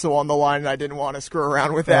was also on the line, and I didn't want to screw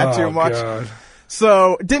around with that too much. God.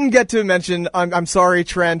 So, didn't get to mention, I'm sorry,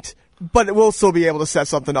 Trent, but we'll still be able to set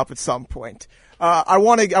something up at some point. I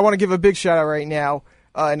want to give a big shout out right now.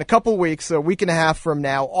 In a couple weeks, a week and a half from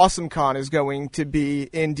now, AwesomeCon is going to be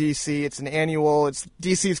in D.C. It's an annual. It's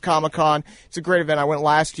DC's Comic-Con. It's a great event. I went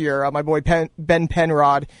last year. My boy Ben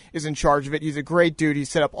Penrod is in charge of it. He's a great dude. He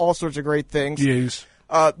set up all sorts of great things. Yes.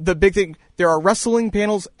 The big thing, there are wrestling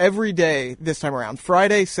panels every day this time around.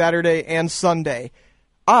 Friday, Saturday, and Sunday.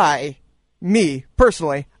 Me,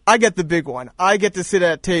 personally, I get the big one. I get to sit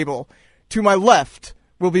at a table. To my left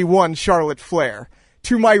will be one Charlotte Flair.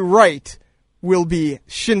 To my right will be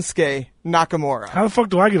Shinsuke Nakamura. How the fuck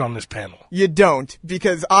do I get on this panel? You don't,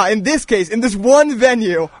 because in this case, in this one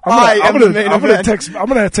venue, I'm the main event. I'm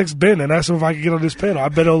gonna text Ben and ask him if I can get on this panel. I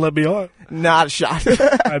bet he'll let me on. Not a shot.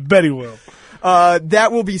 I bet he will.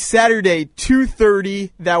 That will be Saturday,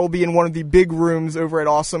 2:30. That will be in one of the big rooms over at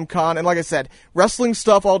AwesomeCon. And like I said, wrestling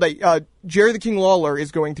stuff all day. Jerry the King Lawler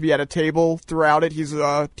is going to be at a table throughout it. He's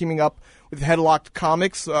teaming up with Headlocked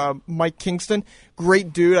Comics, Mike Kingston.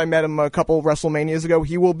 Great dude. I met him a couple WrestleManias ago.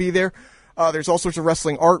 He will be there. There's all sorts of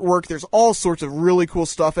wrestling artwork. There's all sorts of really cool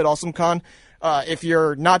stuff at AwesomeCon. If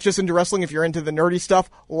you're not just into wrestling, if you're into the nerdy stuff,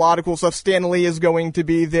 a lot of cool stuff. Stan Lee is going to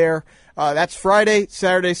be there. That's Friday,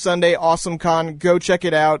 Saturday, Sunday, AwesomeCon. Go check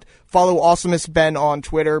it out. Follow Awesomest Ben on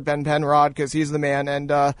Twitter, Ben Penrod, because he's the man.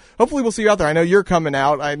 And hopefully we'll see you out there. I know you're coming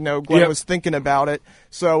out. I know Glenn was thinking about it.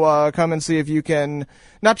 So come and see if you can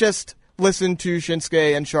not just listen to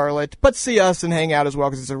Shinsuke and Charlotte, but see us and hang out as well,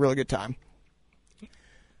 because it's a really good time.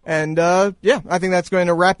 And, I think that's going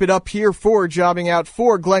to wrap it up here for Jobbing Out,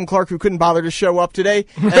 for Glenn Clark, who couldn't bother to show up today,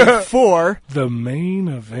 and for the main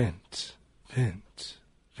event. Vint.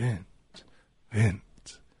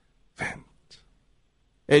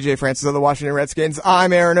 AJ Francis of the Washington Redskins.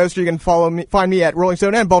 I'm Aaron Oster. You can find me at Rolling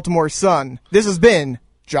Stone and Baltimore Sun. This has been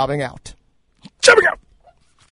Jobbing Out. Jobbing Out!